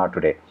the 1 hour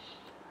today.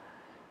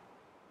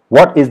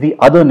 What is the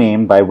other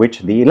name by which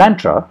the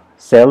Elantra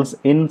sells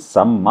in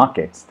some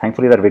markets?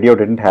 Thankfully, that video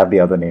didn't have the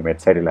other name. It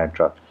said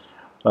Elantra.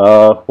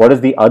 What is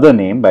the other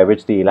name by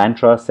which the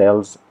Elantra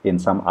sells in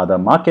some other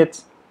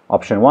markets?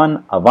 Option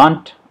 1,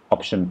 Avant.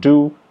 Option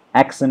 2,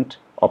 Accent.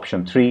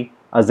 Option 3,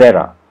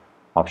 Azera.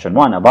 Option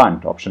 1,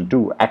 Avant. Option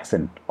 2,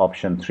 Accent.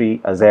 Option 3,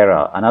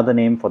 Azera. Another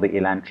name for the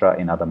Elantra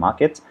in other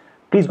markets.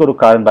 Please go to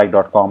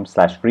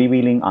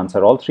carandbike.com/freewheeling.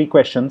 Answer all 3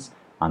 questions.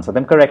 Answer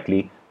them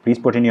correctly. Please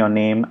put in your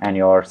name and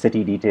your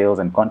city details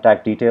and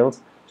contact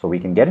details so we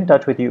can get in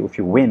touch with you if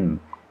you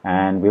win.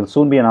 And we'll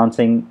soon be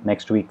announcing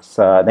next week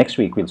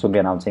we'll soon be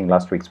announcing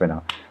last week's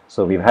winner.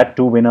 So we've had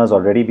 2 winners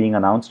already being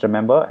announced,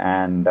 remember,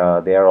 and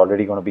they are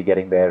already going to be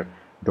getting their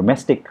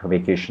domestic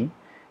vacation.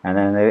 And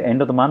then at the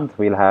end of the month,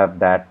 we'll have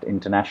that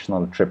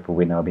international trip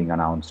winner being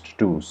announced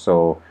too.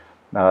 So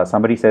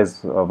somebody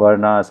says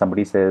Verna,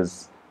 somebody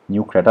says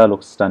new Creta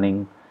looks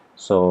stunning.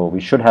 So we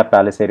should have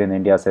Palisade in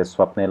India, says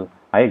Swapnil.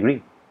 I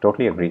agree,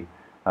 totally agree.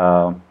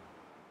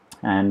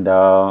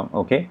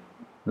 Okay.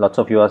 Lots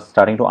of you are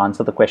starting to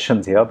answer the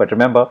questions here, but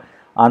remember,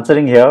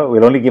 answering here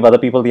will only give other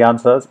people the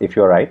answers if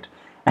you're right,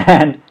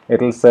 and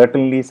it will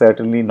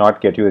certainly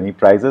not get you any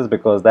prizes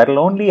because that will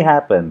only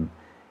happen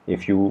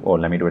if you,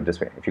 let me do it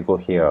this way, if you go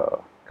here,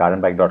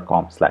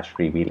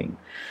 carandbike.com/freewheeling.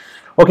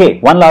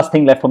 Okay, one last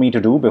thing left for me to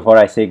do before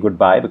I say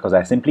goodbye, because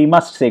I simply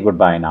must say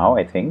goodbye now,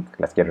 I think.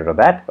 Let's get rid of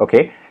that,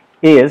 okay,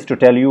 is to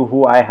tell you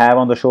who I have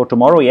on the show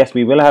tomorrow. Yes,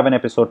 we will have an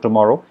episode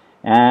tomorrow.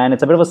 And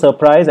it's a bit of a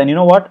surprise. And you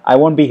know what? I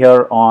won't be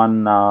here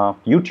on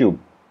YouTube.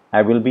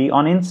 I will be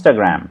on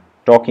Instagram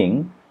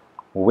talking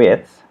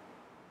with,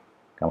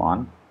 come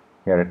on,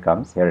 here it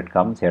comes,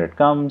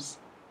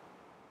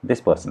 this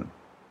person.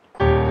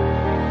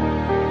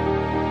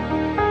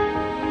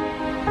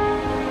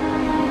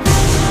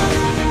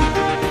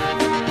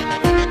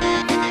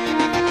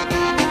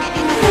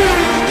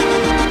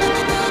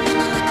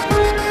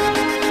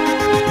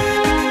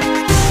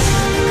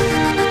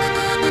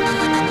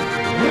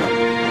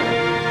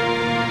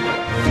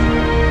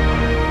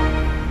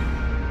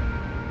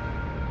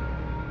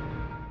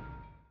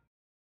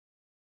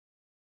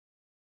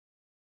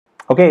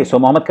 Okay, so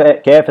Mohammad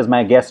Kaif is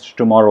my guest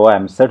tomorrow.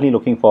 I'm certainly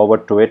looking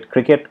forward to it.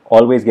 Cricket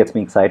always gets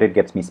me excited,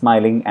 gets me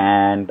smiling,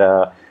 and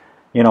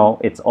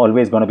it's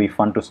always going to be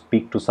fun to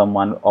speak to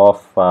someone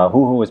of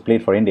who has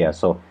played for India.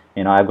 So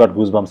I've got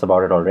goosebumps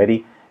about it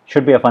already.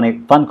 Should be a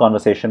fun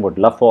conversation. Would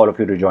love for all of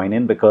you to join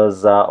in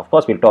because, of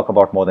course, we'll talk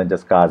about more than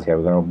just cars here.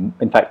 We're going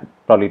to, in fact,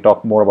 probably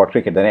talk more about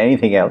cricket than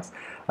anything else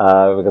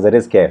because it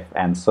is Kaif.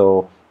 And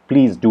so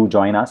please do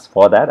join us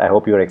for that. I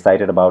hope you're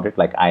excited about it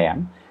like I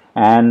am.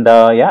 And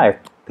yeah, I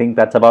think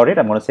that's about it.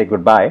 I'm going to say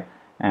goodbye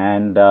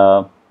and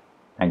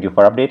thank you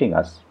for updating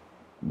us.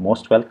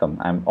 Most welcome.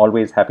 I'm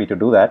always happy to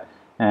do that.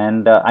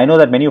 And I know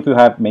that many of you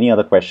have many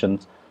other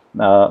questions.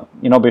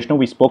 Bishnu,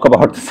 we spoke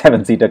about the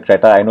 7-seater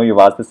Creta. I know you've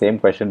asked the same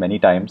question many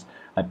times.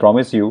 I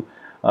promise you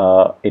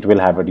it will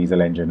have a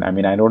diesel engine. I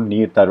mean, I don't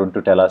need Tarun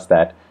to tell us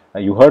that.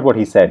 You heard what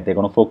he said. They're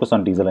going to focus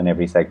on diesel in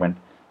every segment.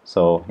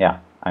 So yeah,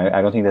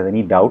 I don't think there's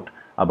any doubt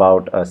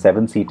about a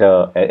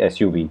 7-seater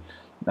SUV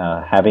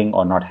having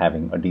or not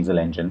having a diesel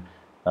engine.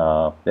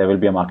 There will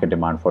be a market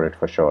demand for it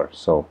for sure.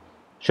 So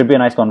should be a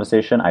nice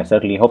conversation. I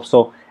certainly hope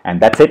so.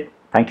 And that's it.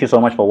 Thank you so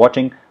much for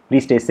watching.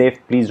 Please stay safe.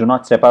 Please do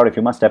not step out. If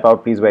you must step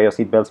out, please wear your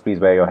seatbelts. Please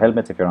wear your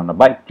helmets if you're on a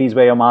bike. Please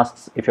wear your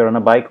masks if you're on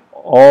a bike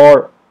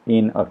or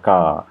in a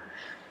car.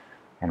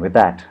 And with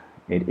that,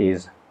 it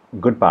is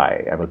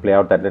goodbye. I will play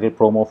out that little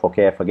promo for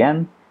KF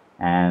again.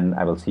 And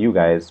I will see you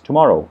guys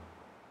tomorrow.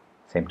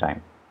 Same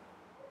time.